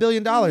 $65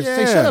 billion. Say,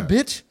 Yeah. shut up,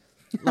 bitch.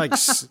 like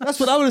That's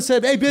what I would have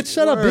said. Hey, bitch,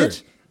 shut up, Word.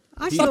 bitch.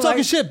 I Stop still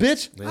talking shit,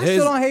 bitch. I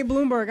still don't hate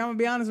Bloomberg. I'm gonna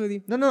be honest with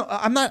you. No,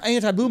 I'm not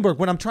anti-Bloomberg.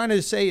 What I'm trying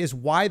to say is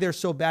why they're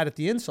so bad at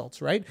the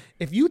insults, right?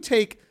 If you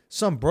take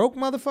some broke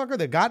motherfucker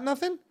that got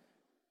nothing,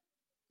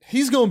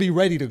 he's going to be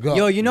ready to go.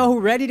 Yo, you know who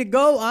ready to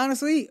go?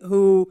 Honestly,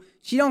 who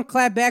she don't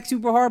clap back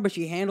super hard, but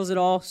she handles it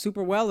all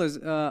super well is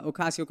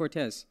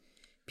Ocasio-Cortez.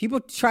 People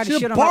try to She's a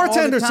shit on her all the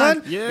bartender,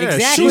 time. son. Yeah,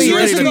 exactly. she's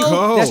Years ready to ago,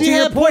 go. That's she to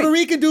your had point. Puerto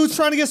Rican dudes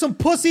trying to get some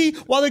pussy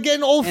while they're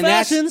getting old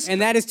fashions.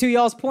 And that is to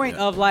y'all's point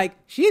of like,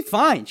 she's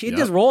fine. She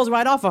just rolls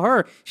right off of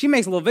her. She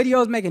makes little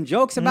videos making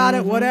jokes about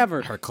it,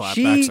 whatever. Her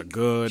clapbacks are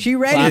good. She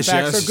ready. Yeah,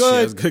 Clapbacks are she good.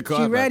 has good She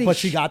clapbacks. ready. But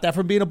she got that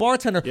from being a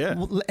bartender. Yeah.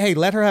 Hey,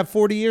 let her have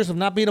 40 years of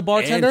not being a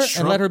bartender and,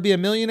 Trump- let her be a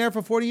millionaire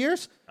for 40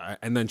 years?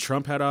 And then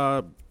Trump had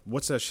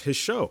what's that? His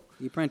show.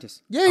 The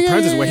Apprentice. Yeah,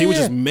 Apprentice, where he was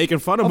just making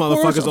fun of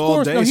motherfuckers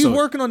all day. No, he's so-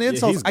 working on Yeah,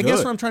 insults. he's I guess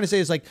good. what I'm trying to say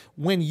is like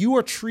when you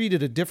are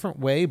treated a different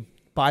way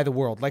by the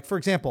world. Like, for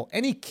example,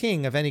 any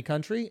king of any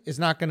country is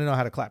not going to know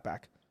how to clap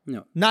back.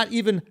 No. Not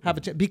even have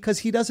a chance because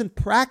he doesn't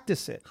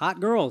practice it. Hot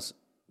girls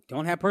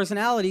don't have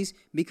personalities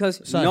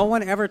because Son. no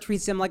one ever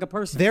treats them like a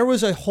person. There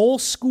was a whole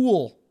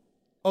school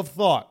of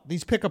thought.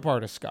 These pickup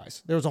artists,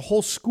 guys. There was a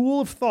whole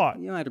school of thought.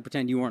 You don't have to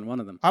pretend you weren't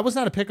one of them. I was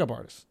not a pickup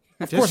artist.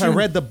 Of course, I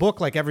read the book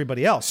like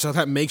everybody else. So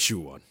that makes you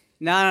one.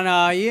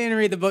 No. You didn't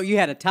read the book. You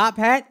had a top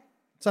hat.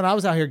 Son, I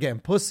was out here getting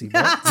pussy,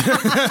 bro.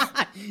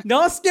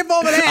 Don't skip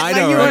over that. I like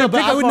know, you right? were a But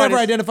I pickup would never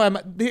artist.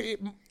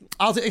 identify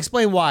I'll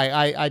explain why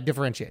I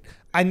differentiate.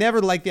 I never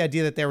liked the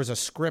idea that there was a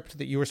script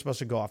that you were supposed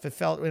to go off. It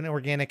felt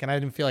inorganic, and I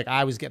didn't feel like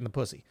I was getting the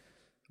pussy.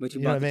 But you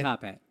know brought what I the mean?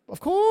 top hat. Of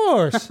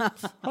course.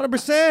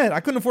 100%. I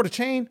couldn't afford a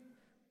chain.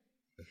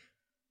 You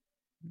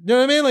know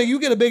what I mean? Like, you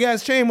get a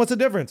big-ass chain, what's the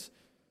difference?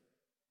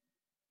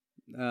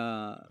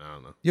 I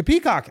don't know. You're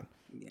peacocking.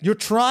 You're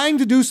trying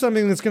to do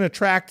something that's going to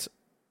attract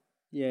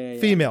Yeah.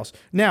 females.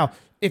 Now,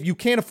 if you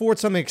can't afford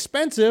something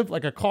expensive,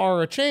 like a car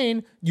or a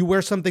chain, you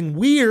wear something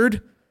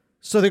weird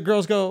so that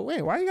girls go,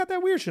 wait, why you got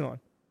that weird shit on?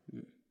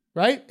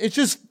 Right? It's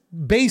just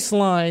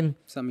baseline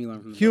Something you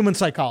learned from the human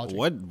psychology.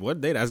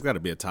 What day? That's got to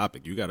be a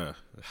topic. You got to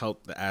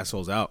help the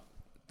assholes out.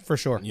 For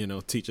sure. You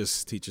know, teach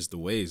us the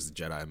ways,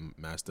 Jedi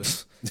Master.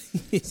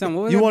 book. Son,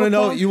 what was You that want to book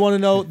know called? you want to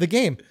know the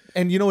game.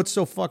 And you know what's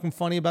so fucking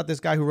funny about this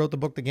guy who wrote the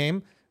book The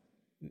Game?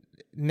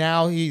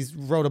 Now he's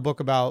wrote a book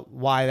about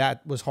why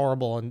that was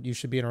horrible and you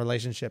should be in a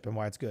relationship and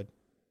why it's good.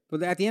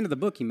 But at the end of the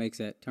book, he makes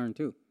that turn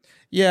too.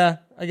 Yeah,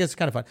 I guess it's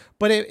kind of fun.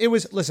 But it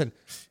was, listen,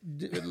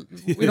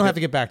 we don't have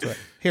to get back to it.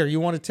 Here, you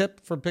want a tip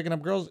for picking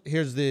up girls?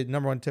 Here's the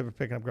number one tip for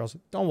picking up girls.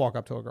 Don't walk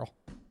up to a girl.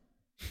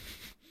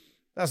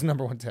 That's the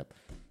number one tip.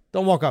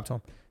 Don't walk up to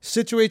them.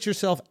 Situate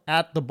yourself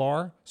at the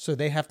bar so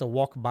they have to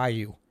walk by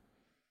you.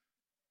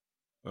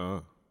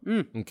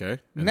 Okay.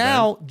 And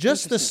Now,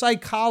 just the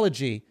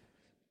psychology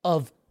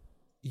of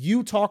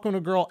you talking to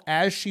a girl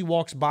as she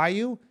walks by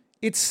you,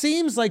 it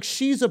seems like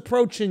she's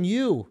approaching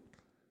you.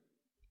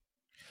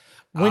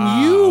 When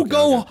you okay,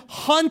 go okay.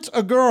 hunt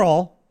a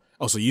girl,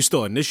 oh, so you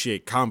still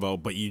initiate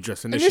convo, but you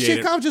just initiate initiate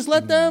it convo, just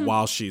let them.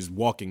 while she's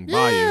walking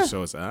by Yeah. you.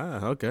 So it's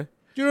okay.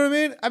 Do you know what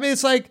I mean? I mean,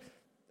 it's like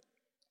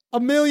a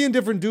million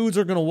different dudes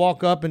are going to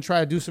walk up and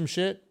try to do some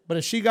shit. But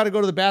if she got to go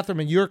to the bathroom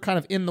and you're kind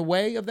of in the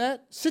way of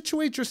that,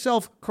 situate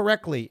yourself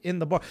correctly in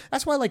the bar.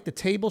 That's why like the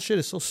table shit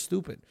is so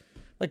stupid.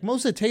 Like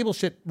most of the table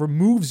shit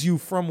removes you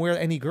from where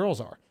any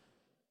girls are.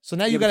 So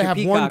now you got but to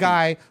you're have one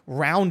peacocking. guy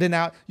rounding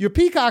out. You're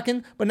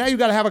peacocking, but now you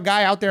got to have a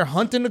guy out there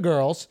hunting the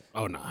girls.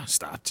 Oh no,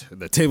 stopped.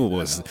 The table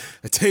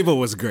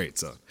was great,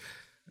 son.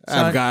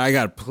 Son. I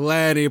got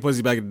plenty of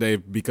pussy back in the day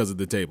because of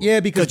the table.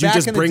 Yeah, because you back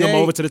just in the bring them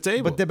day- over to the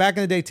table. But back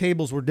in the day,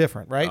 tables were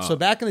different, right? So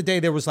back in the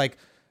day, there was like,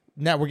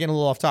 now we're getting a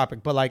little off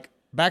topic, but like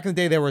back in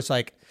the day, there was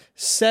like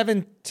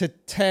 7 to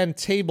 10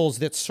 tables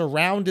that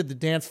surrounded the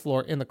dance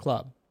floor in the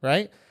club,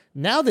 right?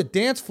 Now the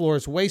dance floor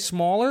is way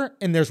smaller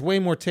and there's way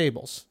more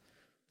tables.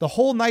 The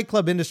whole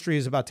nightclub industry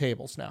is about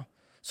tables now.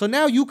 So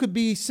now you could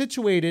be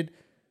situated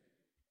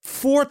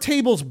 4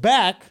 tables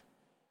back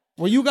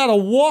where you got to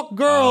walk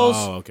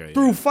girls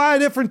through 5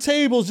 different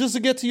tables just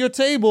to get to your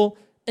table,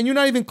 and you're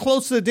not even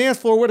close to the dance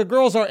floor where the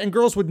girls are, and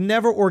girls would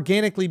never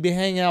organically be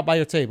hanging out by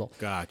your table.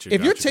 Gotcha,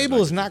 If your gotcha, table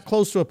gotcha. is not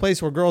close to a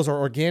place where girls are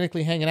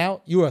organically hanging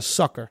out, you're a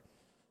sucker.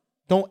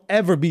 Don't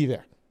ever be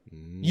there.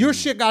 Your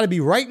shit got to be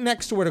right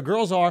next to where the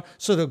girls are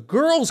so the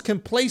girls can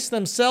place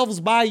themselves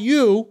by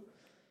you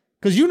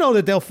because you know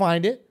that they'll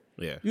find it.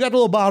 Yeah. You got the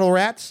little bottle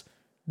rats.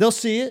 They'll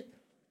see it.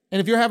 And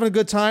if you're having a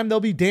good time, they'll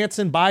be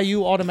dancing by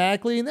you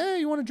automatically. And,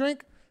 you want a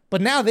drink?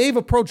 But now they've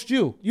approached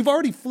you. You've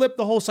already flipped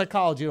the whole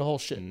psychology of the whole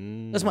shit.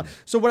 That's my.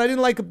 So what I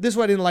didn't like, this is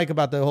what I didn't like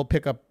about the whole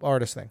pickup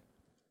artist thing.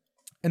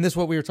 And this is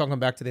what we were talking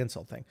back to the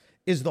insult thing.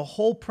 Is the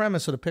whole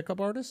premise of the pickup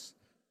artist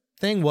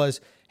thing was,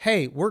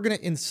 hey, we're going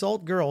to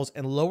insult girls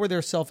and lower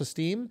their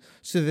self-esteem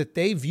so that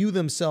they view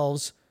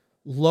themselves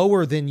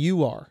lower than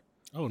you are.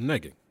 Oh,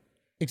 negging.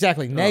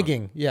 Exactly.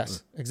 Negging.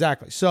 Yes,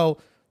 exactly. So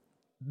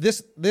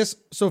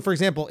so for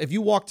example, if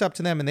you walked up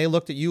to them and they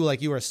looked at you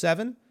like you were a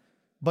 7,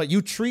 but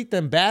you treat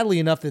them badly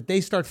enough that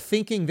they start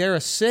thinking they're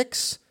a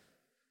 6,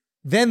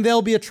 then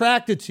they'll be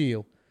attracted to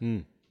you.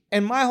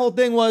 And my whole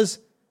thing was,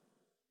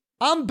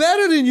 I'm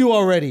better than you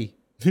already.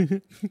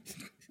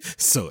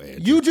 So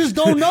edgy. You just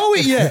don't know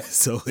it yet.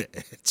 So edgy.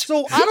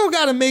 So I don't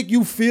got to make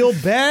you feel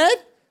bad.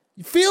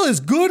 You feel as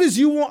good as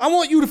you want. I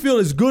want you to feel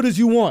as good as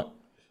you want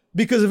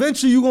because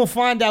eventually you're going to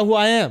find out who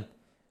I am.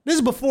 This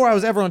is before I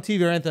was ever on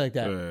TV or anything like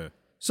that.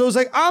 So it's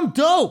like, I'm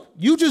dope.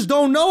 You just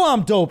don't know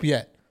I'm dope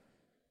yet.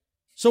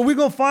 So we're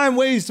going to find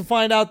ways to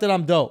find out that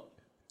I'm dope.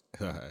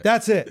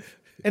 That's it.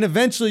 And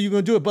eventually you're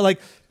going to do it. But like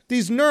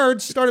these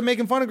nerds started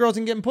making fun of girls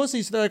and getting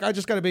pussy. So they're like, I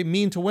just got to be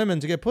mean to women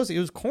to get pussy. It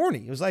was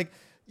corny. It was like,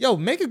 yo,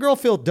 make a girl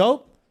feel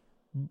dope.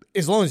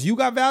 As long as you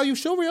got value,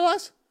 she'll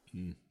realize.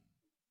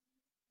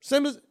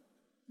 Simple as,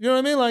 you know what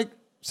I mean? Like,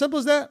 simple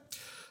as that.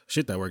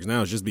 Shit that works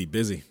now is just be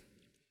busy.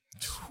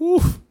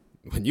 Whew.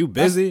 When you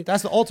busy.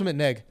 That's the ultimate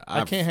neg.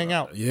 I can't hang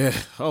out. Yeah.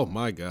 Oh,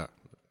 my God.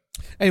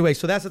 Anyway,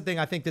 so that's the thing.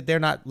 I think that they're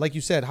not, like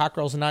you said, hot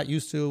girls are not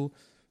used to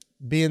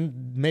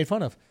being made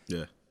fun of.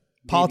 Yeah.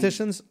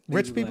 Politicians,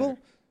 rich people,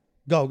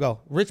 go.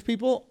 Rich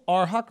people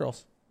are hot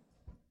girls.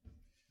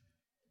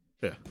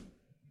 Yeah.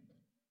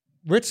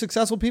 Rich,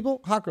 successful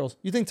people, hot girls.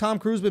 You think Tom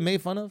Cruise been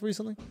made fun of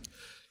recently?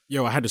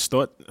 Yo, I had this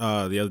thought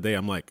the other day.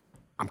 I'm like,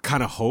 I'm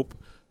kind of hope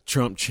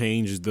Trump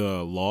changed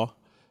the law.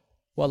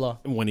 What law?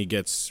 When he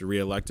gets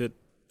reelected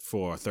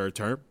for a third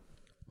term.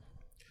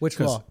 Which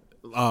law?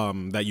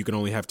 That you can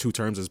only have 2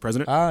 terms as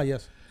president. Ah,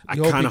 yes. I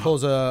You hope he kinda-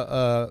 pulls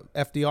a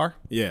FDR?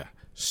 Yeah.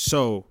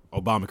 So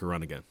Obama could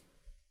run again.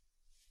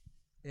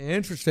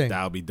 Interesting.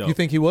 That would be dope. You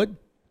think he would?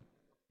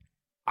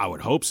 I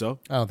would hope so.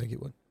 I don't think he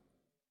would.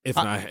 If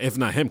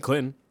not him,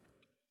 Clinton.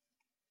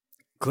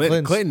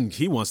 Clinton's- Clinton,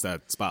 he wants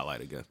that spotlight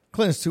again.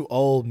 Clinton's too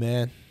old,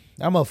 man.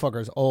 That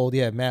motherfucker's old.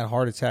 Yeah, mad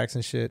heart attacks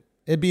and shit.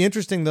 It'd be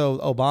interesting, though,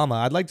 Obama.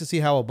 I'd like to see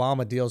how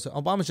Obama deals.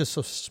 Obama's just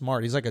so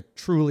smart. He's like a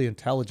truly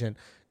intelligent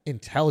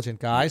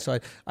guy. So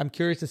I'm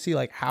curious to see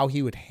like how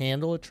he would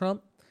handle a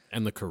Trump.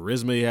 And the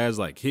charisma he has,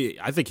 like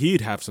I think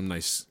he'd have some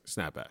nice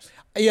snapbacks.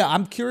 Yeah,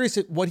 I'm curious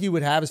at what he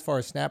would have as far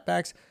as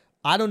snapbacks.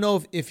 I don't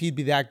know if he'd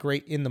be that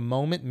great in the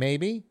moment,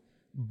 maybe,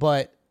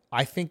 but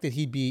I think that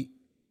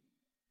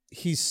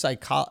he's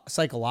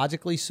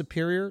psychologically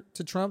superior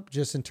to Trump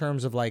just in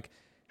terms of like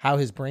how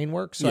his brain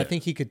works. So Yeah. I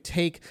think he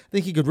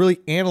could really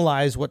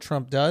analyze what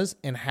Trump does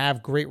and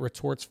have great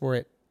retorts for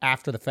it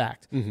after the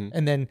fact.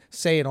 And then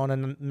say it on a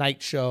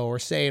night show or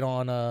say it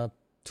on a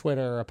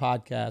Twitter or a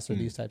podcast or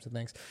these types of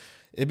things.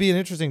 It'd be an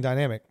interesting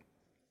dynamic.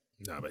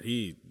 Nah, but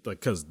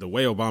because the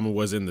way Obama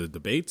was in the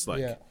debates,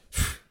 Yeah.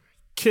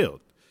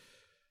 killed.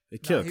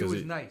 It killed He because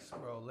was nice,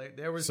 bro.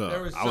 There was I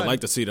would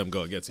like to see them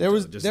go against There each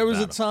was other. just there in was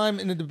a battle. time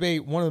in the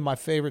debate, one of my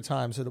favorite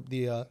times of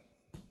the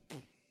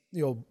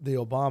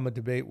Obama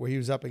debate where he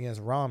was up against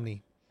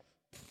Romney.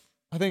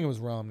 I think it was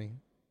Romney,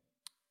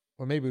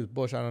 or maybe it was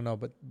Bush. I don't know,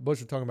 but Bush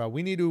was talking about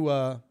we need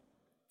to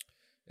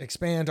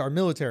expand our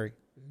military.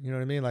 You know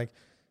what I mean? Like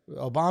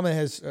Obama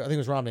has, I think it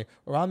was Romney.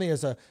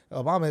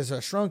 Obama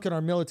has shrunken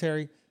our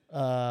military.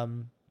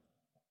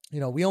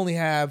 We only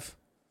have.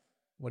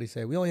 What do you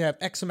say? We only have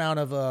X amount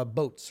of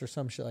boats or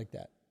some shit like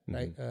that,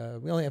 right?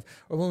 We only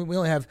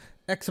have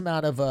X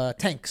amount of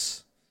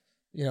tanks.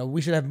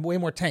 We should have way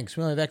more tanks.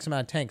 We only have X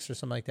amount of tanks or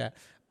something like that.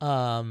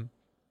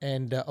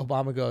 And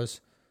Obama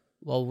goes,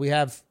 well, we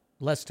have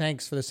less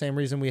tanks for the same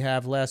reason we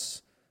have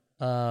less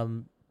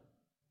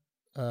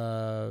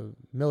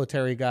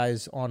military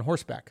guys on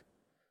horseback,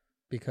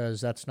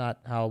 because that's not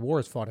how war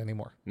is fought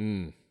anymore.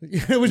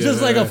 It was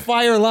just like a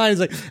fire line.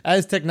 It's like,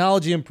 as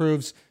technology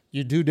improves,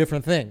 you do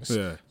different things.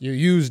 Yeah. You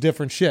use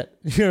different shit.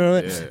 You know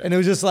what I mean? And it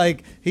was just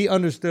like he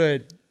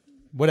understood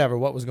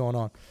what was going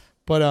on.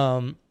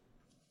 But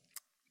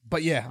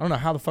yeah, I don't know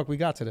how the fuck we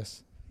got to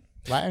this.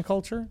 Latin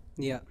culture?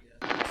 Yeah.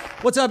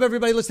 What's up,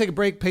 everybody? Let's take a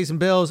break, pay some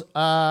bills.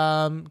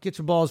 Get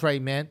your balls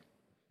right, man.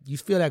 You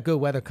feel that good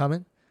weather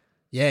coming?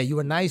 Yeah, you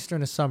were nice during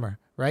the summer,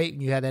 right?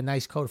 You had that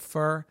nice coat of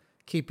fur,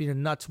 keeping your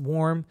nuts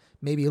warm,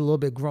 maybe a little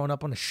bit grown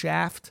up on the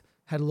shaft,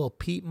 had a little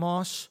peat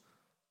moss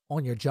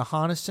on your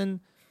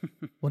Johannesson.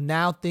 Well,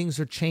 now things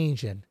are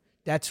changing.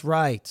 That's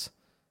right.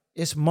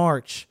 It's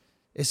March.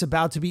 It's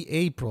about to be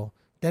April.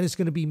 Then it's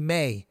going to be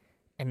May.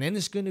 And then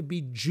it's going to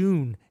be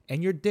June.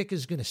 And your dick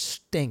is going to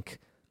stink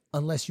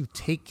unless you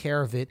take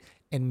care of it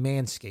and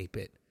manscape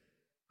it.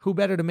 Who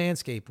better to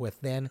manscape with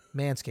than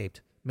Manscaped?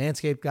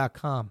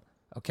 Manscaped.com.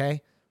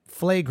 Okay?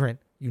 Flagrant.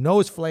 You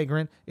know it's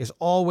flagrant. It's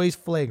always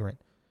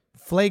flagrant.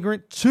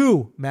 Flagrant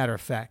 2, matter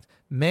of fact.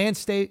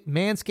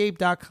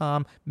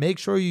 Manscaped.com. Make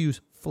sure you use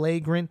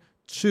Flagrant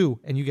 2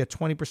 and you get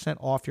 20%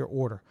 off your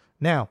order.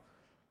 Now,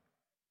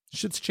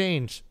 shit's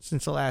changed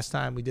since the last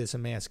time we did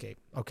some Manscaped,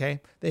 okay?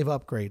 They've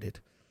upgraded.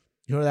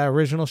 You know that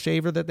original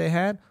shaver that they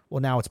had?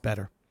 Well, now it's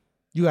better.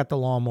 You got the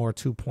Lawnmower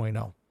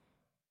 2.0.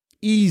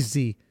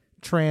 Easy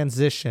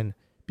transition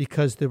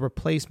because the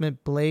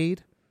replacement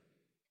blade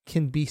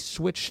can be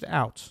switched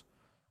out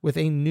with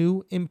a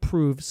new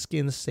improved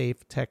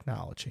skin-safe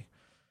technology.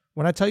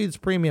 When I tell you it's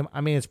premium,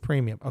 I mean it's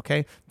premium,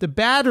 okay? The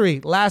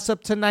battery lasts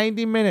up to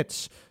 90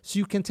 minutes, so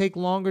you can take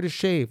longer to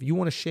shave. You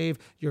want to shave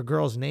your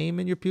girl's name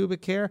in your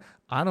pubic hair?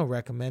 I don't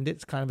recommend it.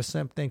 It's kind of a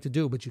simple thing to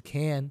do, but you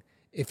can,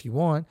 if you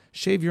want,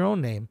 shave your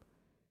own name.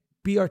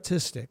 Be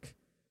artistic.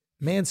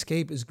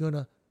 Manscaped is going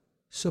to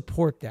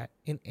support that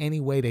in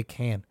any way they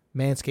can.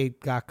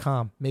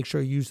 Manscaped.com. Make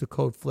sure you use the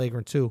code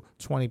FLAGRANT2,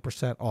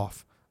 20%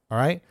 off, all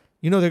right?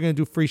 You know they're going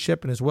to do free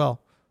shipping as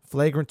well.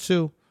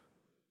 FLAGRANT2,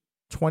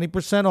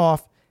 20%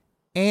 off.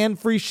 And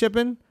free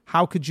shipping,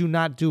 how could you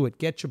not do it?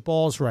 Get your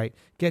balls right.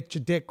 Get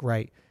your dick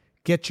right.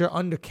 Get your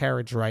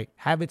undercarriage right.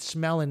 Have it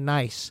smelling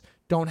nice.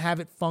 Don't have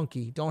it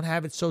funky. Don't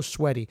have it so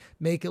sweaty.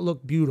 Make it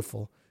look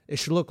beautiful. It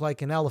should look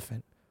like an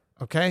elephant.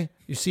 Okay?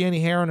 You see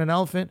any hair on an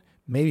elephant?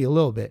 Maybe a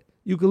little bit.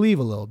 You could leave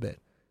a little bit,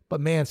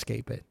 but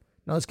manscape it.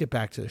 Now let's get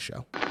back to the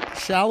show.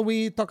 Shall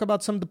we talk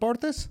about some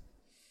deportes?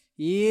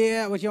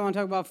 Yeah, what you want to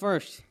talk about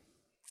first?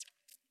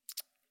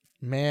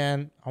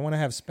 Man, I want to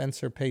have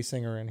Spencer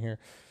Paysinger in here.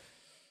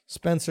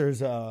 Spencer's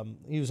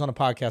he was on a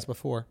podcast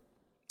before,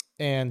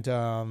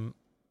 and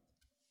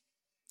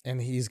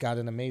he's got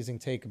an amazing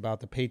take about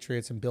the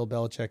Patriots and Bill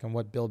Belichick and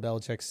what Bill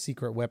Belichick's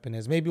secret weapon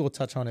is. Maybe we'll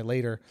touch on it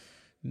later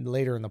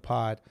in the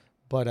pod,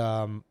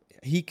 but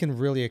he can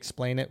really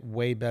explain it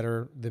way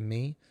better than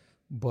me.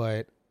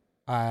 But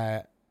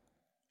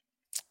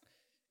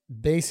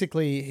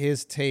basically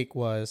his take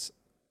was,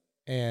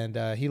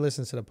 and he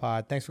listens to the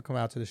pod. Thanks for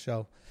coming out to the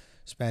show,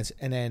 Spence.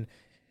 And then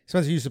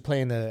Spencer used to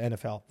play in the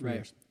NFL for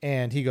years.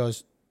 And he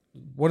goes,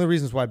 one of the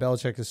reasons why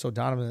Belichick is so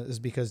dominant is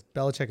because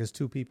Belichick is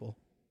two people.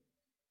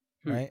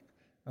 Right?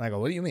 And I go,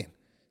 what do you mean?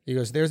 He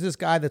goes, there's this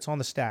guy that's on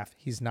the staff.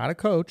 He's not a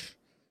coach.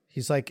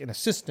 He's like an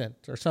assistant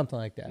or something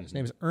like that. His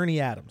name is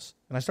Ernie Adams.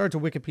 And I started to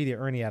Wikipedia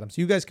Ernie Adams.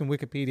 You guys can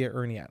Wikipedia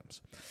Ernie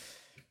Adams.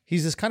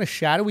 He's this kind of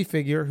shadowy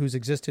figure who's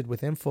existed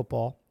within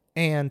football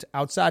and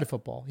outside of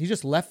football. He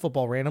just left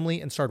football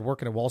randomly and started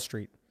working at Wall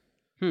Street.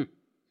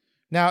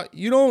 Now,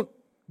 you don't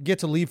get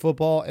to leave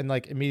football and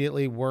like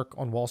immediately work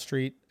on Wall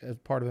Street as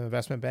part of an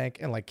investment bank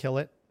and like kill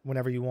it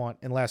whenever you want,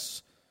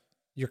 unless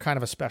you're kind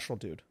of a special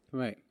dude.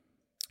 Right.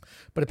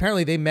 But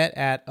apparently they met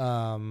at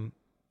I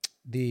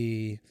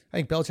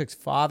think Belichick's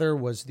father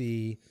was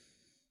the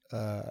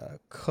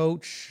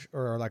coach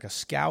or like a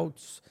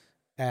scout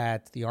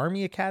at the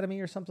Army Academy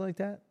or something like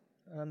that.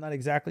 I'm not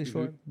exactly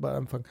sure, but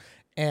I'm fun.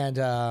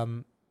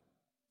 And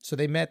so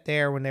they met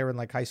there when they were in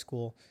like high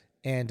school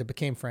and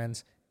became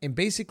friends. And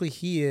basically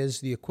he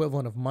is the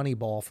equivalent of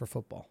Moneyball for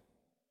football.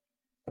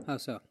 How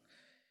so?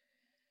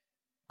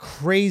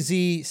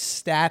 Crazy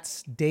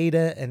stats,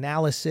 data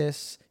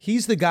analysis.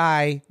 He's the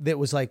guy that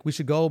was like, we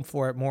should go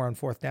for it more on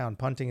fourth down.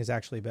 Punting is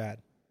actually bad.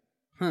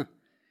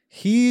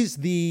 He's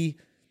the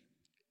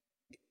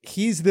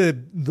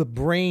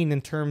brain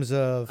in terms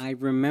of. I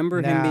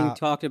remember him being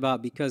talked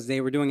about because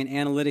they were doing an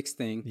analytics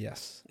thing.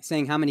 Yes.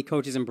 Saying how many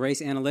coaches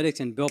embrace analytics,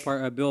 and Bill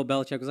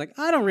Belichick was like,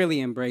 I don't really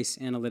embrace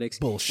analytics.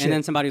 Bullshit. And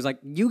then somebody was like,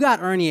 you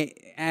got Ernie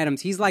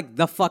Adams. He's like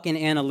the fucking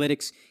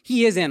analytics.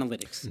 He is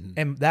analytics.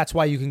 And that's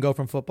why you can go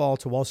from football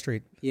to Wall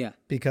Street. Yeah.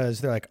 Because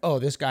they're like, oh,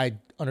 this guy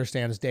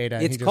understands data.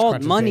 And It's he just called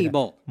crunches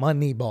Moneyball. data.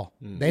 Moneyball.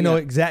 They know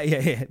exactly.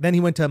 Yeah. Then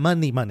he went to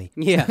money.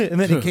 Yeah. And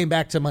then he came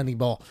back to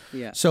Moneyball.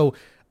 Yeah. So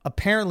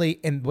apparently,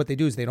 and what they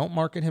do is they don't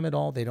market him at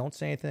all. They don't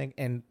say anything.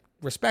 And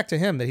respect to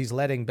him that he's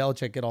letting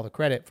Belichick get all the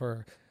credit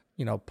for,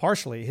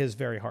 partially his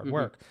very hard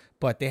work.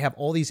 But they have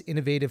all these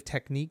innovative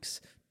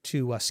techniques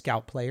to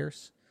scout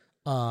players.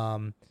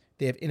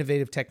 They have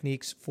innovative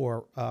techniques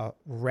for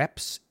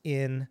reps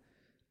in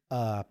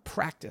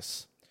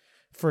practice.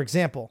 For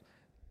example,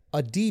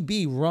 a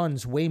DB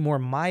runs way more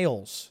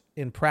miles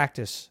in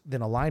practice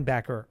than a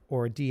linebacker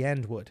or a D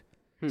end would,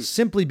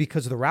 simply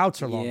because the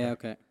routes are longer. Yeah,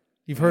 okay.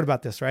 You've heard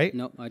about this, right?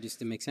 No,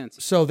 it makes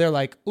sense. So they're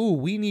like, ooh,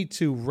 we need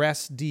to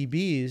rest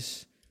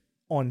DBs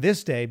on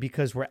this day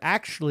because we're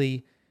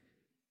actually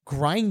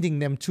grinding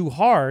them too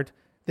hard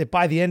that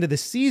by the end of the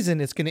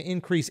season, it's going to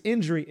increase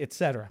injury,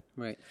 etc.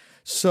 Right.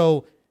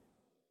 So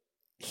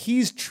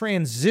he's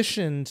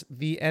transitioned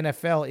the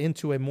NFL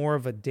into a more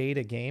of a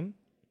data game.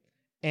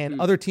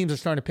 And other teams are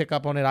starting to pick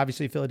up on it.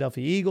 Obviously,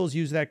 Philadelphia Eagles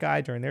used that guy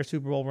during their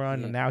Super Bowl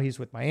run, and now he's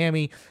with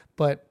Miami.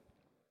 But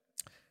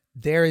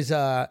there is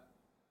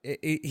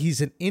he's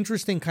an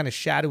interesting kind of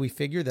shadowy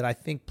figure that I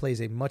think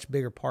plays a much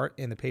bigger part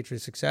in the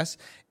Patriots' success.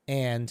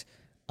 And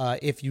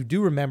if you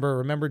do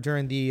remember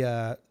during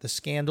the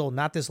scandal,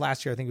 not this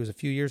last year, I think it was a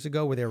few years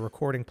ago, where they were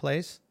recording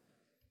plays.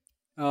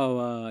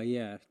 Oh,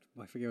 yeah.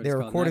 I forget what they it's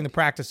were called. recording the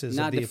practices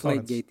of the opponents.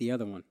 Not Deflategate, the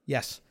other one.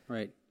 Yes.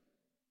 Right.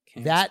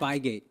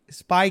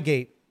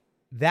 Spygate.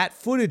 That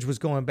footage was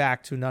going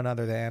back to none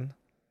other than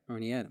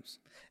Ernie Adams.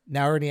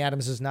 Now Ernie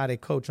Adams is not a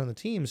coach on the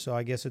team, so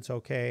I guess it's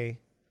okay.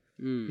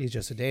 He's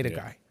just a data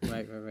guy.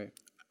 Right.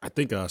 I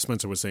think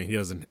Spencer was saying he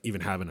doesn't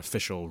even have an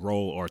official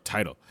role or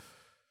title.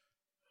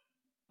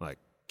 Like,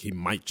 he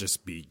might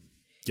just be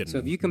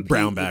getting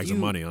brown bags of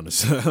money on the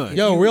side.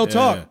 Yo, real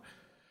talk. Yeah.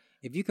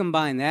 If you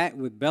combine that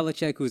with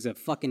Belichick, who's a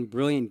fucking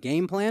brilliant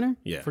game planner,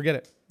 Forget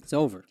it. it's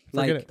over.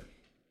 Forget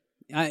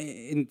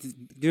it.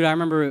 Dude, I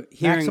remember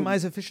hearing...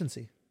 Maximize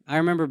efficiency. I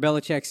remember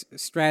Belichick's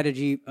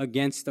strategy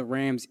against the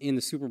Rams in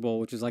the Super Bowl,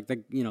 which was like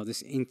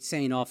this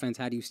insane offense.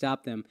 How do you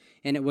stop them?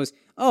 And it was,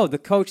 the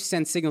coach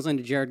sends signals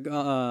into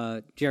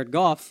Jared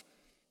Goff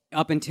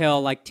up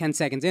until like 10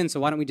 seconds in. So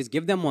why don't we just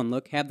give them one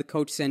look, have the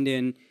coach send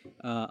in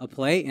a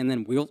play, and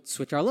then we'll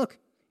switch our look.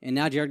 And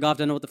now Jared Goff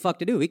doesn't know what the fuck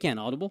to do. He can't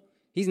audible.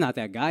 He's not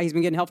that guy. He's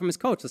been getting help from his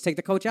coach. Let's take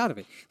the coach out of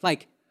it.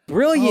 Like,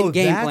 brilliant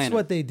game planner. That's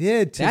what they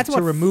did That's to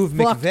what remove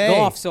fucked McVay.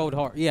 Goff so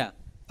hard. Yeah.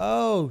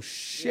 Oh,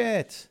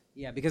 shit.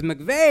 Yeah, because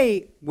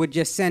McVay would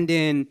just send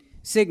in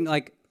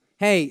like,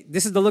 hey,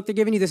 this is the look they're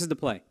giving you, this is the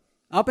play.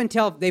 Up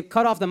until they've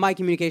cut off the mic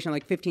communication,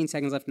 like 15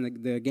 seconds left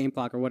in the game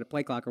clock or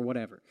play clock or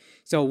whatever.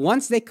 So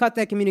once they cut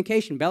that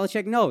communication,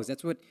 Belichick knows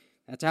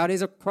that's how it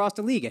is across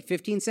the league. At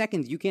 15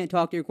 seconds, you can't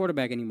talk to your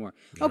quarterback anymore.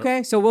 Yep.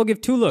 Okay, so we'll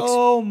give 2 looks.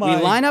 Oh my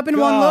We line up in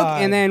God. one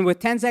look, and then with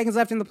 10 seconds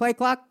left in the play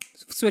clock,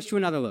 switch to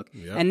another look.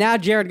 Yep. And now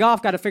Jared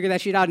Goff got to figure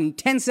that shit out in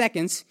 10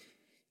 seconds,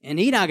 and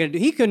he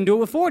couldn't do it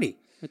with 40.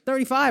 At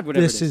 35,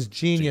 whatever This is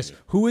genius.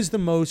 Who is the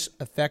most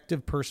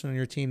effective person on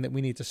your team that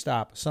we need to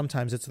stop?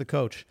 Sometimes it's the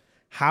coach.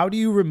 How do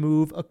you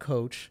remove a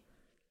coach?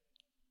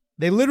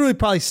 They literally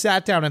probably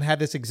sat down and had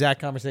this exact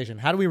conversation.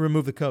 How do we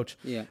remove the coach?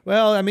 Yeah.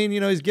 Well, I mean,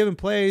 he's giving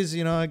plays,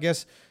 I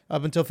guess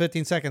up until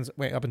 15 seconds.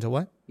 Wait, up until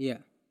what? Yeah.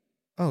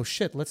 Oh,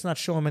 shit. Let's not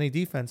show him any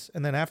defense.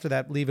 And then after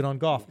that, leave it on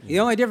Goff. The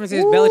only difference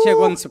is Belichick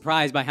wasn't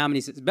surprised by how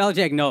many.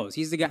 Belichick knows.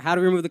 He's the guy. How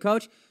to remove the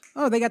coach?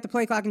 Oh, they got the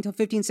play clock until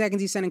 15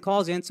 seconds. He's sending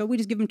calls in, so we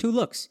just give him 2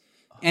 looks.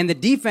 And the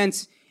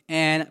defense,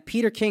 and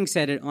Peter King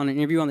said it on an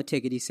interview on The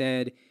Ticket. He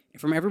said,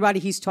 from everybody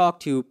he's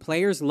talked to,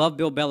 players love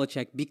Bill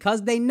Belichick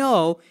because they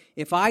know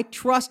if I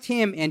trust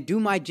him and do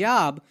my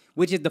job,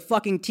 which is the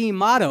fucking team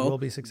motto, We'll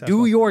be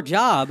successful. do your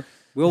job,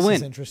 we'll This win.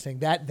 is interesting.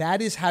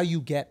 That is how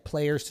you get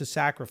players to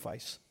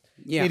sacrifice.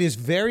 Yeah. It is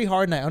very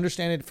hard, and I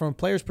understand it from a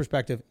player's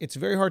perspective. It's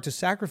very hard to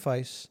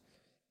sacrifice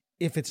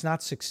if it's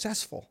not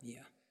successful. Yeah.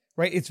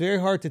 Right? It's very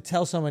hard to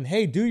tell someone,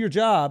 hey, do your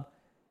job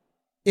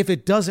if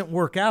it doesn't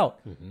work out.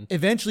 Mm-hmm.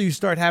 Eventually you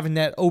start having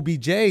that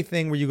OBJ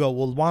thing where you go,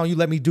 well, why don't you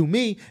let me do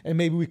me and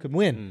maybe we can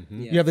win.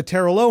 Mm-hmm. Yeah. You have the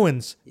Terrell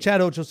Owens,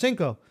 Chad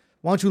Ochocinco.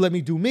 Why don't you let me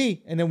do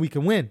me and then we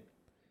can win?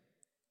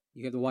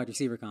 You have the wide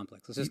receiver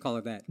complex. Let's just call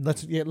it that.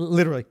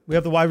 Literally. We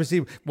have the wide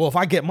receiver. Well, if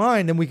I get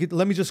mine, then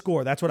let me just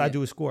score. That's what I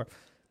do is score.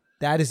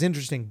 That is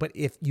interesting. But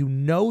if you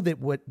know that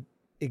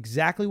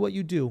exactly what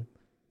you do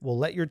will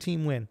let your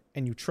team win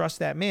and you trust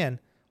that man,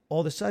 all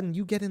of a sudden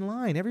you get in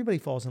line. Everybody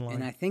falls in line.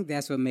 And I think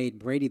that's what made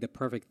Brady the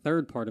perfect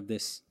third part of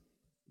this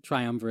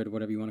triumvirate, or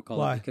whatever you want to call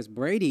Why? it. Because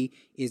Brady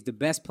is the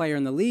best player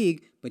in the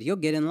league, but he'll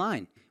get in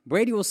line.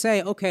 Brady will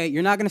say, okay,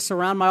 you're not going to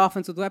surround my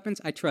offense with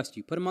weapons. I trust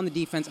you. Put him on the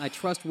defense. I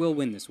trust we'll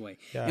win this way.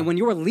 Yeah. And when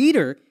your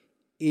leader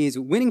is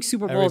winning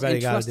Super Bowls and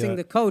trusting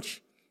the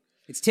coach,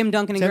 it's Tim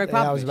Duncan and Greg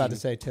Popovich. I was about to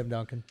say Tim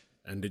Duncan.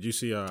 And did you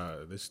see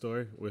this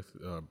story with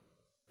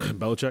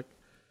Belichick?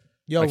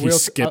 Yo, like he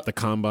skipped the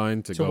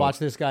combine to go watch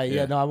this guy.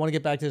 Yeah, no, I want to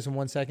get back to this in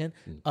 1 second.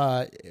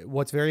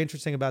 What's very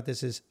interesting about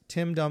this is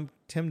Tim Duncan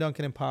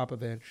and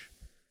Popovich.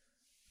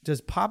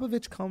 Does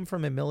Popovich come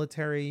from a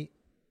military?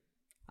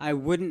 I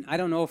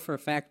don't know for a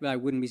fact, but I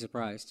wouldn't be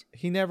surprised.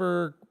 He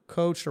never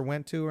coached or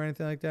went to or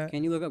anything like that?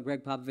 Can you look up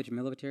Greg Popovich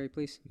military,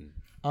 please?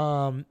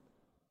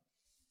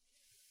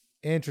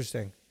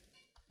 Interesting.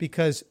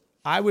 Because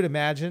I would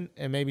imagine,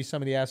 and maybe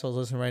some of the assholes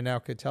listening right now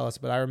could tell us,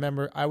 but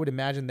I would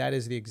imagine that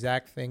is the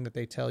exact thing that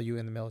they tell you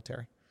in the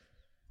military.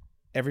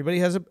 Everybody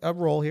has a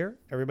role here.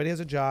 Everybody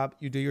has a job.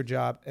 You do your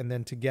job, and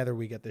then together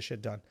we get this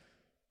shit done.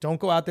 Don't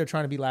go out there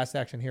trying to be last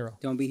action hero.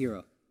 Don't be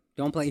hero.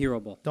 Don't play hero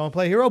ball. Don't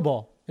play hero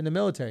ball in the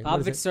military.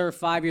 Popovich served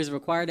 5 years of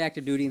required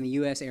active duty in the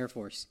U.S. Air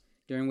Force,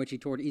 during which he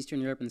toured Eastern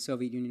Europe and the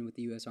Soviet Union with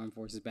the U.S. Armed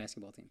Forces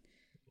basketball team.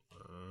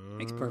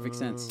 Makes perfect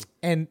sense.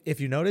 And if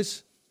you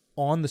notice,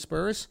 on the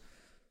Spurs,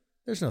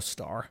 there's no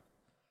star.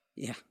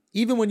 Yeah.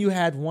 Even when you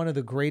had one of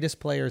the greatest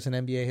players in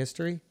NBA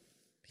history,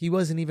 he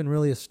wasn't even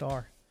really a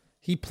star.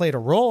 He played a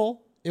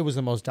role. It was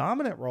the most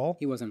dominant role.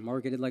 He wasn't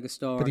marketed like a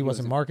star. But he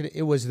wasn't marketed.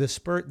 It was the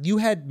Spurs. You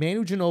had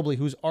Manu Ginobili,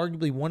 who's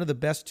arguably one of the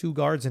best 2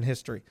 guards in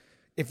history.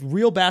 If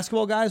real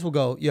basketball guys will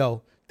go,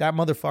 yo, that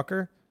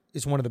motherfucker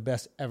is one of the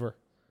best ever.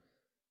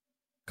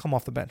 Come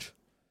off the bench.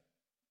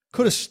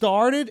 Could have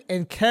started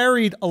and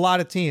carried a lot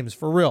of teams,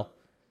 for real.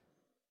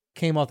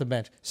 Came off the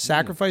bench.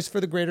 Sacrifice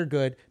for the greater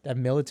good. That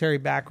military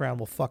background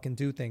will fucking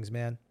do things,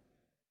 man.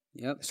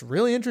 Yep. It's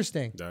really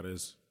interesting. That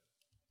is.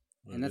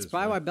 And that's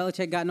probably why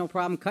Belichick got no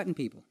problem cutting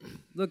people.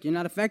 Look, you're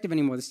not effective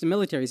anymore. This is the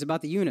military. It's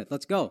about the unit.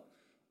 Let's go.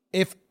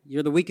 If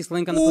you're the weakest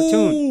link on the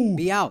platoon,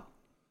 be out.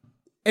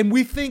 And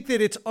we think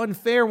that it's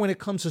unfair when it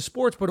comes to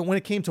sports, but when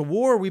it came to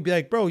war, we'd be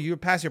like, bro, you're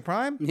past your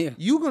prime? Yeah.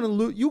 You're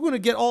gonna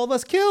get all of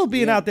us killed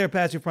being out there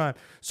past your prime.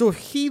 So if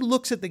he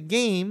looks at the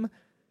game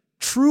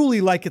truly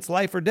like it's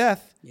life or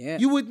death,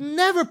 you would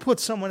never put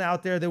someone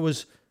out there that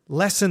was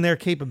less than their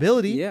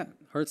capability. Yeah.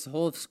 Hurts the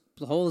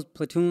whole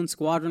platoon,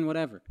 squadron,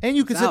 whatever. And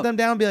you could sit them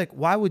down and be like,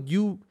 why would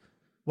you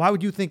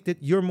think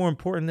that you're more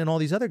important than all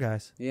these other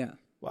guys? Yeah.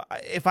 Well,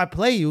 if I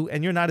play you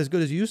and you're not as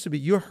good as you used to be,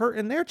 you're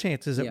hurting their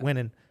chances at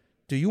winning.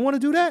 Do you want to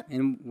do that?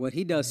 And what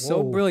he does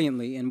so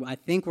brilliantly, and I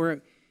think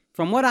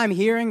from what I'm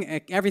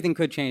hearing, everything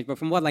could change, but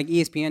from what like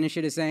ESPN and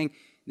shit is saying,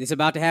 this is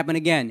about to happen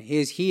again.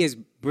 He is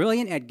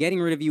brilliant at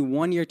getting rid of you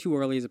 1 year too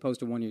early as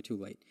opposed to 1 year too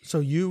late. So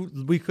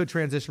we could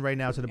transition right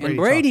now to the Brady. And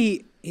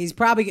Brady, he's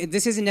probably,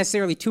 this isn't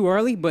necessarily too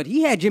early, but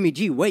he had Jimmy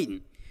G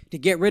waiting to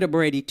get rid of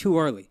Brady too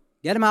early.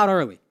 Get him out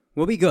early.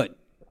 We'll be good.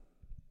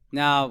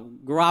 Now,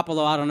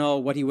 Garoppolo, I don't know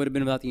what he would have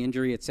been without the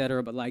injury, et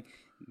cetera, but like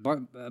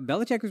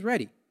Belichick was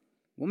ready.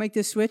 We'll make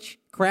this switch.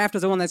 Kraft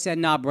was the one that said,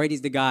 nah,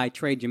 Brady's the guy,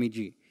 trade Jimmy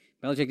G.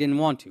 Belichick didn't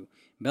want to.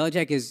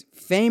 Belichick is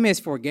famous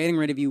for getting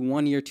rid of you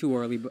 1 year too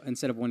early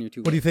instead of 1 year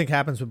too late. What do you think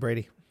happens with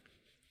Brady?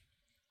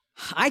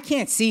 I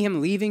can't see him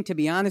leaving, to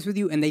be honest with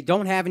you, and they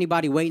don't have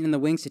anybody waiting in the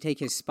wings to take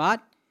his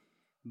spot.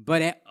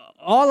 But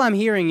all I'm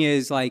hearing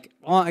is, like,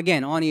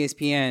 again, on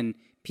ESPN,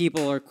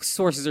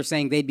 sources are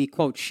saying they'd be,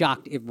 quote,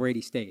 shocked if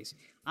Brady stays.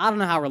 I don't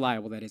know how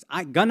reliable that is.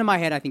 Gun to my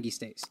head, I think he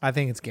stays. I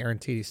think it's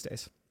guaranteed he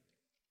stays.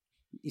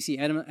 You see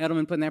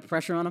Edelman putting that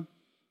pressure on him?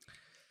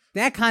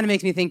 That kind of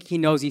makes me think he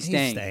knows he's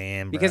staying. He's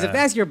staying, because bruh. if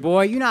that's your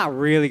boy, you're not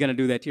really going to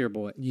do that to your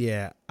boy.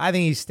 Yeah, I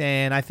think he's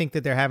staying. I think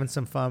that they're having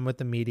some fun with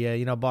the media.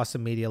 You know,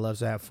 Boston media loves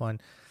to have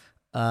fun.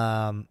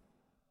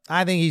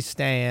 I think he's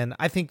staying.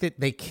 I think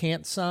that they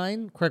can't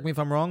sign, correct me if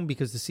I'm wrong,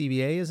 because the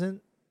CBA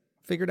isn't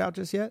figured out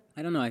just yet.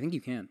 I don't know. I think you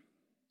can.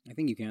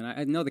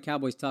 I know the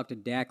Cowboys talked to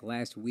Dak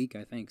last week,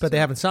 I think. But they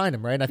haven't signed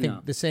him, right? I think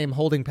No. the same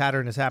holding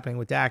pattern is happening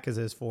with Dak as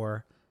is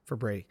for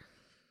Brady.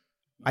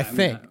 I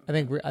think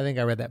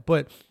I read that.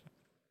 But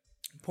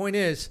point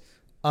is,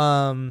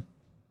 I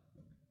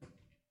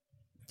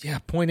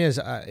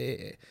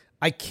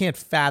can't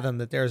fathom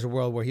that there's a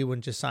world where he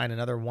wouldn't just sign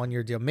another 1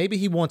 year deal. Maybe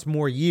he wants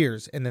more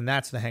years, and then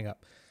that's the hang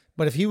up.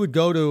 But if he'd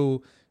go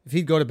to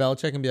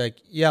Belichick and be like,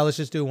 yeah, let's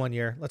just do 1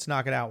 year. Let's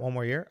knock it out 1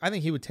 more year. I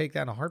think he would take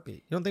that in a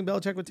heartbeat. You don't think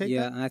Belichick would take that?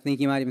 Yeah, and I think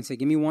he might even say,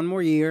 give me 1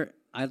 more year.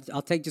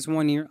 I'll take just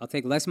 1 year. I'll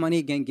take less money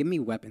again. Give me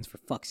weapons, for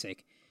fuck's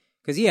sake.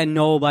 Because he had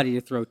nobody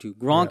to throw to.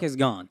 Gronk is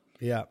gone.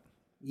 Yeah.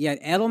 He had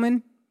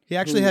Edelman. He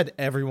actually had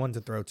everyone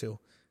to throw to,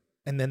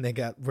 and then they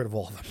got rid of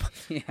all of them.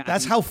 Yeah.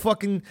 That's how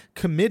fucking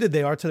committed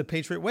they are to the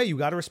Patriot way. You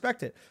got to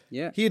respect it.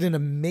 Yeah. He had an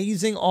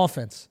amazing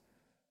offense,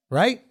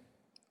 right?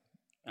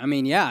 I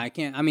mean, yeah,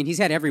 he's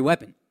had every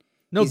weapon.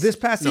 No, this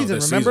past season,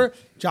 this remember?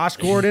 Josh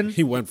Gordon.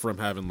 He went from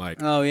having like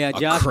Oh, yeah, a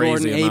Josh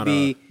crazy Gordon, amount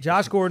AB,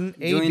 Josh Gordon,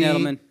 Julian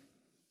AB, Edelman.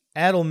 I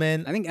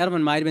Edelman, think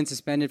Edelman might have been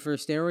suspended for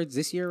steroids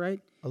this year,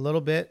 right? a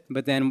little bit.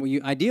 But then,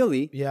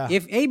 ideally, Yeah.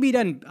 if AB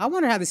doesn't, I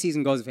wonder how the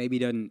season goes if AB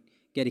doesn't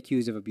get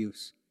accused of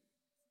abuse.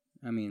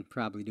 I mean,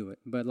 probably do it,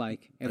 but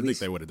like I at think least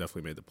they would have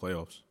definitely made the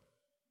playoffs.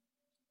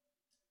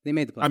 they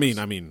made the playoffs.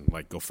 I mean,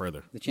 like go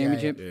further. the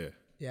championship.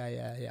 Yeah.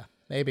 Yeah.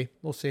 Maybe.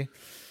 We'll see.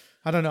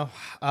 I don't know.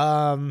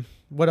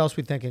 What else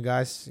we thinking,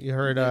 guys? You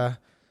heard,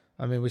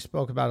 we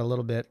spoke about it a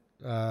little bit,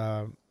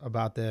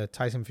 about the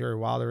Tyson Fury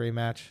Wilder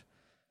rematch.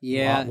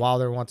 Yeah.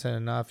 Wilder wasn't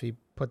enough. He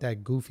put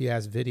that goofy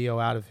ass video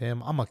out of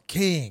him. I'm a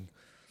king.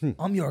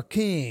 I'm your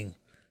king.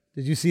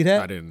 Did you see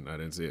that? I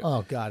didn't see it.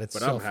 Oh God, it's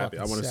but so I'm happy.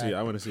 I fucking want to sad. see.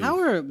 I want to see. How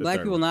are the black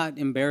third people one. not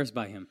embarrassed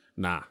by him?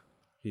 Nah,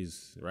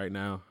 he's right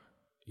now.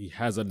 He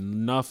has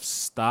enough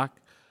stock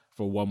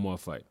for one more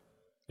fight.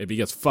 If he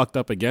gets fucked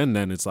up again,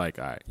 then it's like,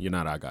 all right, you're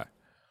not our guy.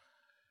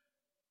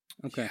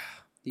 Okay,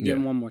 you give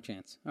him one more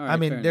chance. All right, I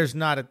mean, fair there's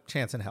not a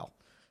chance in hell.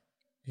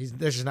 There's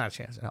just not a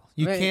chance in hell.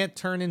 You Right. can't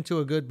turn into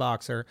a good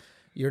boxer.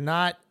 You're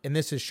not, and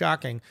this is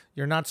shocking,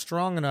 you're not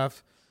strong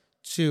enough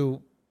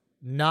to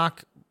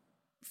knock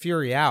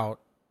Fury out.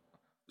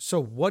 So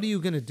what are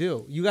you going to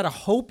do? You got to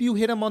hope you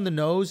hit him on the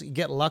nose,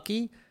 get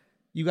lucky.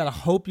 You got to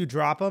hope you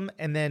drop him,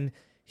 and then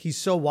he's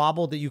so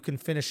wobbled that you can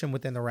finish him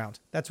within the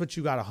round. That's what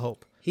you got to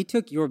hope. He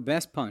took your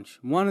best punch,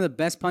 one of the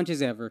best punches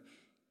ever,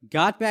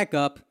 got back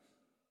up,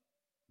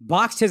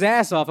 boxed his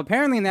ass off.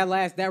 Apparently in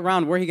that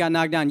round where he got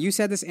knocked down, you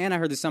said this and I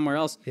heard this somewhere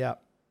else. Yeah.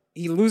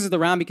 He loses the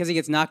round because he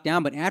gets knocked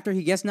down, but after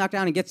he gets knocked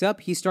down and gets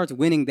up, he starts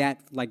winning that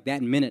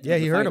minute. Yeah, of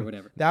the he fight heard or him.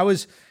 whatever. That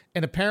was,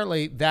 and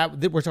apparently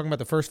that we're talking about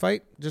the first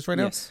fight just right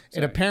now. Yes,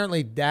 And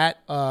apparently that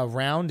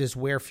round is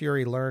where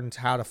Fury learned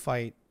how to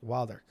fight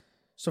Wilder.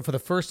 So for the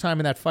first time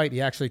in that fight,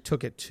 he actually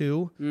took it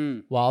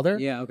to Wilder.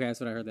 Yeah, okay, that's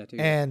what I heard that too.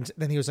 And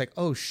then he was like,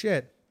 "Oh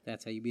shit,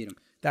 That's how you beat him.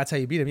 that's how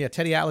you beat him." Yeah,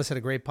 Teddy Atlas had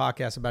a great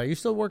podcast about it. Are you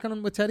still working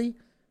on with Teddy?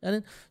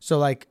 Evan? So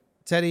like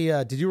Teddy,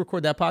 did you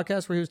record that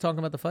podcast where he was talking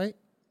about the fight?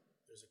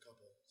 There's a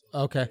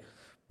couple. Okay,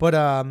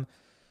 but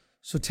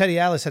so Teddy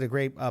Atlas had a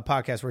great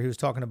podcast where he was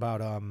talking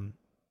about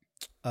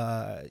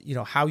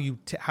how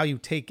you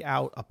take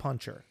out a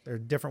puncher. There are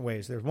different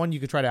ways. There's one, you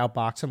could try to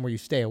outbox him where you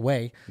stay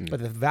away, but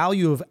the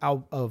value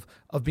of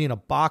being a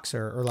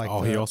boxer or like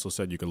He also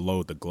said you could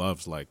load the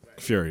gloves like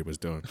Fury was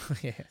doing.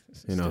 yeah,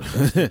 You know,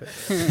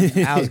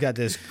 Al's got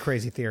this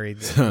crazy theory.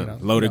 That,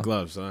 loaded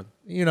gloves, son.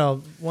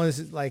 One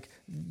is like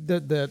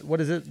the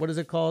what is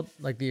it called?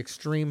 Like the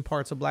extreme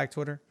parts of Black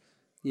Twitter.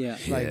 Yeah.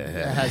 Like it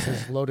has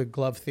his loaded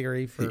glove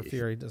theory for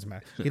Fury. Doesn't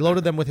matter. He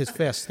loaded them with his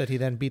fists that he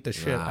then beat the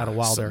shit out of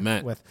Wilder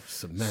cement. with.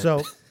 Cement.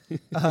 So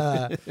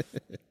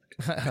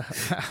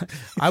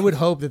I would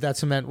hope that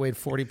thement weighed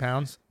 40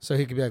 pounds, so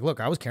he could be like, "Look,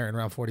 I was carrying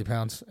around 40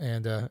 pounds,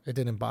 and it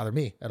didn't bother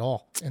me at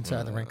all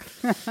inside the ring."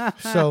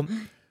 So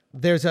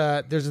there's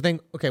a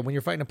thing. Okay, when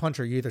you're fighting a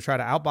puncher, you either try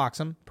to outbox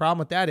him. Problem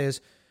with that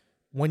is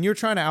when you're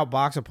trying to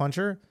outbox a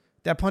puncher,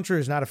 that puncher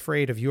is not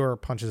afraid of your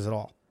punches at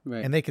all,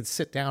 Right. and they could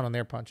sit down on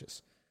their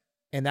punches.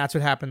 And that's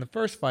what happened in the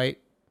first fight.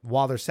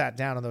 Wilder sat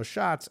down on those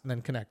shots and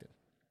then connected.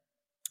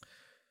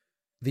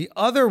 The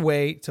other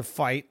way to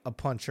fight a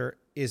puncher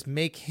is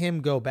make him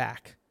go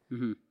back.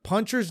 Mm-hmm.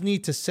 Punchers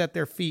need to set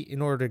their feet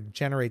in order to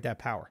generate that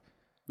power.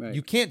 Right.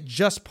 You can't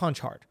just punch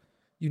hard.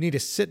 You need to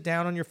sit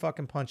down on your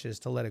fucking punches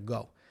to let it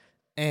go.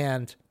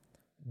 And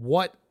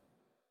what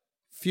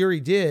Fury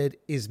did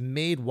is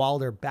made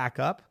Wilder back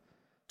up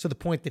to the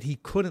point that he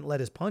couldn't let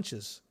his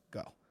punches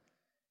go.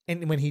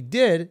 And when he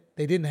did,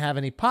 they didn't have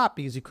any pop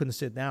because he couldn't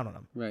sit down on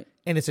him. Right.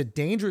 And it's a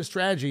dangerous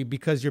strategy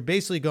because you're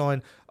basically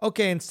going,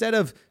 okay, instead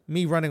of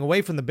me running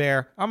away from the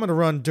bear, I'm going to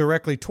run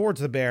directly towards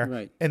the bear.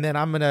 Right. And then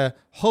I'm going to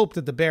hope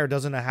that the bear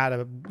doesn't know how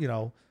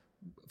to,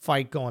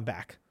 fight going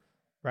back.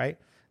 Right.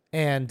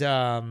 And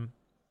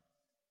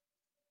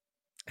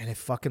it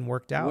fucking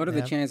worked out. What are the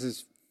man.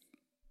 chances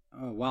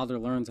Wilder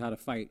learns how to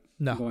fight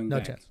going No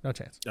back? chance. No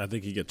chance. I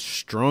think he gets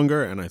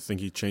stronger, and I think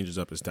he changes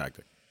up his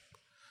tactic.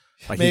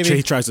 Like Maybe.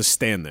 he tries to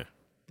stand there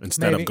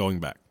instead Maybe. of going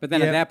back. But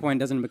then Yeah. at that point,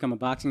 doesn't it become a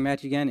boxing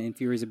match again, and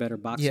Fury's a better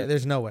boxer? Yeah,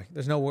 there's no way.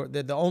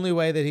 The only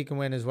way that he can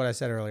win is what I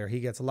said earlier. He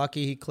gets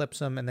lucky, he clips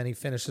him, and then he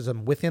finishes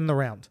him within the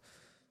round.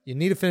 You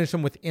need to finish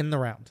him within the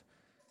round.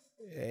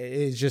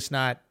 It's just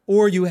not.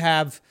 Or you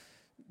have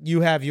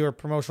your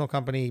promotional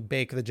company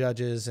bake the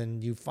judges,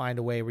 and you find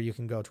a way where you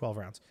can go 12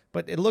 rounds.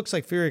 But it looks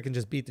like Fury can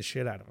just beat the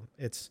shit out of him.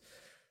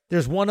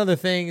 There's one other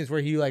thing is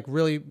where he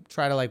really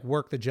try to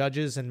work the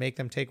judges and make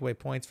them take away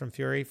points from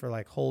Fury for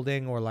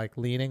holding or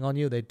leaning on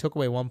you. They took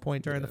away 1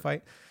 point during the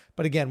fight.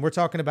 But again, we're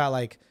talking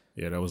about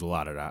Yeah, there was a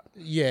lot of that.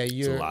 yeah,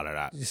 It's a lot of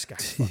that. This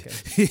guy's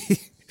fucking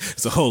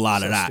It's a whole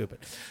lot of that. stupid.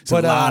 It's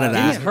a lot of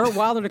Didn't that. it hurt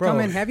Wilder to Bro, come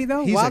in heavy,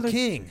 though? He's Wilder, a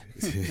king.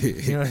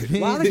 You know what I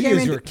mean? Wilder He came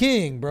is in- your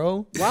king,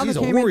 bro. Wilder He's a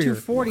came in warrior.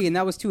 240, and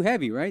that was too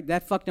heavy, right?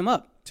 That fucked him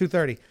up.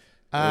 230.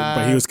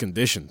 But he was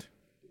conditioned.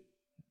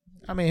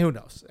 I mean, who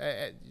knows?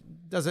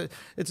 Does it?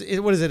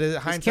 What is it? He's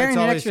Hindsight's carrying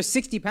an always. extra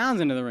 60 pounds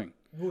into the ring.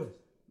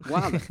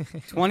 Wilder.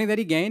 20 that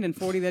he gained and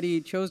 40 that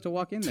he chose to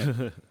walk in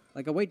there.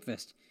 Like a weight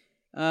vest.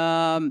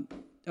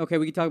 Okay,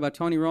 we can talk about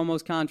Tony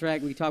Romo's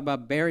contract. We can talk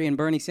about Barry and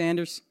Bernie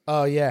Sanders.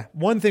 Oh yeah.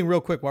 One thing,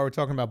 real quick, while we're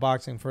talking about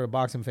boxing, for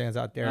boxing fans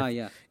out there. Oh,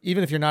 yeah.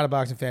 Even if you're not a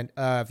boxing fan,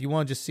 if you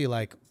want to just see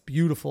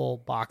beautiful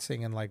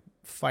boxing and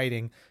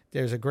fighting,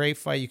 there's a great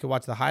fight. You can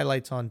watch the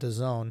highlights on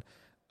DAZN.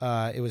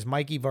 It was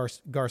Mikey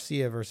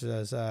Garcia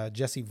versus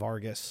Jesse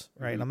Vargas,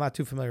 right? And I'm not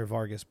too familiar with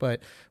Vargas,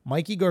 but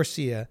Mikey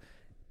Garcia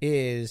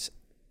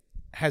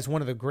has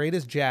one of the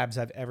greatest jabs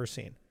I've ever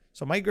seen.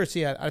 So Mikey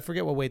Garcia, I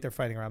forget what weight they're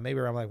fighting around, maybe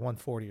around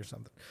 140 or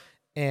something.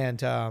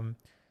 And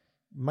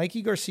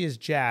Mikey Garcia's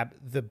jab,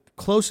 the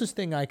closest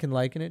thing I can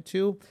liken it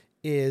to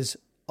is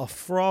a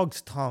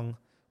frog's tongue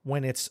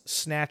when it's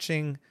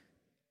snatching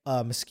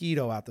a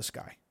mosquito out the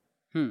sky.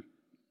 It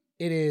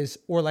is,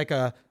 or like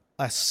a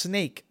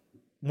snake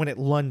when it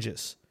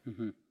lunges.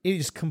 It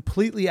is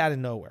completely out of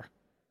nowhere,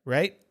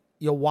 right?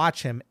 You'll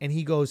watch him, and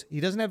he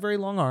doesn't have very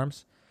long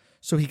arms,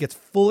 so he gets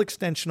full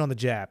extension on the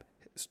jab.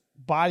 His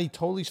body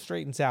totally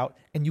straightens out,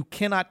 and you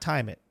cannot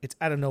time it. It's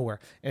out of nowhere.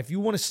 And if you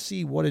want to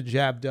see what a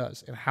jab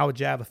does and how a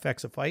jab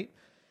affects a fight,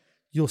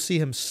 you'll see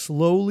him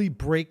slowly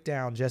break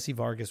down Jesse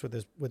Vargas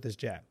with his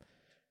jab.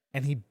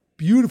 And he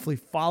beautifully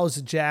follows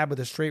the jab with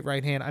a straight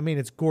right hand. I mean,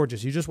 it's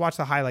gorgeous. You just watch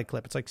the highlight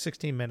clip. It's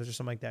 16 minutes or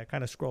something like that.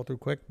 Kind of scroll through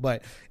quick.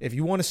 But if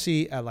you want to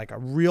see a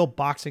real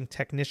boxing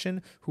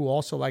technician who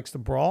also likes to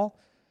brawl,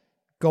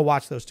 go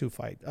watch those two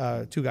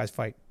guys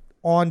fight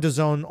on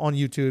DAZN on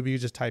YouTube. You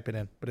just type it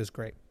in, but it's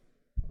great.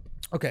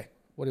 Okay,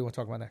 what do you want to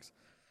talk about next?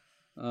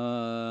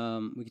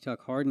 We could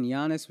talk Harden,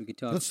 Giannis. We could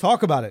talk. Let's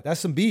talk about it. That's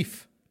some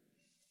beef.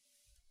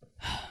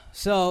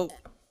 So,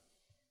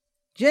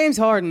 James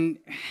Harden,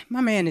 my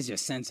man is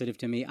just sensitive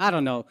to me. I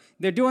don't know.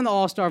 They're doing the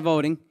All-Star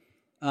voting.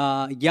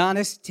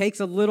 Giannis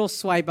takes a little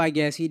swipe, I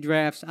guess. He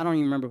drafts. I don't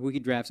even remember who he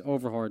drafts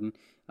over Harden.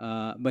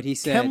 But he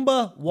said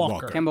Kemba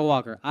Walker. Kemba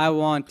Walker. I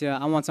want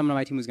someone on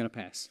my team who's going to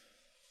pass.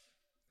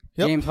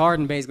 Yep. James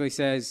Harden basically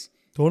says,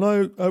 Don't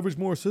I average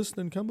more assists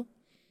than Kemba?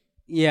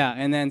 yeah,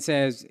 and then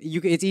says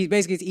it's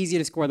easy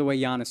to score the way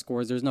Giannis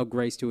scores. There's no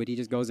grace to it. He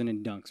just goes in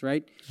and dunks,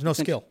 right? There's no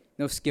skill.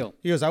 No skill.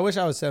 He goes, I wish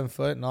I was 7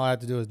 foot and all I have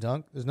to do is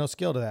dunk. There's no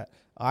skill to that.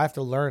 I have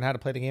to learn how to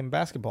play the game of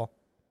basketball.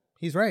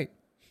 He's right.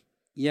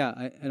 Yeah,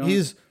 I don't.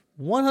 He's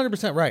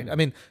 100% right. I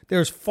mean,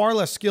 there's far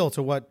less skill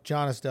to what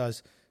Giannis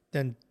does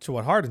than to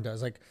what Harden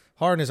does.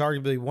 Harden is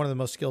arguably one of the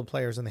most skilled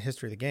players in the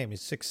history of the game.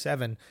 He's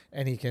 6'7",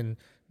 and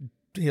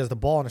he has the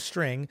ball in a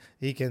string.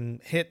 He can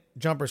hit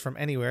jumpers from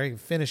anywhere. He can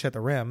finish at the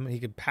rim. He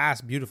can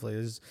pass beautifully.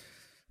 It's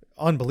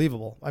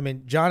unbelievable. I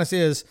mean,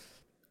 Giannis's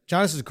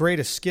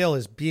greatest skill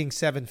is being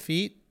 7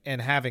 feet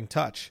and having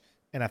touch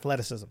and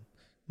athleticism.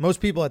 Most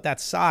people at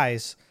that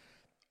size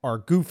are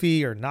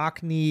goofy or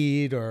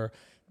knock-kneed, or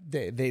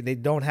they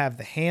don't have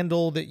the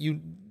handle that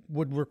you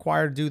would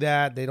require to do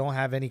that. They don't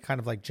have any kind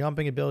of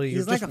jumping ability. He's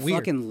You're like just a weird.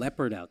 fucking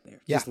leopard out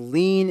there. Yeah. Just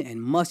lean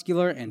and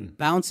muscular and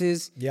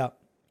bounces. Yeah.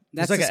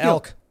 That's it's like the an skill.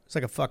 elk. It's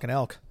like a fucking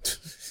elk.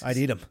 I'd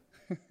eat him.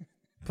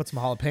 Put some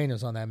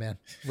jalapenos on that, man.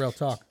 Real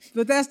talk.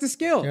 But that's the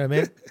skill. You know what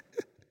I mean?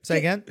 Say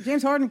again?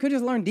 James Harden could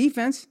just learn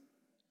defense.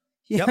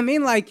 You know Yep.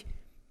 what I mean?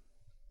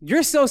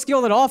 You're so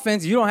skilled at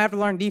offense, you don't have to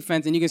learn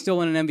defense, and you can still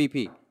win an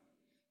MVP.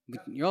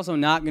 But you're also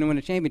not going to win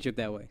a championship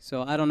that way.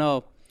 So I don't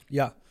know.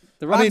 Yeah.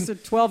 The Rockets are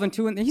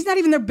 12-2, and he's not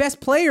even their best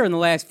player in the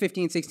last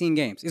 15, 16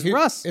 games. It's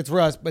Russ. It's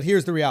Russ, but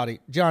here's the reality.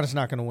 Giannis is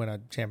not going to win a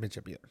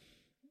championship either.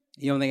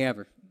 You don't think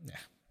ever?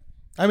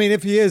 I mean,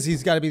 if he is,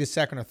 he's got to be the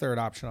second or third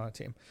option on a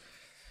team.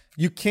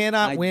 You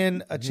cannot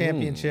win a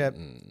championship.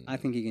 I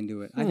think he can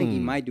do it. I think he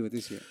might do it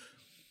this year.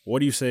 What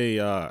do you say,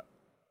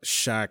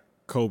 Shaq,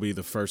 Kobe,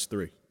 the first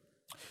three?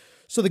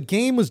 So the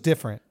game was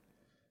different.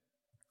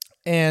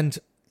 And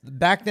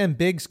back then,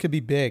 bigs could be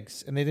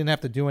bigs, and they didn't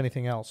have to do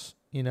anything else.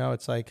 You know,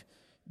 it's like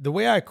the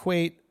way I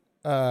equate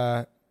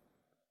like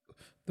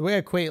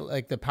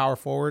the power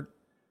forward,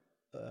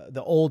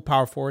 the old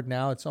power forward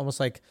now, it's almost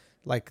like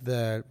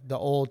the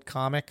old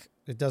comic.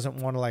 It doesn't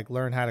want to like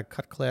learn how to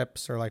cut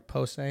clips or like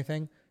post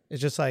anything.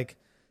 It's just like,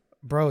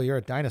 bro, you're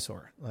a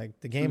dinosaur. Like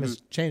the game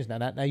has changed now.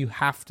 Now you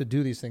have to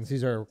do these things.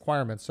 These are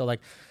requirements. So like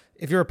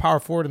if you're a power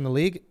forward in the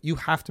league, you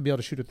have to be able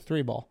to shoot at the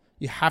 3-ball.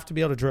 You have to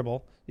be able to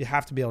dribble. You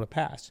have to be able to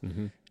pass.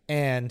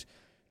 And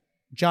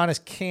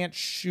Giannis can't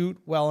shoot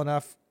well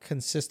enough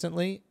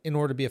consistently in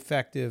order to be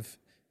effective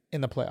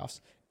in the playoffs.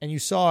 And you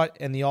saw it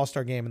in the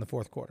All-Star game in the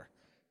fourth quarter,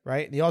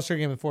 right? In the All-Star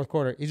game in the fourth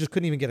quarter, he just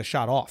couldn't even get a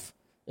shot off.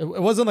 It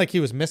wasn't like he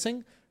was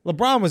missing.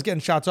 LeBron was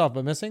getting shots off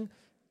but missing.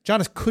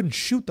 Giannis couldn't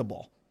shoot the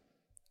ball.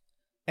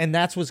 And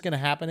that's what's going to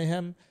happen to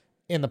him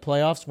in the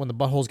playoffs when the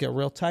buttholes get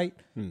real tight,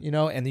 you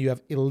know, and you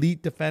have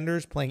elite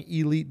defenders playing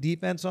elite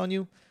defense on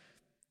you.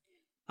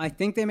 I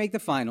think they make the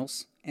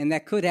finals, and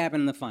that could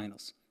happen in the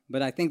finals.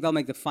 But I think they'll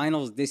make the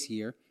finals this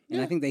year,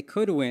 and I think they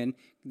could win.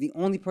 The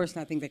only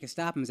person I think that can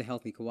stop him is a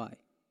healthy Kawhi,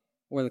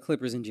 or the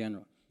Clippers in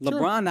general. Sure.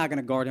 LeBron not going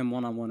to guard him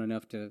one-on-one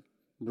enough to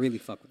really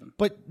fuck with him.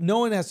 But no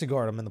one has to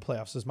guard him in the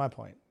playoffs is my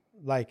point.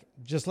 Like,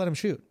 just let him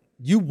shoot.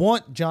 You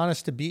want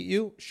Giannis to beat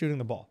you shooting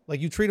the ball. Like,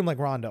 you treat him like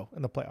Rondo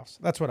in the playoffs.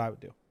 That's what I would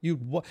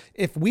do.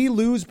 If we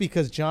lose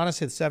because Giannis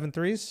hit 7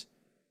 threes,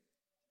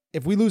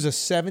 if we lose a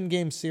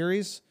 7-game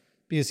series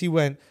because he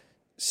went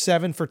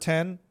 7 for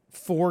 10,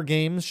 4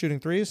 games shooting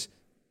threes,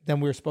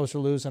 then we're supposed to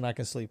lose, and I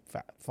can sleep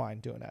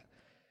fine doing that.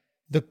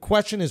 The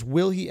question is,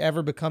 will he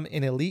ever become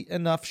an elite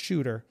enough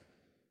shooter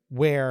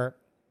or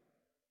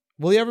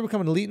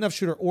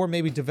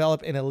maybe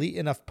develop an elite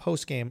enough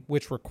post game,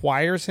 which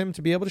requires him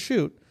to be able to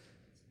shoot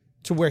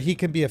to where he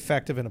can be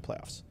effective in the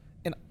playoffs?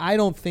 And I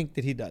don't think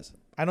that he does.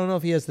 I don't know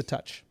if he has the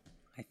touch.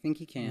 I think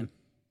he can.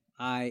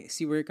 I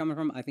see where you're coming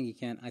from. I think he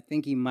can. I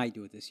think he might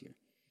do it this year.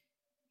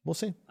 We'll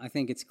see. I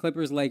think it's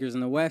Clippers, Lakers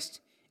in the West,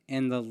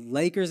 and the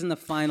Lakers in the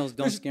finals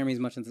don't scare me as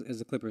much as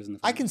the Clippers in the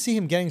finals. I can see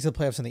him getting to the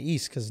playoffs in the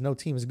East because no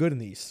team is good in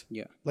the East.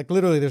 Yeah. Like,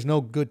 literally, there's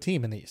no good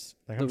team in the East.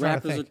 Like, The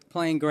Raptors are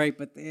playing great,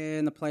 but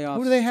in the playoffs...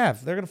 Who do they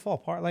have? They're going to fall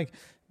apart. Like,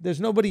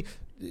 there's nobody...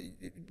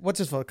 What's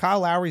his fault? Kyle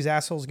Lowry's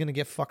asshole is going to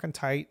get fucking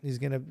tight. He's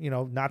going to,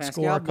 not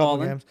Pascal score a couple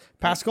balling. games.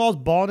 Pascal's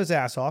balling his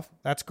ass off.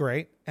 That's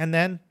great. And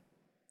then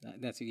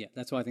That's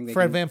why I think they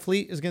Fred can. Van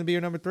Fleet is going to be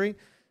your number 3.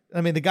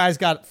 I mean, the guy's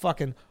got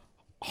fucking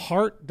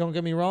heart. Don't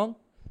get me wrong.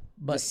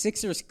 The But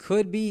Sixers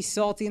could be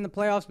salty in the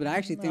playoffs, but I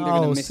actually think they're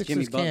going to miss Sixers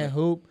Jimmy Butler. can't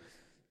hoop.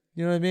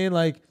 You know what I mean?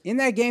 Like, In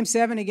that Game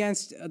 7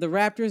 against the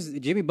Raptors,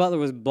 Jimmy Butler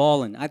was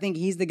balling. I think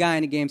he's the guy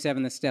in the Game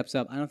 7 that steps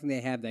up. I don't think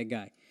they have that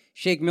guy.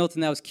 Shake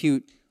Milton, that was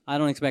cute. I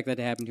don't expect that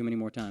to happen too many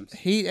more times.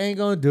 he ain't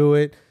going to do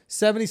it.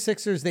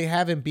 76ers, they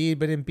have Embiid,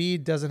 but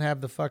Embiid doesn't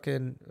have the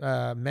fucking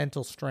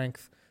mental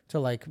strength to,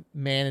 like,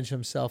 manage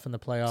himself in the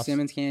playoffs.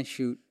 Simmons can't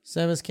shoot.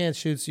 Simmons can't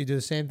shoot, so you do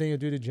the same thing you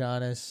do to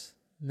Giannis.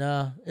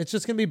 No, it's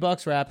just going to be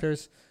Bucks,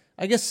 Raptors.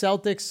 I guess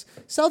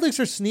Celtics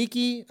are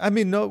sneaky. I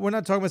mean, no, we're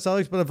not talking about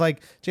Celtics, but if,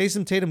 like,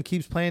 Jason Tatum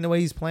keeps playing the way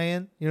he's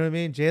playing, you know what I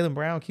mean? Jaylen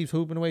Brown keeps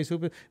hooping the way he's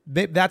hooping.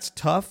 That's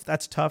tough.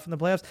 That's tough in the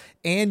playoffs.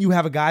 And you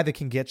have a guy that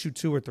can get you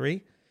 2 or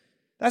 3.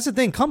 That's the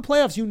thing. Come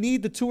playoffs, you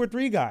need the 2 or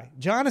 3 guy.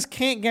 Giannis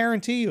can't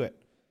guarantee you it.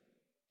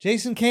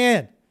 Jason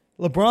can.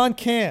 LeBron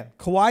can.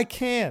 Kawhi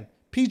can.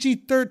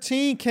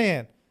 PG-13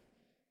 can.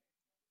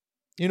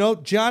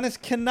 Giannis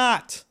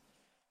cannot.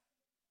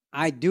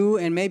 I do,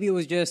 and maybe it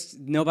was just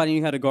nobody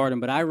knew how to guard him,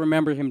 but I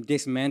remember him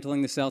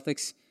dismantling the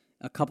Celtics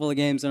a couple of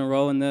games in a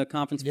row in the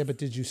conference Yeah, but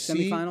did you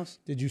semifinals.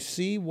 Did you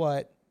see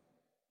what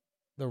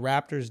the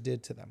Raptors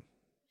did to them?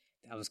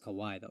 That was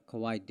Kawhi, though.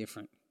 Kawhi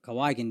different.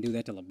 Kawhi can do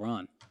that to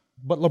LeBron.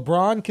 But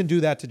LeBron can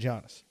do that to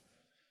Giannis.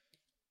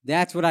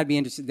 That's what I'd be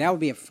interested. That would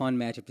be a fun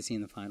matchup to see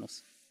in the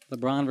finals.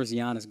 LeBron versus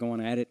Giannis going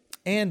at it.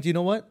 And you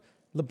know what?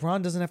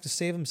 LeBron doesn't have to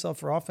save himself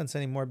for offense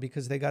anymore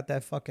because they got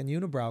that fucking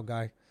unibrow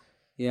guy.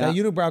 Yeah. That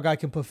unibrow guy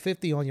can put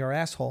 50 on your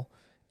asshole,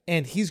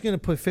 and he's going to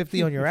put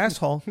 50 on your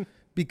asshole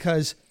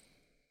because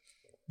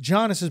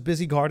Giannis is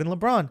busy guarding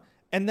LeBron.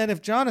 And then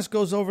if Giannis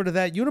goes over to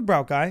that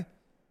unibrow guy,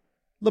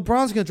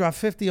 LeBron's going to drop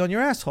 50 on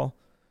your asshole.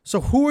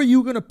 So who are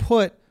you going to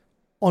put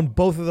on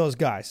both of those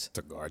guys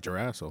To guard your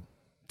asshole.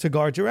 to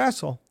guard your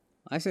asshole?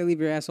 I say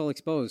leave your asshole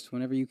exposed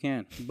whenever you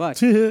can.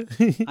 But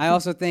I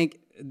also think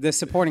the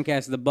supporting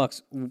cast of the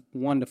Bucks,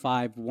 1 to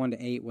 5, 1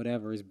 to 8,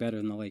 whatever, is better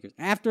than the Lakers.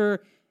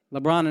 After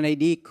LeBron and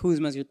AD,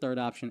 Kuzma's your third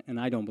option, and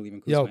I don't believe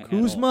in Kuzma. Yo, at all.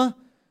 Kuzma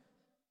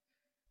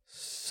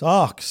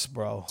sucks,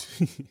 bro.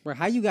 Bro,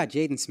 how you got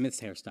Jaden Smith's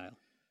hairstyle?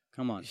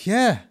 Come on.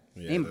 Yeah.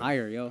 Aim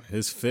higher, yo.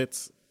 His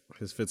fits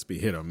be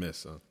hit or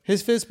miss.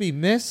 His fist be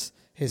miss.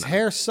 His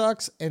hair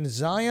sucks. And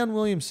Zion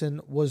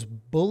Williamson was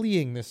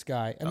bullying this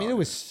guy. I mean, it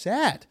was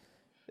sad.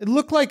 It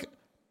looked like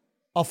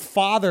a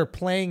father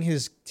playing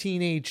his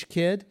teenage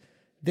kid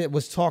that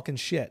was talking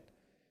shit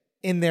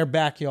in their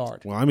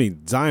backyard. Well, I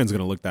mean, Zion's going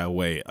to look that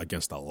way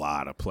against a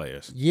lot of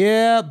players.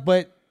 Yeah,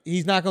 but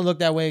he's not going to look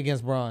that way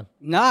against Braun.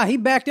 Nah, he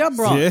backed up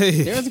Braun.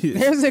 Yeah.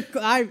 There's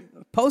a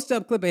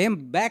post-up clip of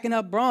him backing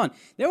up Braun.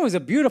 There was a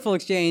beautiful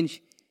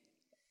exchange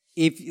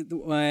at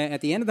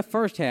the end of the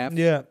first half.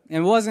 Yeah.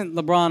 And it wasn't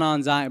LeBron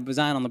on Zion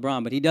on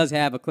LeBron, but he does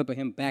have a clip of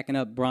him backing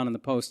up Braun in the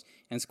post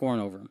and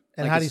scoring over him.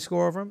 And how did he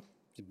score over him?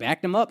 Just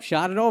backed him up,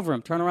 shot it over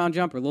him, turnaround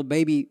jumper, little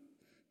baby,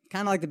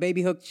 kind of like the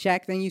baby hook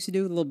Shaq thing used to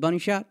do, the little bunny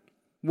shot.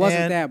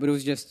 Wasn't that, but it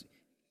was just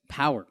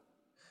power.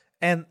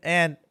 And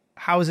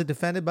how was it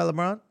defended by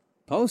LeBron?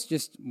 Post,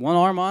 just one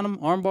arm on him,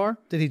 arm bar.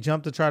 Did he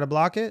jump to try to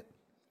block it?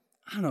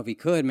 I don't know if he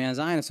could, man.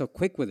 Zion is so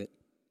quick with it.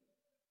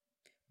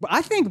 But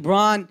I think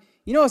Braun,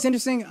 you know what's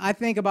interesting? I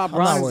think about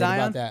Braun and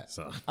Zion. About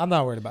that. I'm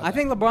not worried about that. I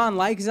think LeBron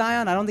likes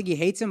Zion. I don't think he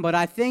hates him, but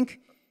I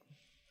think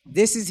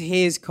this is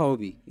his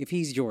Kobe, if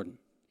he's Jordan.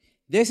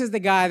 This is the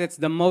guy that's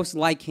the most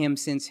like him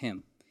since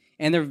him.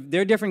 And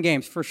they're different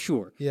games for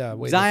sure. Yeah,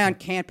 Zion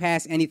can't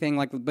pass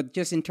anything but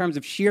just in terms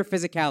of sheer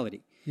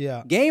physicality.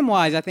 Yeah.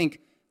 Game-wise, I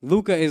think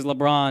Luka is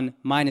LeBron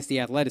minus the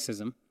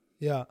athleticism.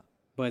 Yeah.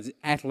 But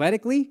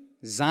athletically,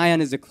 Zion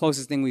is the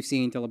closest thing we've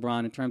seen to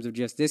LeBron in terms of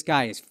just this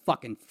guy is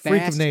fucking fast.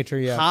 Freak of nature,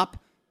 yeah. Hop,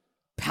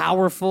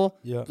 powerful.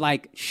 Yeah.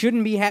 Like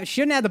shouldn't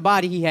have the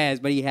body he has,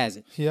 but he has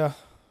it. Yeah.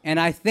 And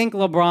I think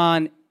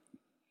LeBron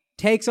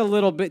takes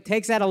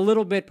that a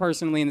little bit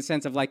personally in the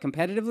sense of like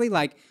competitively,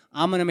 like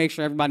I'm gonna make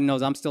sure everybody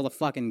knows I'm still the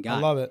fucking guy. I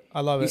love it.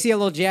 You see a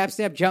little jab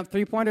step, jump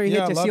 3-pointer he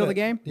hit to seal the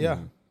game? Yeah.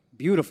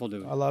 Beautiful,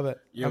 dude. I love it.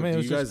 I mean, it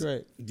was just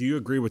great. Do you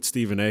agree with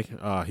Stephen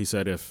A? He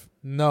said if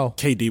No.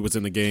 KD was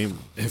in the game,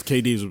 if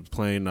KD was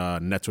playing,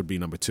 Nets would be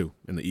number 2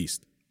 in the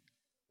East.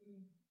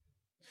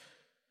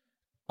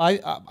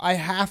 I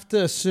have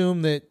to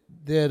assume that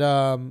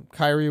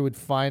Kyrie would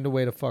find a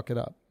way to fuck it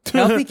up.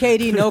 Healthy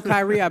KD, no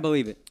Kyrie, I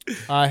believe it.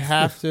 I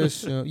have to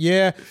assume.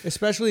 Yeah,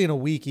 especially in a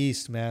weak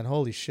East, man.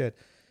 Holy shit.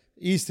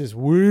 East is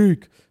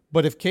weak.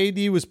 But if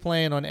KD was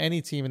playing on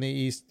any team in the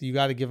East, you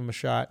got to give him a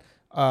shot.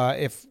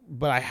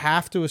 But I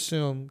have to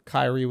assume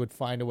Kyrie would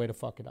find a way to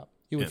fuck it up.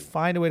 He would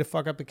find a way to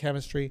fuck up the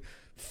chemistry,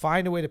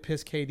 find a way to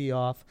piss KD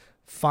off,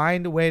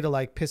 find a way to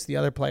like piss the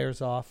other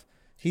players off.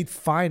 He'd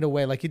find a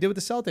way, like he did with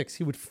the Celtics.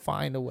 He would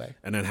find a way.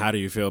 And then how do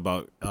you feel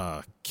about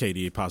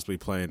KD possibly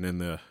playing in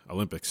the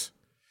Olympics?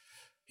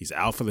 He's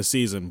out for the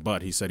season,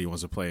 but he said he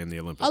wants to play in the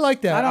Olympics. I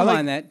like that. I don't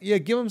mind that. Yeah,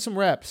 give him some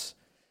reps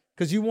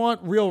because you want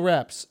real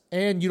reps,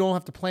 and you don't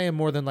have to play him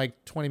more than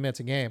like 20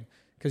 minutes a game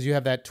because you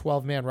have that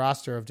 12-man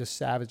roster of just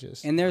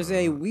savages. And there's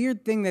a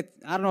weird thing that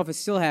I don't know if it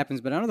still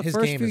happens, but I know the His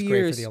first game few is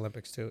years, great for the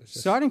Olympics too. It's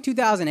just, starting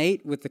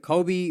 2008 with the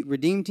Kobe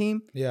Redeem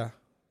team, yeah,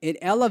 it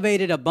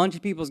elevated a bunch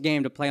of people's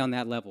game to play on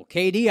that level.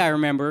 KD, I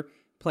remember,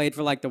 played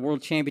for like the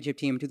World Championship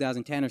team in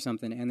 2010 or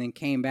something, and then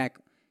came back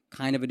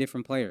kind of a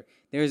different player.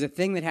 There's a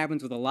thing that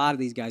happens with a lot of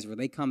these guys where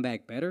they come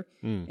back better,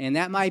 and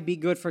that might be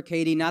good for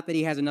KD. Not that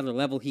he has another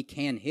level he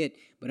can hit,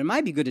 but it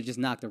might be good to just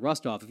knock the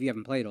rust off if you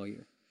haven't played all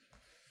year.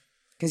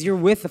 Because you're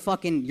with the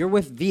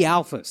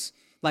alphas.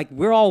 Like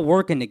we're all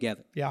working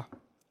together. yeah.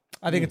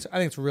 I think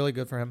it's really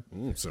good for him.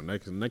 So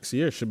next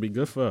year should be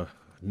good for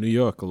New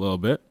York a little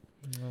bit.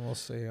 We'll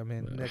see. I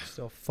mean, Nick's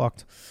still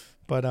fucked,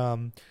 but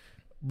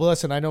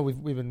listen, I know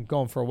we've been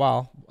going for a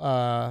while.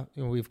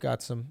 We've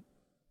got some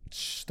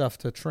stuff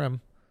to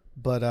trim,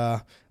 but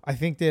I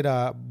think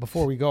that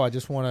before we go, I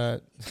just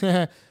want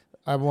to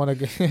I want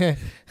to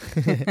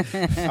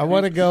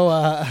go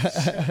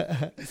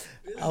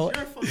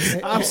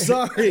I'm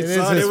sorry,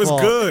 it was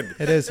good.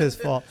 It is his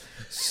fault.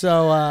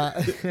 So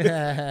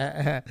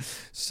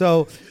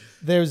so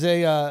there's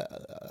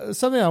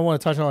something I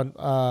want to touch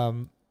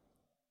on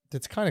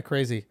that's kind of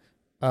crazy.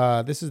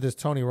 This is this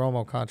Tony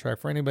Romo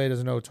contract. For anybody who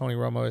doesn't know who Tony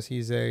Romo is, he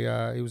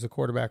was a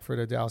quarterback for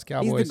the Dallas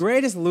Cowboys. He's the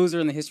greatest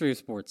loser in the history of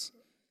sports.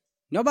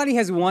 Nobody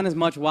has won as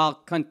much while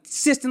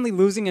consistently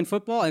losing in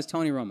football as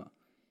Tony Romo.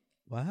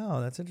 Wow,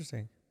 that's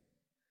interesting.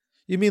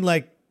 You mean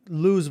like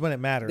lose when it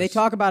matters? They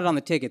talk about it on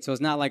the ticket, so it's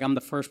not like I'm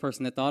the first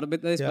person that thought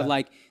about this, but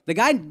like the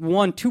guy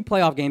won 2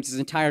 playoff games his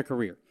entire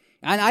career.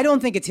 And I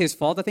don't think it's his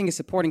fault. I think his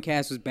supporting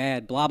cast was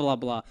bad, blah, blah,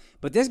 blah.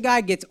 But this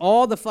guy gets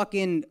all the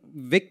fucking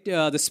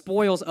the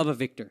spoils of a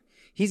victor.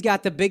 He's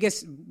got the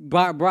biggest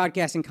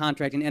broadcasting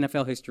contract in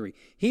NFL history.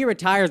 He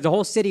retires. The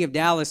whole city of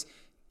Dallas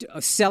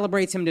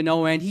celebrates him to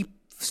no end. He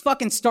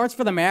fucking starts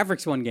for the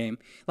Mavericks one game.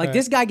 Like,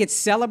 This guy gets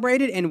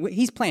celebrated, and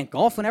he's playing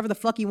golf whenever the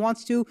fuck he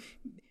wants to,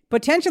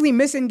 potentially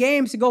missing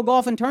games to go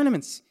golf in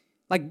tournaments.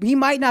 Like, he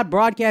might not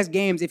broadcast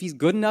games if he's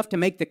good enough to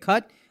make the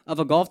cut of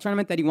a golf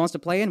tournament that he wants to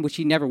play in, which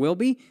he never will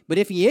be. But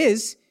if he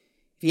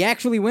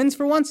actually wins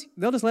for once,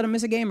 they'll just let him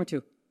miss a game or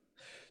two.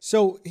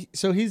 So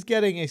he's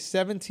getting a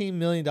 $17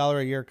 million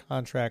a year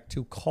contract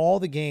to call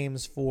the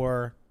games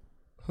for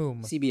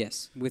whom?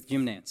 CBS with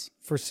Jim Nantz.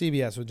 For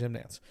CBS with Jim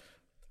Nantz.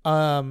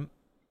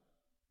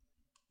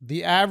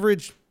 The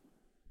average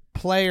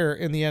player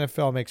in the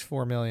NFL makes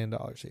 $4 million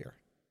a year,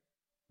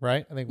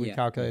 right? I think we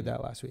calculated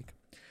that last week.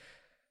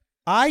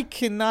 I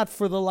cannot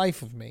for the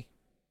life of me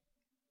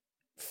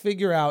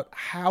figure out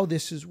how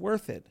this is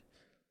worth it.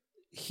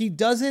 He's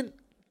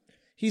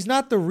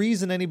not the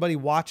reason anybody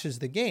watches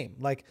the game.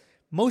 Like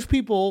most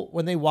people,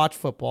 when they watch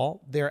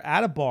football, they're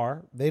at a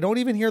bar. They don't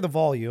even hear the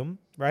volume,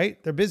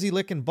 right? They're busy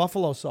licking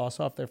buffalo sauce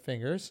off their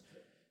fingers.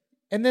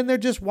 And then they're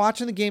just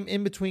watching the game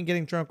in between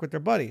getting drunk with their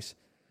buddies.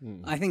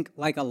 I think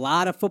like a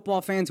lot of football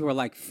fans who are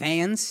like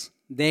fans,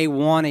 they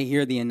want to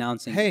hear the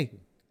announcing. Hey,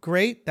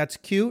 great. That's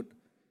cute.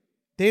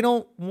 They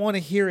don't want to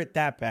hear it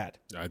that bad.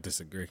 I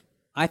disagree.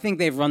 I think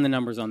they've run the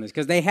numbers on this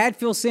because they had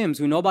Phil Simms,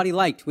 who nobody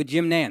liked, with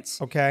Jim Nantz.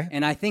 Okay.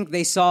 And I think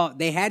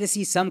they had to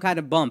see some kind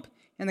of bump.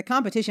 And the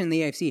competition in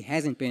the AFC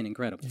hasn't been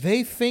incredible.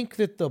 They think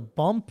that the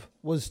bump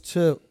was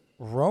to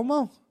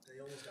Romo?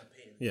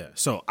 Yeah,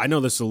 so I know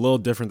this is a little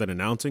different than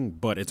announcing,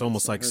 but it's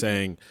almost like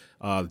saying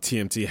the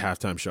TMT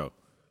halftime show.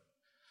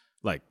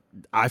 Like,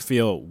 I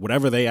feel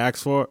whatever they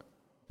ask for,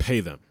 pay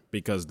them.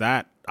 Because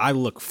that, I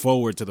look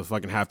forward to the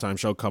fucking halftime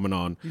show coming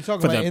on. You're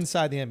talking about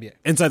inside the NBA.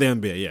 Inside the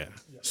NBA, yeah.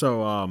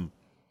 So,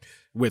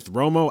 with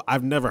Romo,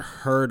 I've never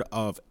heard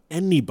of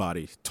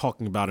anybody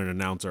talking about an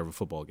announcer of a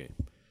football game.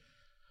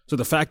 So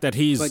the fact that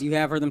he's... But you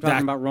have heard them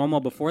talking about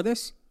Romo before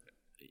this?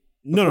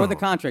 No. The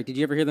contract, did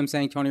you ever hear them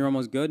saying Tony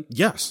Romo's good?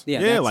 Yes.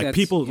 Yeah, like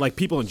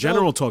people in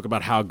general talk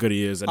about how good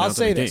he is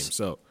announcing the game.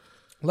 So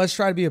let's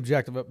try to be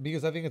objective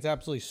because I think it's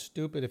absolutely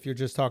stupid if you're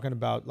just talking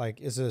about like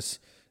is this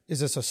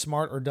a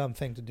smart or dumb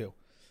thing to do.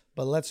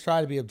 But let's try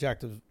to be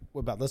objective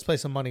about. Let's play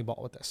some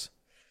Moneyball with this.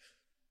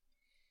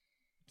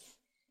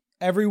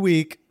 Every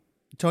week,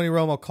 Tony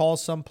Romo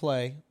calls some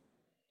play.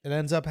 It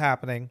ends up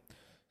happening.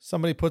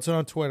 Somebody puts it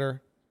on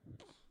Twitter.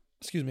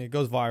 It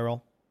goes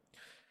viral.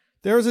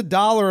 There is a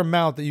dollar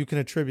amount that you can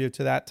attribute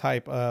to that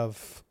type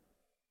of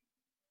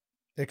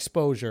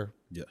exposure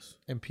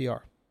in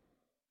PR.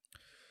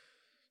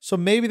 So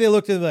maybe they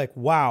looked at it like,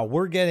 wow,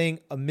 we're getting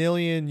 1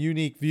 million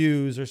unique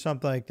views or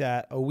something like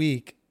that a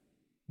week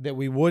that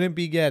we wouldn't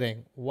be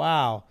getting.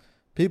 Wow.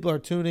 People are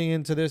tuning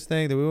into this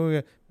thing that we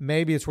wouldn't get.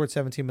 Maybe it's worth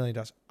 $17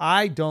 million.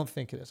 I don't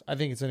think it is. I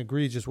think it's an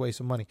egregious waste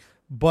of money.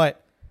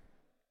 But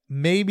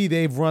maybe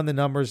they've run the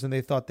numbers and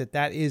they thought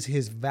that is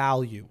his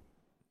value.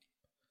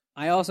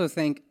 I also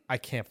think... I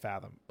can't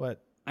fathom,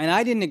 but... And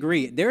I didn't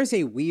agree. There's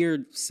a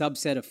weird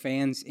subset of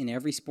fans in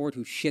every sport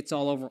who shits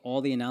all over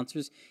all the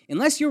announcers.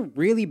 Unless you're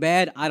really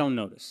bad, I don't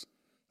notice.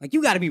 Like,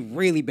 you got to be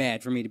really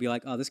bad for me to be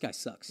like, oh, this guy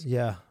sucks.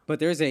 Yeah. But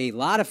there's a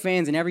lot of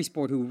fans in every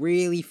sport who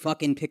really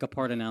fucking pick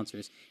apart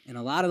announcers. And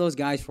a lot of those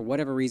guys, for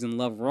whatever reason,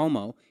 love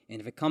Romo. And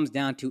if it comes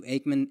down to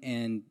Aikman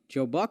and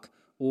Joe Buck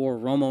or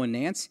Romo and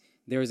Nance,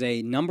 there's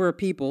a number of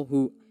people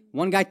who...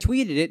 One guy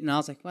tweeted it, and I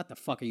was like, what the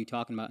fuck are you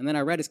talking about? And then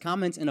I read his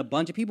comments, and a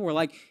bunch of people were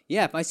like,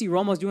 yeah, if I see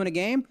Romo's doing a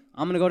game,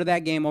 I'm going to go to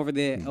that game over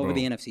the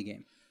NFC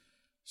game.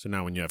 So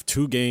now when you have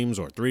 2 games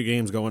or 3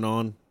 games going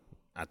on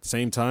at the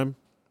same time,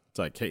 it's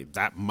like, hey,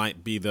 that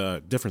might be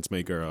the difference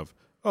maker of,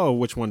 oh,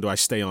 which one do I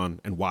stay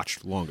on and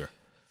watch longer?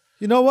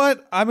 You know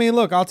what? I mean,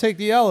 look, I'll take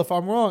the L if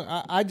I'm wrong.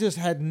 I just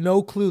had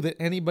no clue that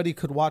anybody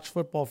could watch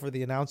football for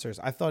the announcers.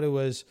 I thought it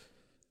was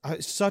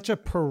such a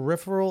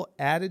peripheral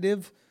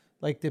additive.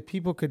 Like that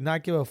people could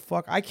not give a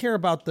fuck. I care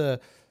about the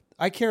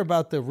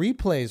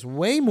replays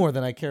way more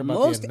than I care about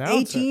most the announcer.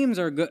 Most A teams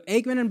are good.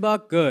 Aikman and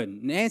Buck,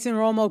 good. Nance and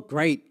Romo,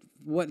 great.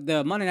 What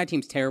the Monday Night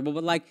team's terrible,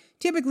 but like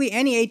typically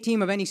any A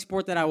team of any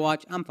sport that I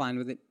watch, I'm fine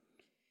with it.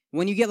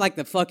 When you get like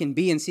the fucking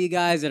B and C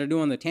guys that are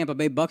doing the Tampa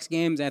Bay Bucks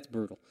games, that's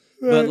brutal.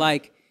 Right. But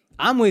like,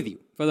 I'm with you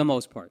for the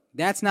most part.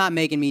 That's not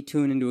making me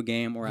tune into a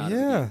game or out of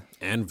the game.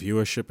 And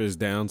viewership is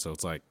down, so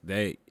it's like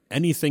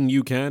anything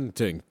you can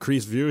to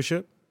increase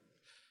viewership.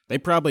 They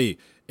probably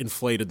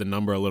inflated the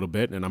number a little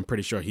bit, and I'm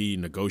pretty sure he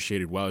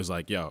negotiated well. He's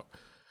like, yo,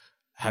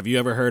 have you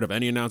ever heard of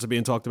any announcer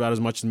being talked about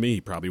as much as me?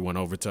 He probably went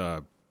over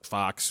to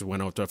Fox,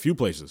 went over to a few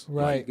places.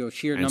 Right. Go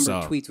sheer number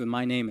of tweets with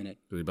my name in it.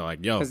 He'd be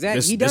like, yo,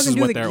 he doesn't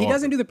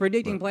do the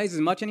predicting plays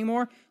as much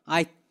anymore.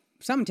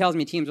 Something tells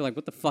me teams are like,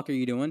 what the fuck are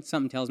you doing?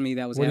 Something tells me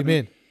that was happening. What do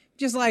you mean?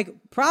 Just like,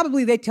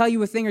 probably they tell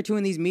you a thing or two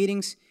in these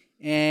meetings,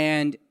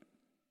 and...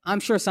 I'm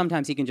sure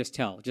sometimes he can just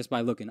tell just by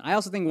looking. I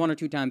also think 1 or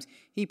 2 times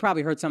he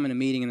probably heard something in a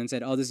meeting and then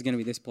said, oh, this is going to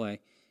be this play.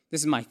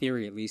 This is my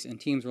theory, at least.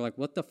 And teams were like,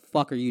 what the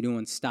fuck are you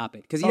doing? Stop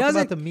it. Because he doesn't...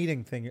 Talk about the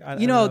meeting thing.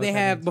 They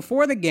have,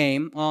 before the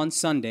game on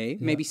Sunday,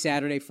 maybe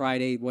Saturday,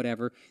 Friday,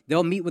 whatever,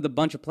 they'll meet with a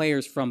bunch of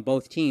players from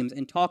both teams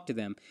and talk to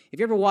them. If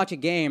you ever watch a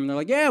game and they're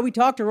like, yeah, we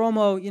talked to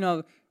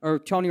Romo, or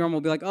Tony Romo will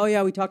be like, oh,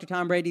 yeah, we talked to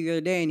Tom Brady the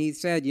other day and he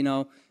said,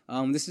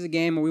 this is a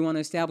game where we want to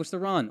establish the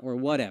run or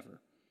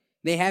whatever.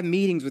 They have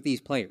meetings with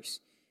these players.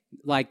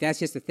 Like, that's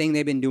just a thing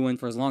they've been doing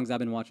for as long as I've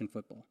been watching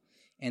football.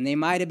 And they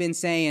might have been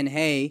saying,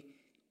 hey,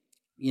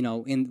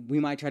 we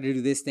might try to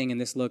do this thing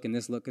and this look,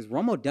 because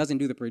Romo doesn't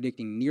do the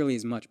predicting nearly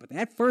as much. But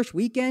that first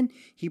weekend,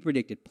 he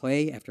predicted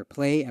play after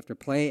play after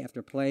play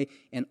after play.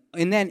 And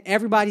then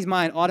everybody's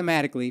mind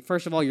automatically,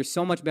 first of all, you're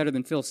so much better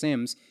than Phil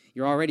Simms.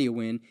 You're already a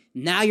win.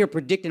 Now you're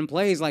predicting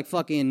plays like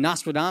fucking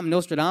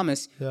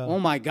Nostradamus. Yeah. Oh,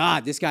 my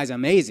God, this guy's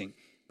amazing.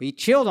 But he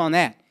chilled on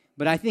that.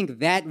 But I think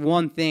that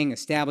one thing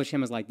established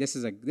him as like, this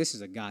is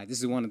a guy. This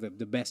is one of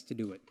the best to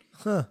do it.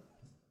 Huh.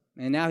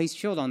 And now he's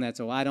chilled on that,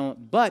 so I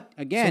don't. But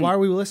again, So why are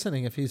we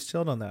listening if he's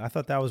chilled on that? I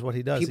thought that was what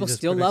he does. people He just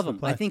still predicts love the him.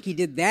 play. I think he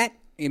did that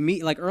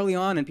like early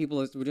on, and people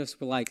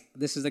were like,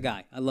 "This is the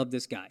guy. I love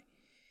this guy,"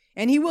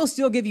 and he will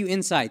still give you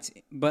insights,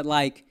 but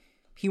like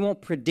he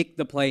won't predict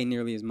the play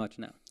nearly as much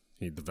now.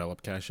 He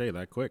developed cachet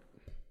that quick.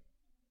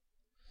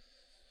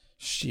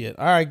 Shit.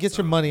 All right, get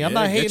your money. I'm Yeah,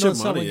 not get hating your on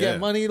someone. money, Get yeah.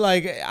 money.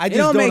 Like I It just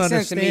don't don't make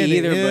sense to understand me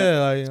it. either.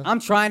 Yeah, But I'm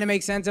trying to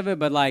make sense of it.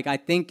 But like, I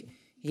think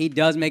he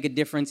does make a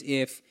difference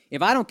if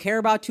I don't care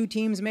about two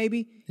teams,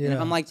 maybe. And if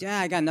Yeah. I'm like,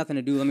 I got nothing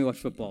to do. Let me watch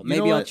football. know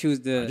Maybe I'll what? choose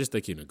the. I just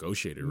think he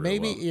negotiated real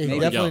Maybe well. yeah, he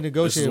Like, definitely yo,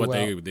 negotiated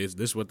well. This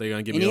is what they're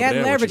gonna give And me. he over had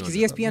there, what leverage you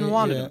because gonna do? ESPN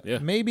wanted him.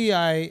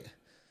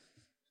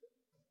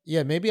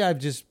 Yeah. Maybe I've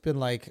just been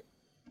like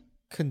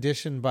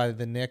conditioned by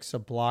the Knicks to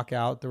block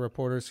out the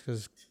reporters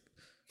because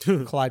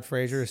Clyde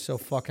Frazier is so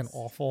fucking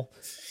awful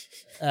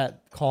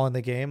at calling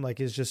the game. Like,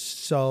 it's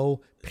just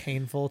so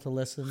painful to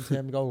listen to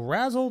him go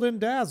razzled and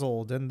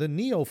dazzled and the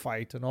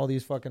neophyte and all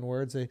these fucking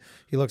words that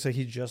he looks like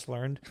he just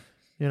learned,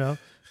 you know?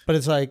 But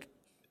it's like,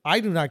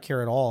 I do not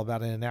care at all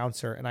about an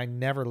announcer, and I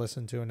never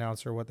listen to an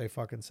announcer what they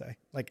fucking say.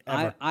 Like,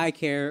 ever. I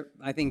care.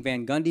 I think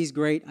Van Gundy's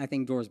great. I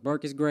think Doris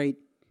Burke is great.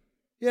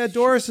 Yeah,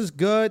 Doris is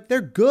good. They're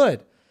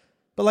good.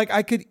 But, like,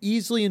 I could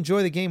easily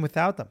enjoy the game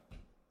without them.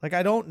 Like,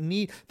 I don't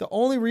need... The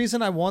only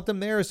reason I want them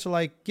there is to,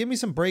 like, give me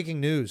some breaking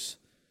news.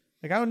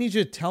 Like, I don't need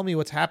you to tell me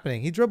what's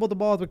happening. He dribbled the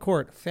ball at the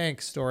court.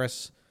 Thanks,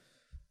 Doris.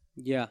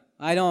 Yeah,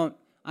 I don't.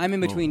 I'm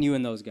in between you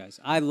and those guys.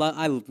 I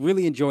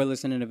really enjoy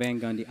listening to Van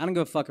Gundy. I don't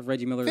give a fuck if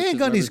Reggie Miller. Van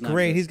is Gundy's not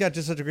great. good. He's got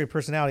just such a great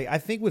personality. I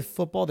think with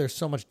football, there's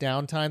so much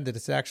downtime that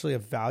it's actually a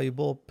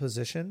valuable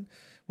position.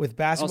 With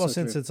basketball, Also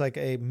since true. it's like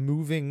a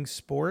moving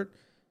sport,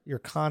 you're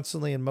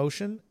constantly in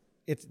motion.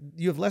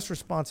 You have less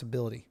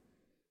responsibility.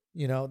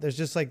 You know, there's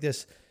just like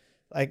this,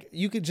 like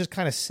you could just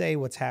kind of say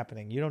what's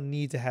happening. You don't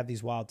need to have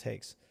these wild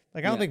takes.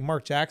 Like I don't Yeah. think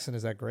Mark Jackson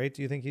is that great.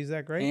 Do you think he's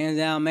that great? Hands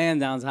down, man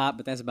down's hot,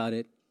 but that's about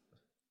it.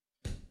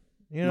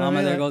 You know, what I Mama,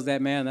 mean? there goes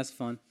that man. That's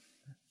fun.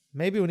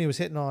 Maybe when he was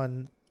hitting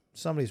on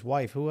somebody's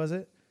wife, who was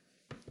it?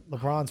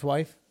 LeBron's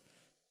wife.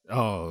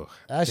 Oh,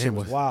 That shit damn,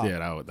 was wild.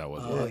 Yeah, that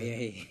was. Oh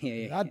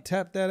yeah. I'd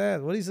tap that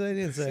ass. What did he say?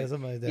 He didn't say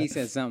something like that. He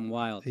said something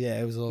wild.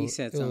 Yeah, it was a little. He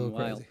said it was a something little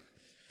wild.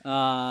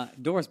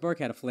 crazy. Doris Burke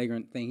had a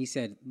flagrant thing. He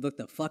said, "Look,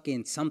 the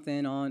fucking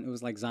something on." It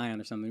was like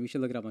Zion or something. We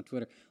should look it up on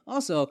Twitter.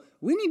 Also,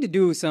 we need to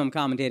do some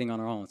commentating on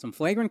our own. Some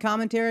flagrant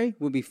commentary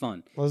would be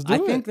fun. Let's do I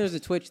it. think there's a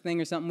Twitch thing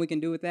or something we can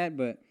do with that,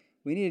 but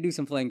we need to do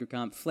some flagrant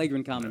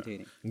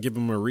commentating. Give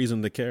them a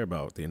reason to care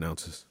about the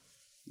announcers.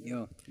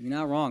 Yo, you're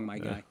not wrong, my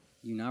guy.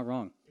 You're not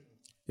wrong.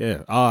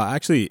 Yeah.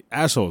 Actually,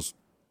 assholes,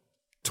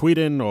 tweet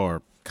in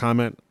or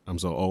comment. I'm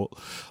so old.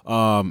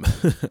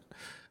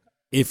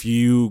 If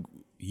you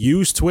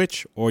use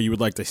Twitch or you would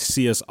like to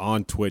see us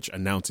on Twitch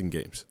announcing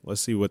games,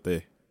 let's see what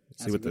the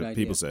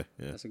people say.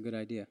 Yeah. That's a good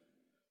idea.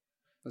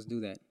 Let's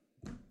do that.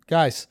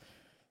 Guys,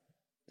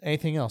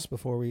 anything else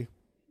before we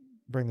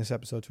bring this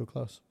episode to a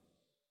close?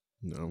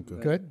 No, I'm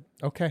good. Good.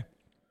 Okay.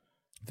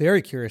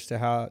 Very curious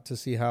to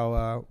see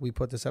how we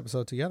put this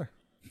episode together.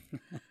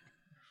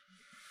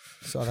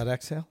 Saw that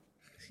exhale?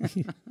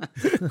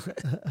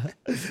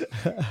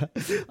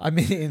 I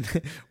mean,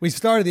 we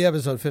started the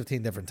episode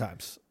 15 different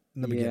times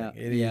in the beginning.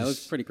 It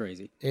was pretty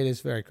crazy. It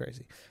is very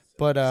crazy.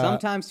 But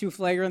Sometimes too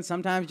flagrant,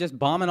 sometimes just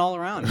bombing all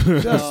around.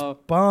 just So,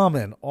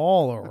 bombing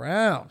all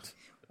around.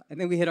 I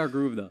think we hit our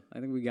groove, though.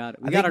 I think we got it.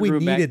 I got think our we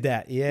groove needed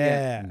back. that.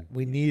 Yeah,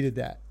 we needed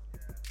that.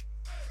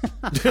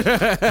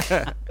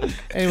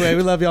 Anyway,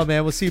 we love y'all,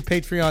 man. We'll see you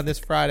Patreon this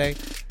Friday.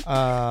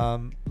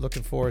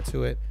 Looking forward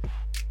to it.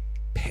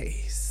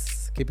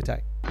 Peace. Keep it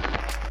tight.